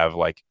both have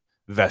like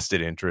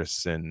vested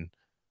interests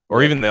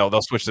or even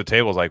they'll switch the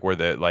tables, like where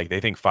they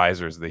think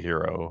Pfizer is the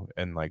hero,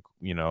 and like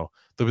they'll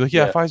be like,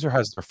 Pfizer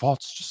has their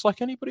faults just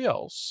like anybody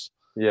else,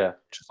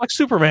 just like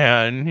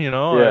Superman, Wait,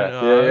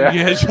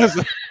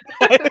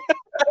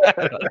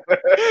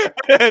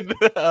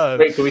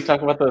 can we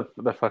talk about the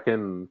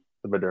fucking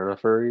the Moderna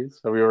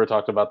furries? Have we ever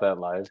talked about that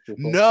live?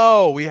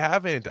 No, we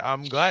haven't.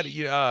 I'm glad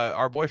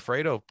our boy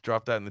Fredo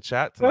dropped that in the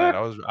chat tonight.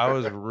 I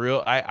was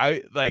real.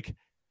 I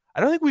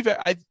don't think we've.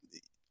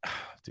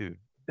 Dude,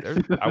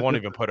 I won't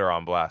even put her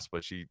on blast,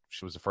 but she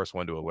was the first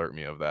one to alert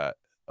me of that.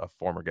 A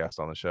former guest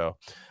on the show,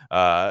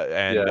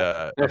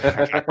 I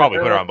probably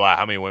put her on blast.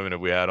 How many women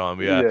have we had on?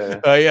 We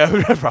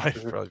probably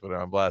put her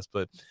on blast.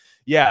 But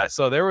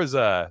so there was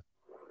the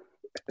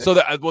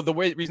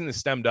reason this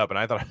stemmed up, and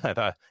I thought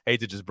I hate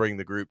to just bring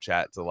the group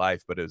chat to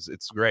life, but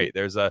it's great.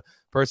 There's a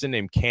person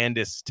named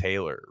Candace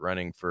Taylor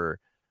running for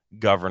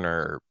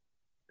governor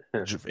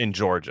in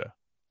Georgia.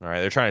 All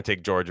right, they're trying to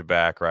take Georgia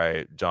back,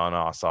 right? John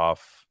Ossoff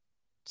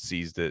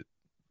seized it,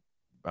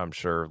 I'm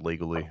sure,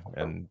 legally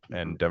and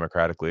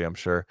democratically, I'm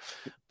sure.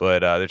 But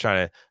they're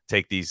trying to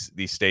take these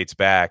states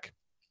back.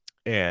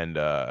 And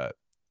it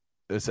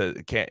says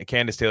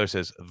Candace Taylor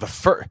says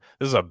this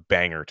is a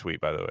banger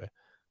tweet, by the way.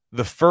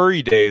 The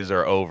furry days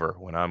are over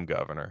when I'm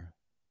governor.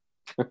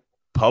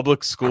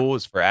 Public school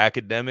is for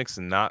academics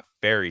and not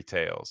fairy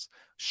tales.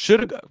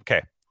 Should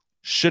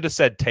have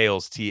said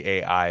tails,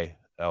 TAILS.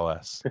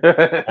 Or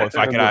if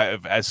I could,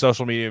 as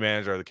social media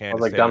manager of the Candace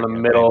like Taylor down the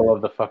middle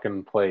of the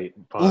fucking plate.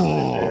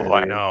 Oh,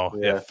 I know.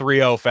 3-0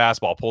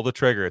 fastball. Pull the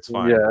trigger. It's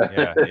fine.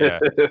 Yeah.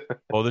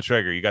 Pull the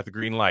trigger. You got the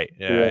green light.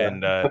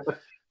 And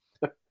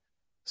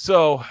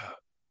so,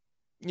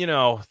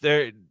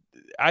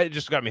 I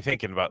just got me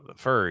thinking about the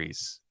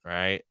furries,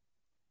 right?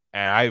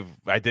 And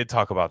I did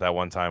talk about that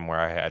one time where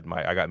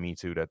I got Me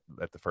Too'd at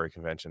the furry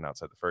convention,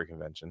 outside the furry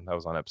convention. That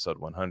was on episode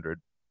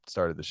 100.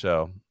 Started the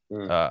show.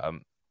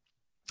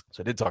 So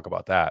I did talk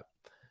about that,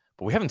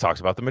 but we haven't talked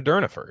about the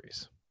Moderna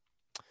furries.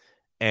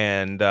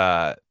 And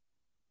I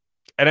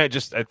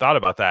thought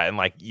about that. And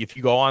like, if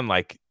you go on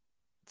like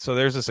so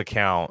there's this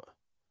account.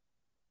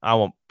 I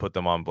won't put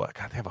them on black.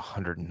 God, they have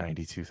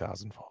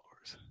 192,000 followers.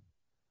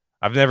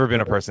 I've never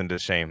been a person to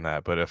shame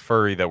that, but a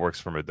furry that works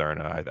for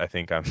Moderna, I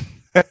think I'm,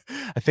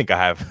 I think I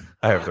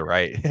have the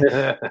right.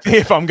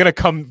 If I'm gonna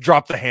come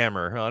drop the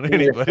hammer on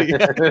anybody,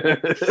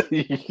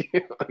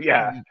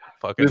 yeah,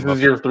 fucking this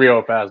is your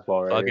 3-0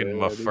 fastball, right? Fucking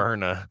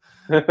Maferna,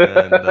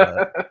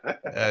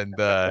 and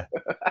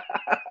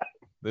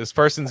this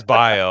person's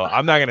bio.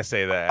 I'm not gonna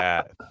say the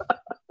at.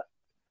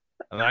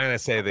 I'm not gonna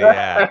say the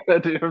at.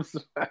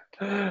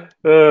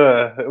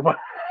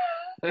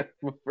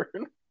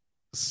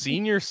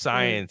 Senior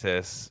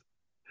scientist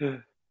 /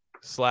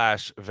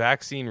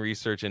 vaccine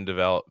research and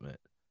development.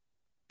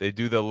 They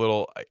do the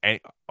little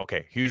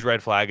okay. Huge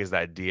red flag is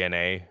that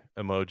DNA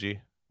emoji.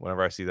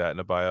 Whenever I see that in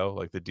a bio,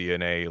 like the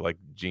DNA like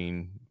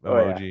gene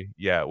emoji,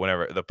 yeah.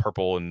 Whenever the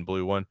purple and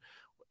blue one,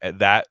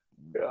 that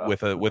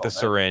with a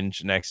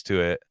syringe next to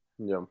it,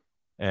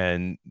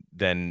 and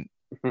then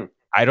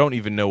I don't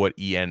even know what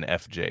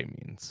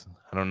ENFJ means.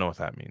 I don't know what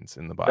that means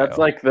in the bio. That's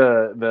like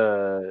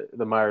the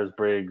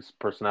Myers-Briggs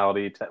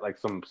personality, like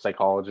some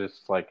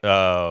psychologists, like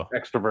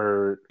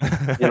extrovert,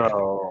 you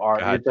know,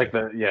 gotcha. It's like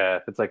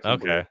it's like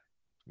okay,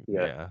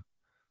 yeah,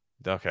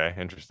 okay,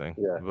 interesting.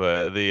 Yeah,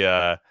 but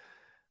the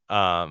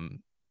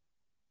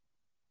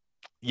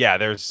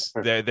there's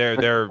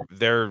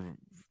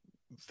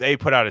they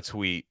put out a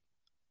tweet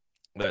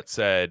that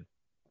said,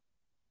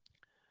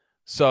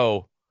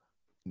 so.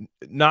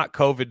 Not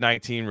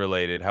COVID-19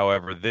 related.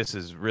 However, this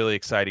is really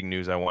exciting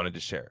news I wanted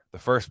to share. The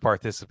first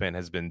participant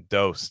has been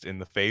dosed in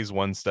the phase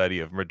 1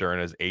 study of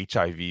Moderna's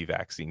HIV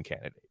vaccine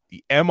candidate,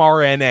 the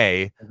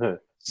mRNA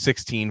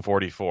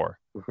 1644,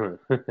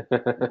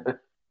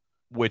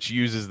 which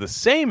uses the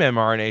same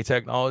mRNA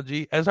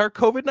technology as our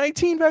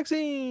COVID-19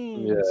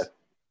 vaccines. Yeah.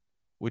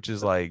 Which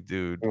is like,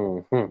 dude,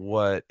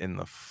 what in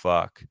the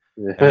fuck?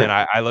 Yeah. And then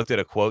I looked at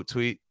a quote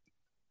tweet,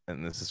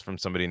 and this is from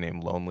somebody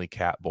named Lonely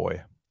Cat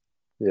Boy.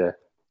 Yeah.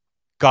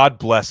 God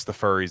bless the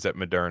furries at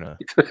Moderna.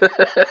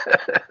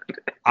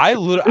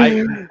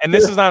 And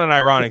this is not an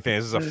ironic thing.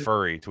 This is a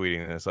furry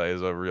tweeting this. Like,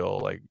 is a real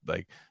like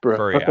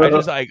furry. I feel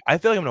like I'm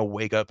gonna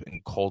wake up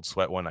in cold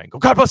sweat one night and go,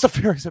 God bless the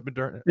furries at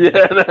Moderna. Yeah,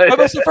 God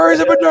bless the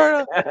furries at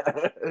Moderna.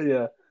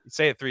 Yeah. You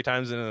say it 3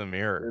 times into the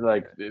mirror.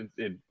 Like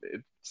it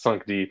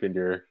sunk deep in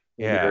your.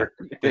 Yeah,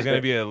 there's gonna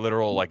be a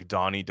literal like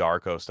Donnie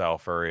Darko style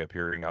furry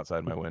appearing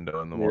outside my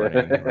window in the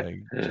morning,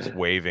 like just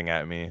waving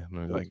at me. I'm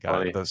gonna be like,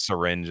 God, with a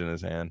syringe in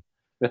his hand.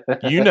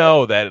 You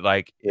know that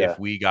like if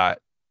we got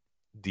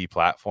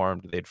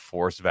deplatformed, they'd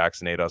force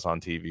vaccinate us on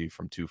TV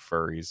from 2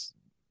 furries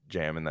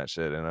jamming that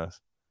shit in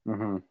us.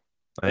 Mm-hmm.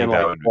 I think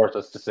that would force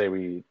us to say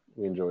we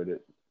enjoyed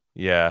it.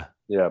 Yeah.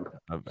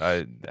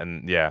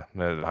 100%. Yeah.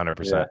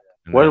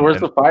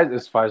 Where's the Pfizer?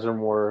 Is Pfizer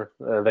more?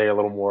 Are they a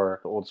little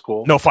more old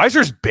school? No,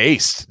 Pfizer's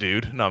based,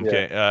 dude. No, I'm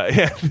kidding.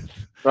 They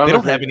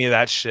don't have any of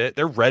that shit.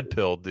 They're red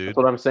pilled, dude. That's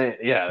what I'm saying.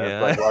 Yeah.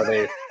 Like,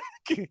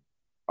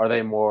 are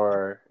they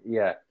more?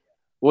 Yeah.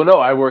 Well, no.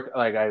 I work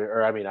like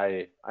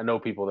I know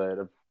people that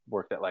have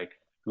worked at like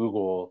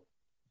Google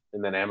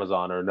and then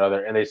Amazon or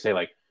another, and they say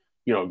like,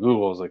 you know,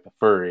 Google's like the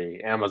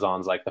furry,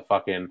 Amazon's like the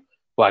fucking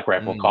Black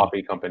Rifle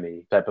Coffee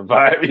Company type of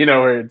vibe. You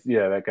know, where it's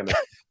that kind of.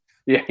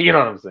 Yeah, you know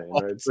what I'm saying.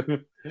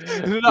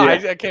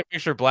 Right? I can't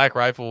picture Black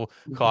Rifle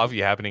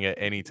Coffee happening at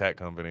any tech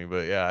company,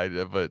 but I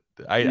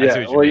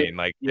see what you mean.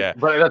 Like,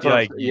 but that's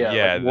like,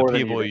 the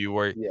people you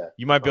work,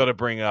 you might be able to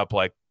bring up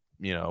like,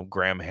 you know,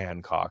 Graham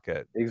Hancock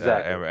at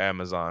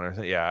Amazon or I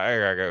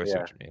see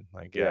what you mean.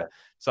 Like,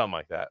 something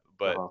like that.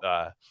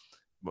 But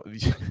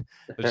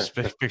just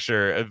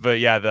picture,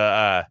 but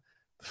the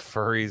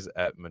furries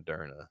at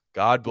Moderna.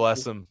 God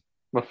bless them.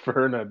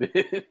 Maferna,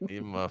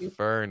 dude.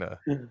 Maferna.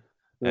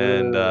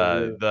 And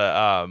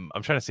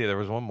I'm trying to see, there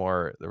was one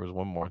more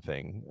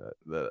thing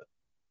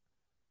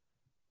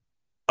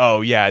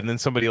and then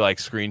somebody like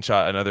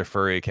screenshot, another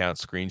furry account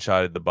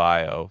screenshotted the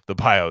bio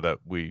that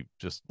we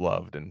just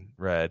loved and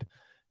read.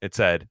 It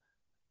said,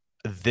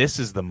 "This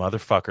is the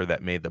motherfucker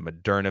that made the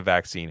Moderna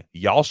vaccine.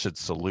 Y'all should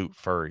salute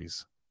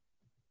furries."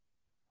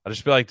 I'll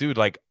just be like, dude,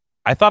 like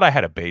I thought I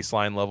had a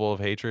baseline level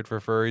of hatred for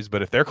furries,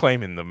 but if they're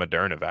claiming the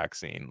Moderna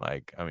vaccine,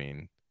 like, I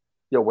mean,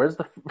 yo, where's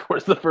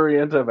the furry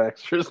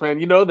anti-vaxxers, man?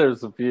 You know,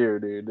 there's a few,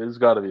 dude. There's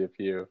got to be a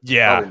few.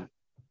 Yeah,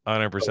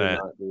 100%.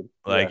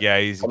 Like,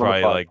 he's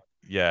probably like,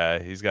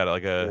 he's got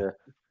like a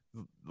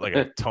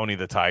Tony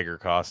the Tiger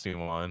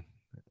costume on,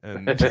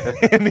 and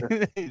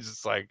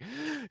he's like,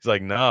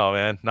 no,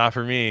 man, not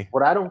for me.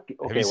 What I don't.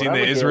 Have you seen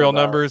the Israel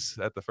numbers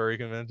at the furry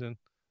convention?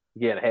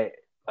 Yeah, hey,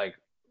 like,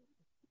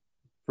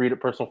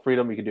 personal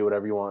freedom. You can do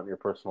whatever you want in your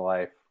personal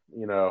life.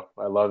 You know,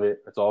 I love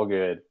it. It's all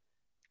good.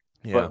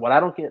 Yeah. But what I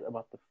don't get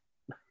about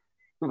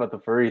the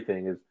furry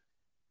thing is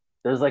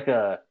there's like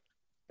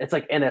it's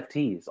like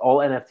NFTs. All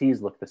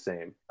NFTs look the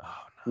same. Oh,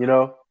 no. You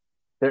know,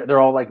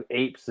 they're all like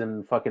apes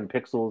and fucking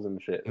pixels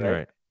and shit.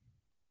 Right?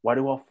 Why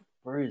do all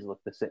furries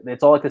look the same?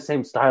 It's all like the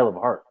same style of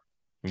art.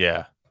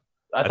 Yeah.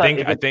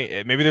 I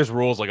think maybe there's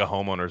rules like a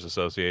homeowners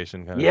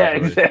association kind of. Yeah,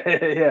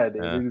 exactly. Yeah,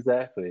 dude,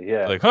 exactly.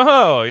 Yeah. Like,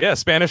 oh yeah,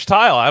 Spanish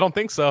tile. I don't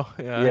think so.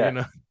 Yeah. You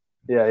know?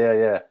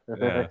 Yeah.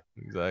 Yeah,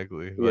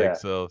 exactly. Yeah. Like,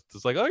 so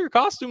it's like, oh, your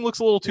costume looks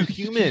a little too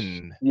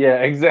human.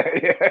 Yeah,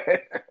 exactly.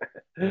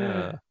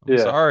 Yeah. I'm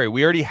sorry.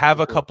 We already have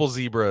a couple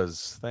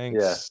zebras.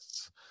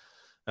 Thanks.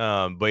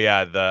 But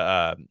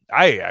yeah,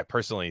 I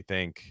personally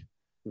think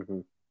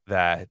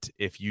that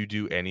if you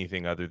do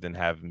anything other than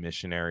have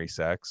missionary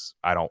sex,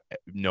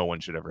 no one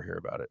should ever hear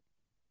about it.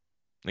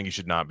 I think you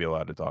should not be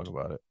allowed to talk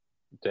about it.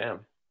 Damn.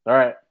 All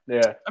right.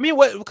 Yeah. I mean,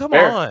 what? Come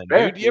on,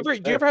 dude. Do you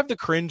ever have the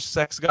cringe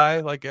sex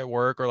guy like at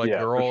work or like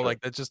girl sure.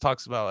 like that just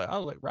talks about like, I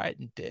was like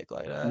riding dick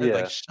like that? Yeah.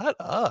 Like, shut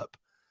up.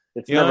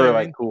 It's never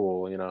like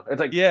cool, you know. It's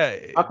like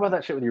talk about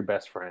that shit with your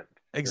best friend.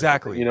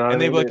 Exactly. You know, and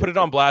they like put it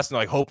on blast and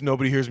like hope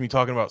nobody hears me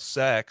talking about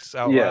sex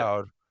out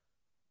loud.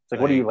 It's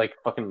like, what are you, like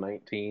fucking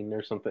 19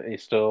 or something? You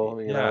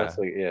still, you know, it's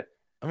like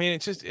I mean,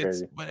 it's just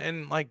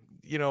and like,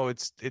 you know,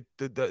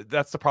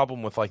 that's the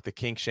problem with like the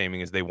kink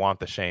shaming is they want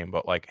the shame,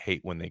 but like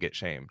hate when they get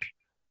shamed.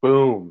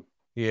 Boom.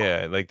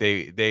 Yeah, like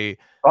they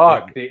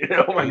fuck, dude.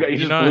 Oh my god, you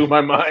just blew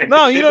my mind.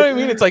 No, you know what I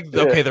mean? It's like,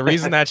 okay, the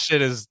reason that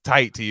shit is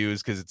tight to you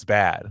is because it's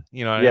bad.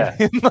 You know what I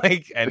mean?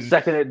 Like, and the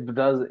second it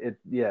does it,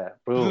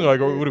 boom. Like,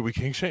 what are we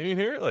kink shaming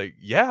here? Like,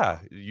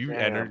 you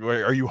entered.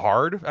 Are you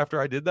hard after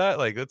I did that?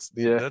 Like, that's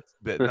not.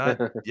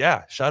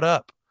 Shut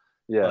up.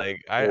 Yeah,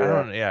 like I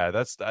don't. Yeah,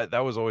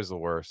 that was always the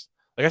worst.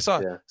 Like I saw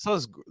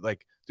this,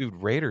 like, dude,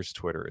 Raiders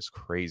Twitter is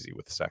crazy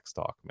with sex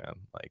talk, man.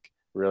 Like.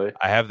 Really?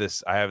 I have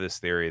this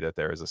theory that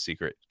there is a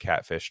secret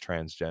catfish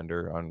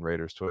transgender on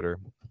Raiders Twitter.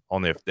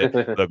 Only if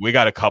look, we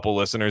got a couple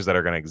listeners that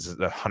are going to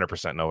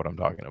 100% know what I'm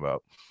talking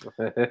about.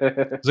 Look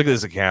at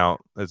this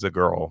account. It's a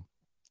girl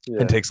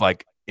and takes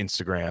like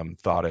Instagram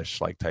thoughtish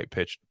like type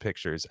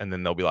pictures, and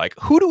then they'll be like,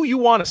 "Who do you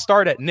want to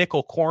start at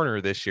nickel corner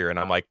this year?" And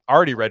I'm like,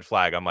 already red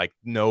flag. I'm like,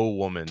 no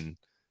woman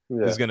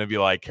is going to be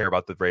like care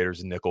about the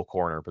Raiders nickel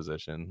corner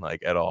position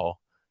like at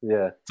all.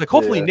 Yeah, it's like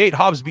hopefully Nate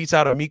Hobbs beats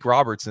out Amik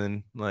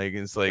Robertson. Like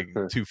it's like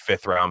 2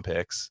 5th-round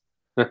picks.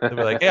 They'll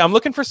be like, hey, I'm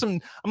looking for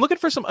some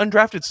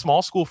undrafted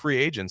small school free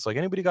agents. Like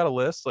anybody got a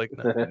list? Like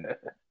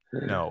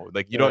no,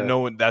 like you don't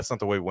know. That's not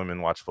the way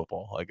women watch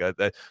football. Like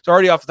that. So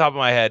already off the top of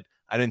my head,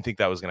 I didn't think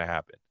that was gonna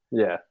happen.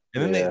 Yeah,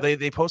 and then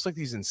they post like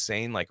these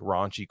insane like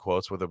raunchy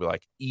quotes where they'll be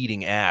like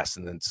eating ass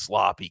and then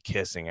sloppy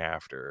kissing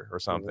after or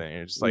something.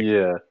 And it's just like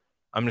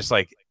I'm just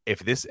like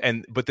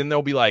but then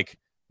they'll be like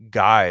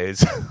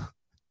guys.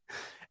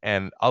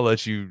 And I'll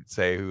let you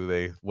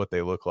say what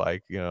they look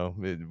like, you know,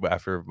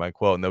 after my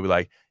quote, and they'll be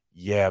like,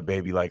 "Yeah,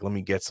 baby, like let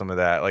me get some of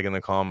that," like in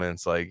the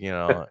comments, like you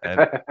know,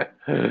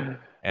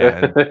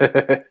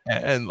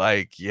 and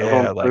like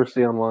like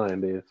thirsty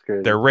online, dude. It's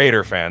crazy. They're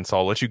Raider fans, so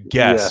I'll let you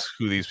guess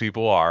who these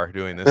people are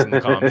doing this in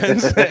the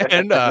comments,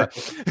 and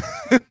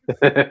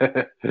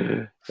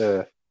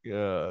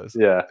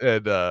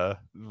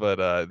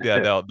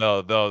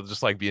they'll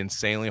just like be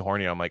insanely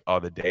horny. I'm like,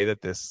 oh, the day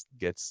that this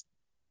gets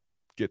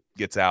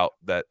out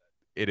that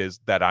it is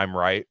that I'm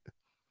right,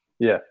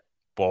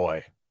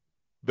 boy,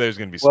 there's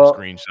gonna be some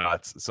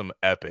screenshots, some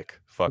epic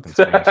fucking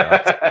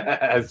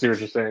screenshots. I see what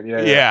you're saying.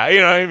 Yeah,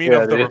 you know what I mean,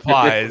 of the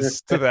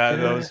replies to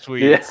those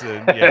tweets.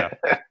 And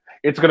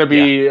it's gonna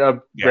be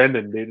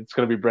Brendan, dude. It's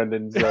gonna be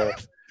Brendan's oh,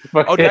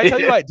 did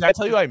I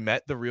tell you I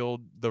met the real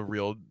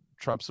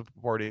Trump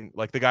supporting,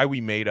 like the guy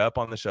we made up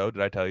on the show?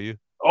 Did I tell you?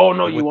 Oh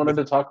no, you wanted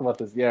to talk about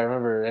this. Yeah, I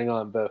remember. Hang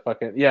on, the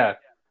fucking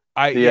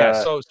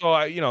so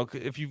I, you know,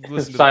 if you've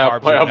listened to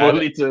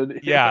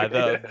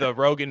the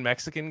Rogan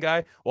Mexican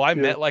guy, well, I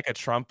met like a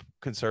Trump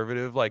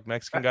conservative like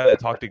Mexican guy that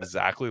talked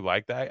exactly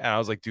like that, and I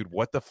was like, dude,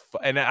 what the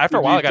and after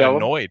a while I got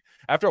annoyed.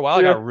 After a while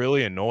I got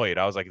really annoyed.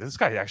 I was like, this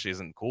guy actually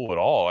isn't cool at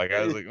all. Like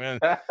I was like, man,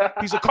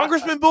 he's a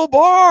Congressman Bill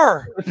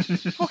Barr.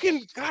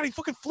 Fucking God, he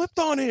fucking flipped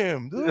on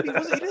him, dude. He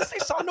didn't stay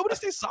solid. Nobody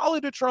stays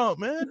solid to Trump,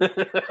 man. I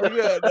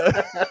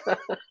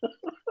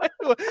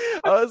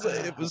was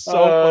like, it was so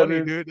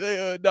funny, dude.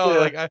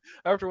 Like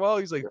after a while,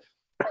 he's like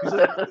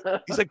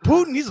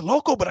Putin, he's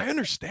local, but I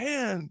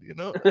understand, you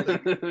know.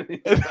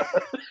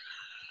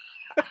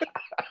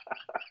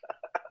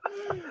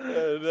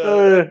 And,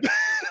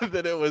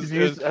 then it was.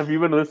 Have you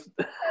been listening?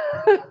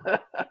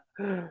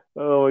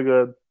 Oh my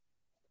god,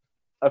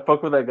 I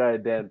fuck with that guy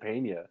Dan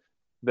Pena.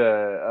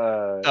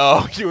 We're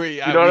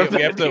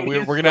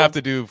gonna have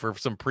to do for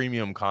some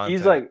premium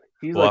content.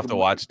 We'll have to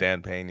watch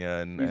Dan Pena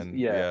and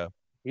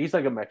he's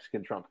like a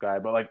Mexican Trump guy,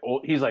 but like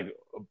he's like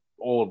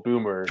old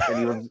boomer,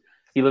 and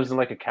he lives in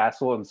like a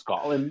castle in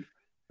Scotland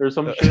or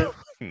some shit.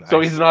 Nice. So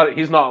he's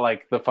not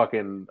like the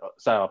fucking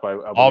style up.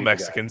 All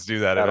Mexicans do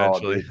that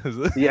eventually.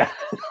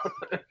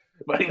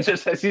 But he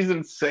just says he's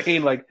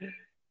insane. Like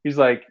he's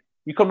like,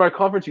 you come to our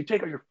conference, you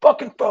take out your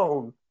fucking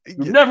phone.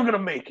 You're never gonna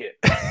make it.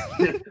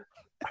 I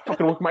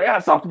fucking work my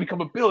ass off to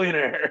become a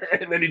billionaire,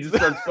 and then he just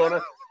starts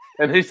going.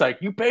 And he's like,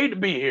 you paid to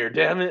be here,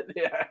 damn it.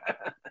 Yeah.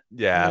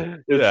 Yeah,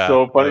 It's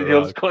so funny. He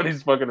was calling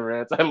his fucking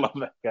rants. I love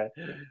that guy.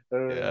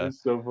 Yeah.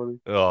 It's so funny.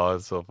 Oh,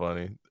 it's so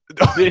funny.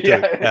 Dude,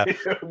 yeah.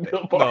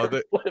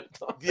 The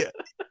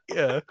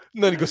Yeah.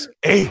 And then he goes,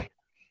 "Hey,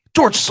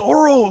 George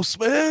Soros,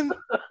 man.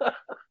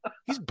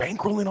 He's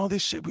bankrolling all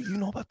this shit, but you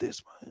know about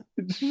this, man.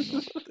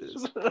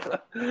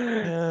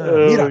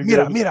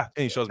 Mira.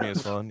 And he shows me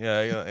his phone.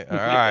 Yeah. All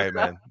right,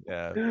 man.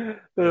 Yeah.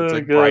 It's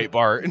like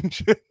Breitbart and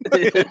shit.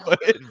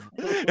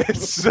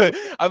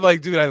 I'm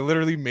like, dude, I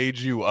literally made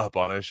you up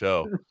on a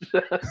show.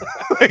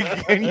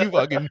 And you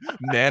fucking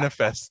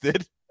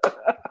manifested.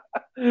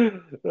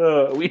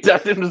 We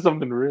tapped into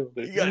something real,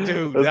 dude. Yeah,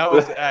 dude, that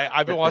was.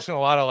 I've been watching a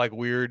lot of like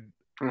weird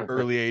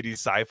early 80s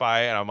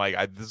sci-fi, and I'm like,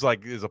 this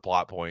is a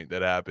plot point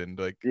that happened.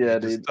 Like, yeah,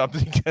 dude.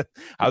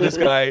 How this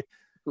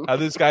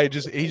guy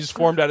just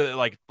formed out of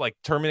like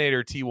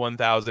Terminator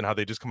T-1000. How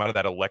they just come out of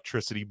that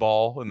electricity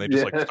ball and they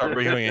just like start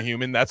becoming a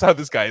human. That's how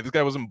this guy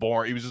wasn't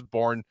born. He was just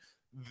born.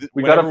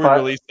 We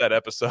released that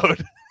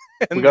episode.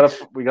 we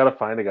gotta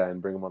find a guy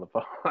and bring him on the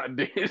pod.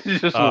 Dude.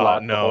 Just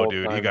no,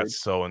 dude, time, he got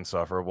so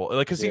insufferable.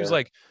 Like, cause he was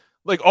like,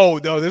 oh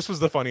no, this was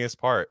the funniest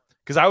part.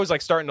 Cause I was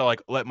like starting to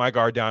like let my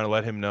guard down and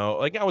let him know.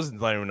 Like, I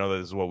wasn't letting him know that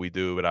this is what we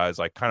do, but I was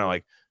like kind of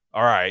like,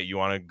 all right, you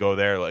want to go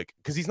there? Like,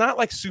 cause he's not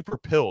like super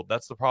pilled.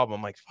 That's the problem.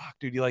 I'm like, fuck,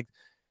 dude, you like,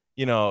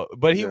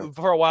 but he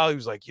for a while he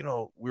was like,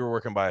 we were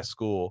working by a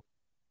school.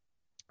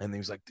 And he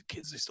was like, the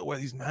kids, they still wear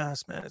these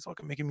masks, man. It's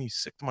fucking making me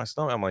sick to my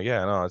stomach. I'm like,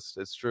 yeah, no,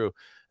 it's true.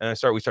 And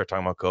we start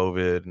talking about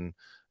COVID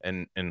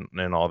and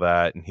all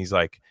that. And he's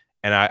like,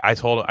 and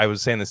I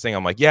was saying this thing.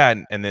 I'm like, yeah.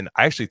 And then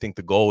I actually think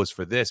the goal is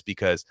for this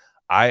because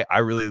I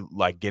really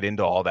like get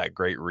into all that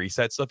Great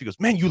Reset stuff. He goes,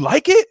 man, you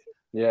like it?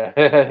 Yeah.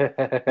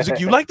 He's like,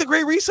 you like the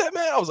Great Reset,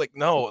 man? I was like,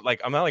 no,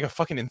 like, I'm not like a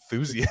fucking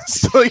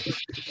enthusiast. Like,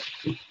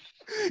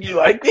 you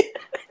like it?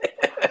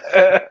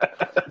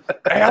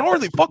 Hey, I don't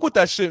really fuck with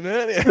that shit,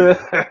 man.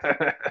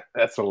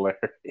 That's hilarious.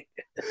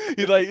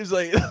 He's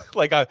like,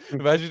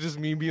 imagine just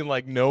me being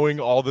like knowing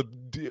all the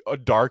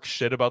dark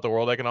shit about the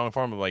World Economic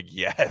Forum. I'm like,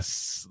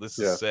 yes, this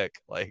is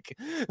sick. Like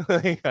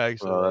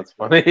actually, that's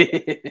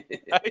funny.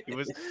 He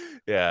was,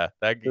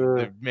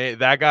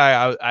 that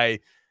guy. I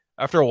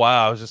after a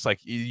while, I was just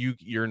like,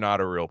 you're not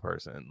a real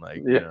person.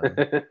 Like,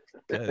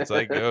 it's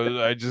like I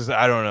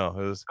don't know.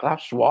 It was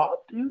Klaus Schwab,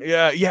 dude.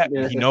 Yeah.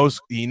 He knows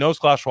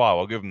Klaus Schwab.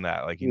 I'll give him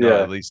that. Like,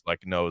 at least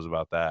like knows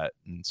about that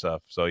and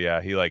stuff. So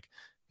yeah, he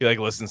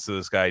listens to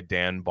this guy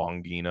Dan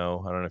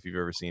Bongino. I don't know if you've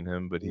ever seen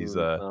him, but he's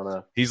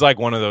like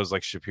one of those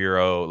like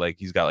Shapiro. Like,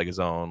 he's got like his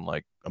own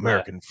like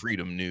American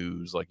Freedom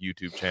News like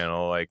YouTube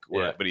channel. Like,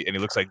 but he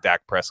looks like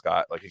Dak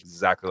Prescott, like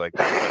exactly like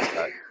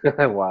Dak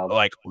Prescott. Wow.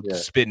 Like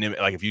spitting him.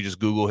 Like, if you just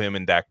Google him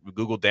and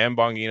Google Dan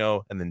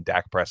Bongino and then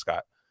Dak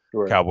Prescott,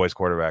 Cowboys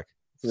quarterbarick.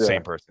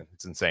 Same person.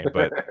 It's insane.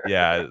 But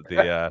yeah,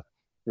 you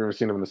ever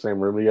seen them in the same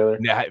room together?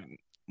 Yeah,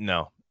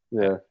 no.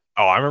 Yeah.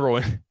 Oh, I remember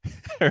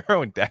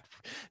when Dak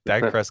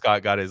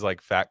Prescott got his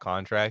like fat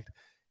contract,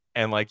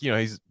 and like,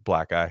 he's a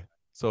black guy,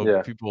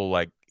 so people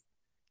like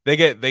they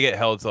get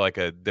held to like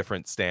a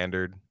different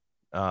standard.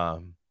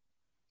 Like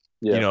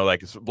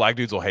black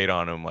dudes will hate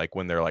on him like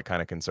when they're like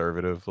kind of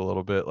conservative a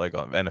little bit, like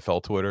on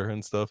NFL Twitter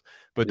and stuff.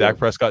 But Dak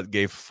Prescott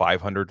gave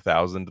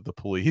 $500,000 to the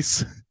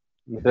police.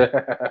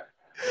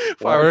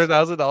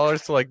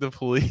 $500,000 to like the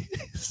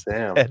police.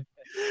 Damn.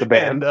 The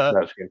band.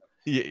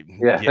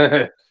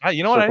 Yeah.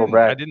 You know what?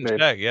 I didn't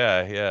check.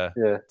 Yeah.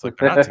 It's like,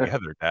 they're not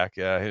together, Dak.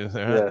 Yeah.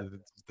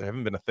 They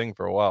haven't been a thing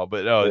for a while.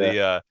 But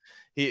no,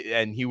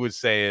 he was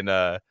saying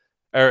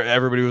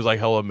everybody was like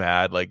hella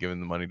mad, like giving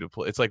the money to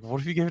play. It's like,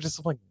 what if you gave it to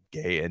some like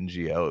gay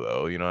NGO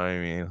though? You know what I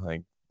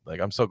mean? Like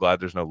I'm so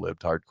glad there's no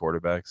libtard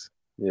quarterbacks.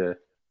 Yeah.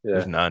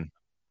 There's none.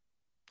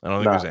 I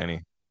don't think there's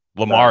any.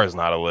 Lamar is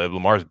not a lib.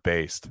 Lamar's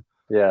based.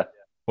 Yeah.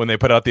 When they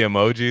put out the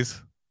emojis.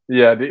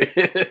 Yeah, dude.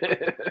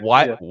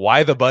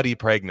 Why the buddy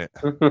pregnant?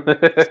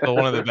 Still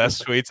one of the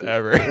best tweets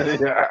ever.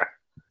 Yeah.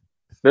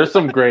 There's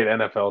some great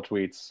NFL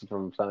tweets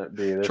from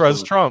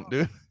Trust Trump,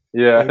 dude.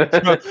 Yeah.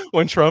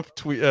 When Trump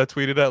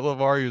tweeted at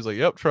Lamar, he was like,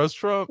 "Yep, trust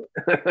Trump."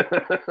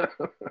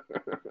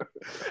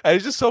 And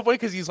it's just so funny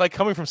because he's like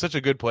coming from such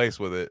a good place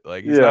with it.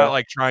 Like, he's not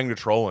like trying to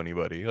troll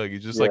anybody. Like,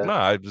 he's just like,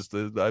 nah, I'm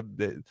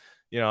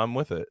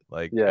with it.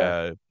 Like,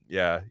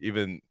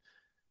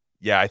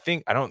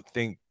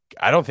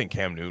 I don't think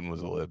Cam Newton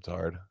was a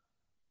libtard.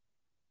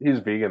 He's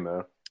vegan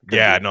though.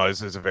 No,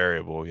 it's a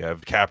variable. Yeah,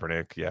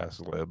 Kaepernick, is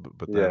a lib,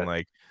 but then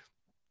I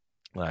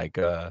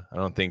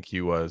don't think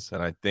he was,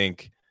 and I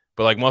think,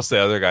 but like most of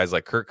the other guys,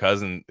 like Kirk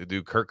Cousins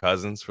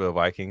for the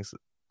Vikings,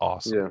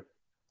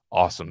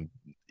 awesome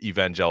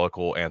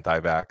evangelical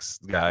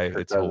anti-vax guy.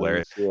 It's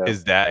hilarious. Yeah.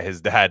 His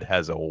dad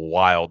has a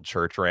wild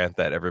church rant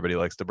that everybody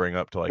likes to bring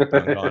up to like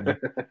dunk on him.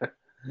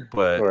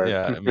 But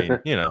I mean,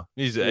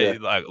 he's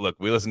like, look,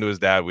 we listen to his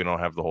dad. We don't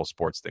have the whole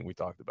sports thing we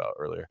talked about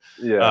earlier.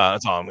 Yeah,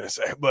 that's all I'm gonna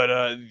say.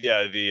 But you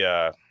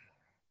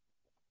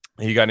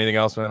got anything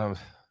else, man?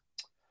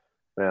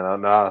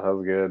 Man, that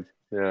was good.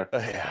 Yeah,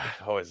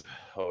 always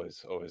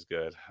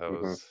good. That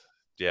was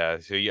Yeah,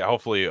 so yeah,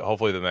 hopefully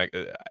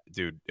the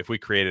dude, if we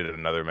created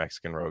another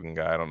Mexican Rogan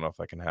guy, I don't know if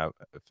I can have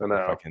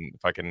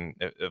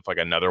if like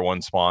another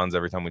one spawns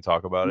every time we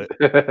talk about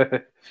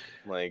it.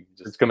 Like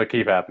it's gonna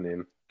keep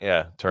happening.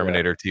 Yeah,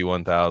 Terminator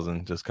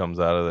T1000 just comes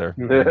out of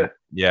there.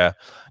 Yeah,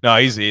 no,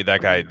 that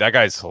guy. That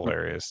guy's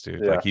hilarious,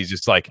 dude. Yeah. Like he's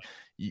just like,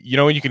 you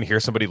know, when you can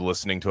hear somebody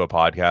listening to a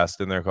podcast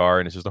in their car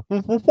and it's just like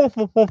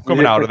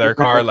coming out of their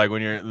car, like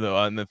when you're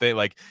on the thing,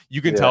 like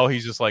you can tell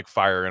he's just like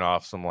firing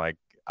off some like,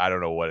 I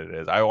don't know what it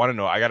is. I want to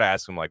know. I gotta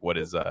ask him like, what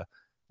is a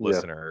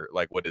listener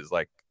like? What is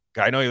like?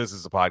 I know he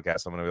listens to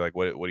podcasts. I'm gonna be like,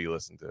 what do you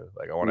listen to?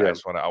 Like, I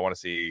want to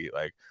see.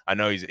 Like, I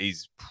know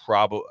he's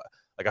probably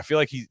like, I feel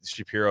like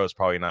Shapiro is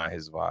probably not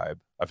his vibe.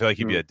 I feel like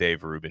he'd be a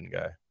Dave Rubin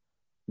guy.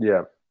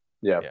 Yeah,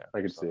 I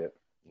can see it.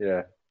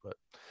 Yeah. But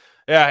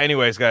yeah,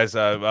 anyways, guys,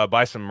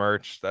 buy some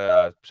merch.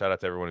 Shout out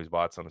to everyone who's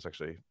bought some. It's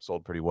actually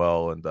sold pretty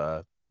well, and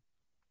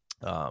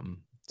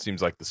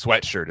seems like the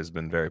sweatshirt has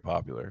been very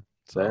popular.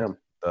 So Damn.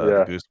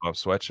 The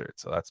Goosebumps sweatshirt.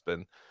 So that's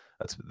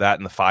that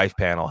and the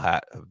 5-panel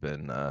hat have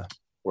been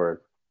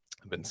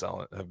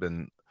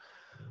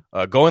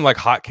going like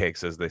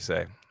hotcakes, as they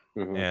say.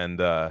 Mm-hmm.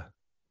 And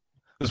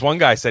this one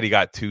guy said he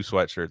got 2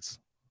 sweatshirts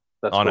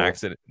on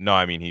accident. No,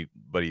 I mean he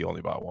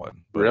only bought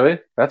one. But... Really?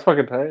 That's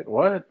fucking tight.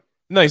 What?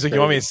 No, he's like, you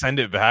want me to send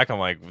it back? I'm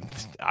like,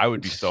 I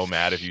would be so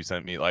mad if you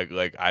sent me like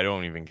I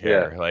don't even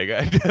care. Like,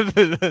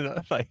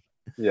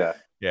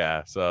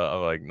 yeah. So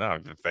I'm like, no,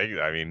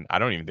 I mean, I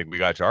don't even think we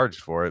got charged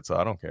for it, so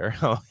I don't care.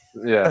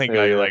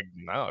 Like,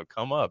 no,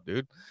 come up,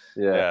 dude.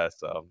 Yeah.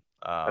 So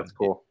that's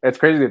cool. It's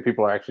crazy that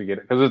people actually get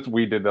it because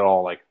we did it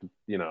all like,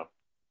 you know,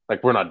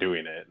 like we're not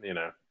doing it, you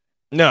know.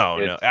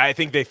 No. I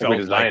think they felt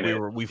like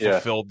we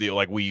fulfilled the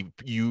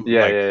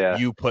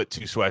you put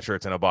 2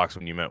 sweatshirts in a box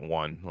when you meant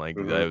one. Like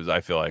that was,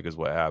 I feel like, is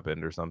what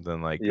happened or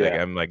something. Like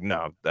I'm like,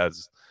 no, that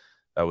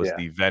was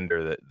the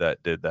vendor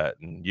that did that,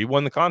 and you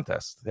won the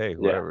contest. Hey,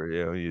 whatever,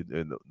 you know, you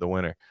the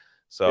winner.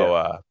 So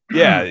I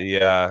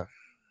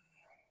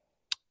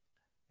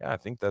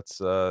think that's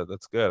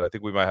good. I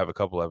think we might have a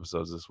couple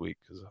episodes this week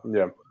because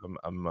we're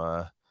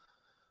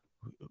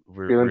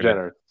feeling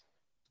generous.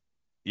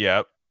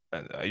 Yeah.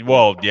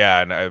 Well,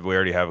 yeah, and we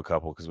already have a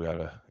couple because we had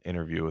an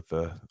interview with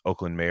the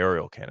Oakland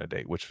mayoral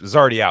candidate, which is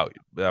already out.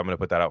 But I'm going to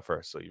put that out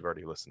first, so you've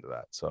already listened to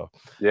that. So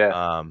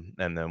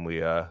and then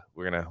we're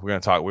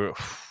gonna talk. We're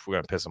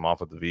gonna piss them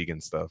off with the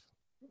vegan stuff.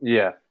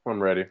 Yeah, I'm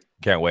ready.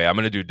 Can't wait. I'm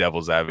gonna do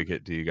devil's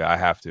advocate to you guys. I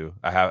have to.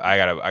 I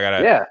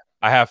gotta. Yeah.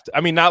 I have to.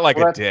 I mean, not like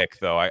a dick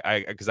though.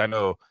 Because I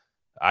know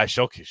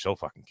she'll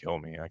fucking kill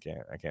me. I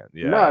can't.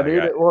 Yeah. No,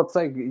 dude. Well, it's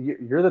like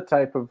you're the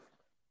type of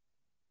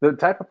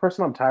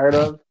person I'm tired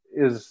of.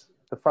 Is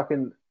the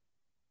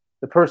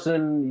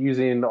person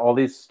using all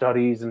these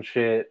studies and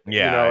shit?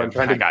 Yeah, you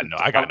know, and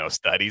I got no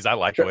studies. I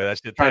like the way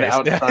that shit trying to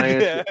out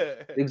science.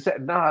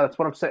 Exactly. Nah, that's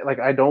what I'm saying. Like,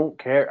 I don't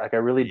care. Like, I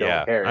really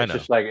don't care. It's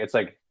just like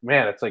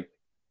man, it's like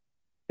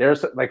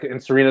there's like,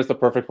 and Serena's the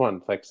perfect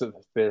one. Like, so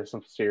there's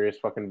some serious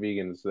fucking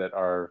vegans that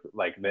are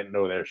like that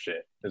know their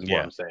shit. Is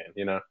what I'm saying.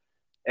 You know,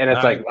 and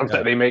it's like I'm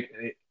saying they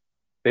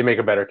make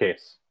a better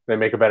case. They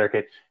make a better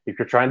case if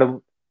you're trying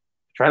to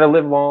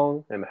live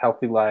long and a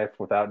healthy life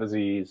without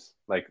disease.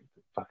 Like,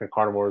 fucking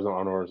carnivores and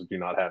omnivores do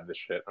not have this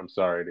shit. I'm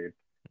sorry, dude.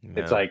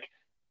 Yeah. It's like,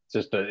 it's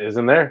just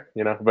isn't there,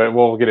 you know. But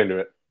we'll get into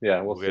it.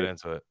 Yeah, we'll get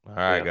into it. All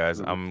right,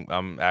 guys.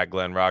 I'm at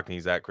Glenn Rock and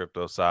he's at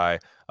CryptoSci.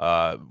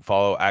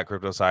 Follow at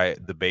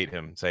CryptoSci. Debate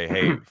him. Say,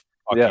 hey,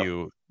 fuck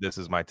you. This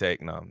is my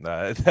take. No,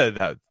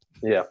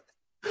 yeah.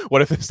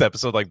 What if this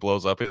episode like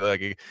blows up?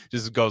 It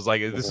just goes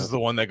like, this is the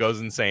one that goes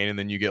insane, and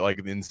then you get like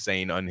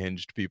insane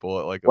unhinged people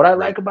at like.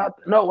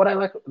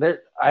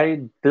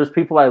 There's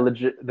people I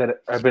legit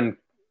that I've been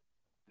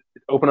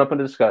open up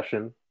into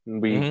discussion,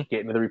 and we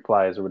get into the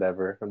replies or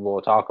whatever, and we'll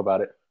talk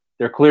about it.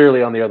 They're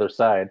clearly on the other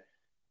side,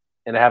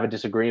 and I have a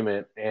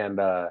disagreement, and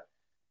I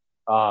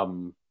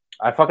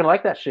fucking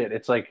like that shit.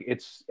 It's like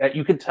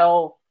you can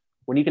tell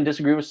when you can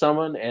disagree with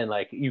someone, and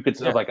like you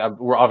could like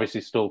we're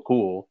obviously still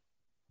cool.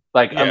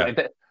 Like,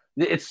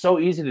 it's so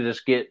easy to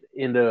just get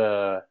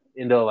into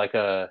like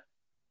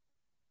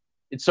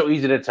it's so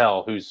easy to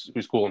tell who's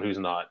cool and who's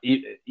not.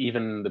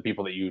 Even the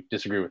people that you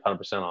disagree with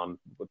 100% on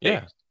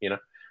things, you know.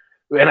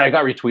 And I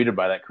got retweeted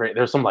by that.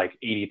 There's some like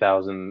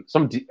 80,000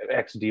 some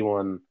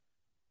ex-D1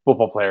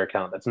 football player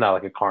account that's not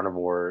like a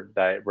carnivore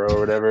diet bro or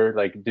whatever.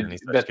 Like,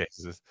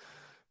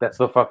 that's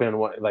the fucking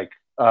what, like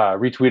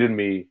retweeted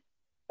me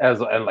and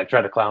like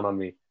tried to clown on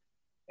me,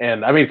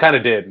 and I mean, kind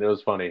of did. It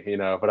was funny, you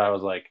know. But I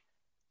was like.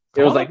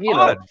 It was like, you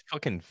know,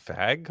 fucking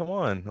fag. Come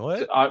on,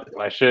 what?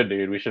 I should,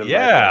 dude. We should. You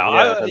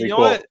know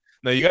what?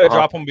 No, you got to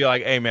drop him and be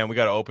like, hey, man, we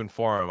got to open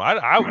forum.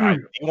 I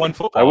won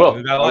football. I will.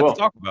 We got a lot to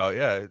talk about.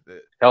 Yeah.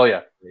 Hell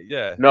yeah.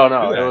 Yeah. No.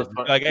 It was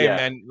fun. Like, hey,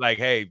 man, like,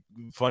 hey,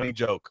 funny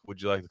joke.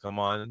 Would you like to come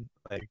on?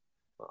 Like,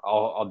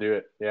 I'll do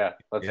it. Yeah.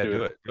 Let's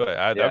do it. Do it.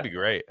 That'd be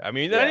great. I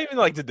mean, not even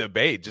like to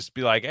debate. Just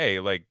be like, hey,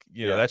 like,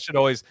 you know, that should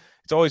always.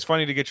 It's always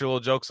funny to get your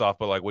little jokes off,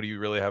 but like, what do you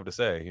really have to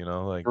say? You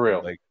know, like, for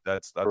real. Like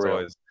that's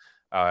always.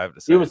 I have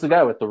to say. He was the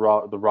guy with the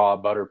raw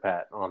butter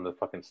pat on the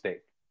fucking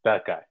steak.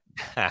 That guy.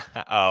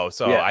 Oh,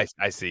 so Yeah.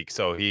 I see.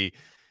 So you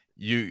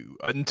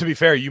to be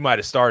fair, you might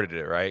have started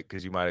it, right?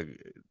 Because you might have.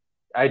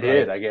 I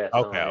did, I guess.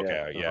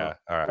 Okay, yeah.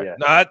 All right. Yeah.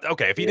 No,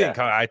 okay. If he Yeah. didn't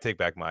come, I take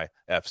back my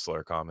F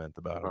slur comment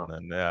about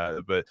him.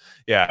 Then, but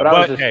I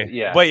was just,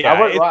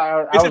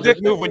 it's a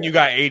dick move when you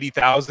got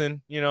 80,000,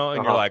 you know,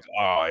 and you're like,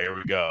 oh, here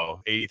we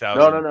go,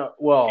 80,000. No.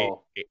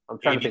 Well, I'm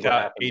trying to think what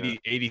happened.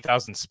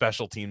 80,000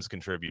 special teams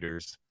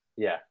contributors.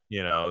 Yeah.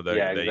 You know.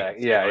 Exactly. At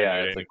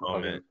any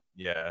moment.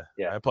 Yeah.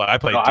 I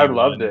played. I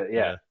loved it.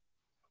 Yeah.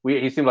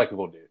 He seemed like a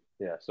cool dude.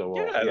 Yeah. So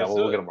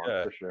we'll get him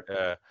on for sure.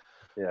 Yeah.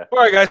 Yeah. All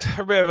right, guys.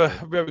 Everybody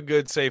have a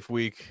good, safe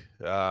week.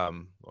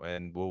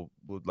 And we'll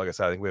like I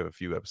said, I think we have a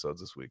few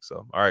episodes this week.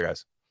 So, all right,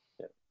 guys.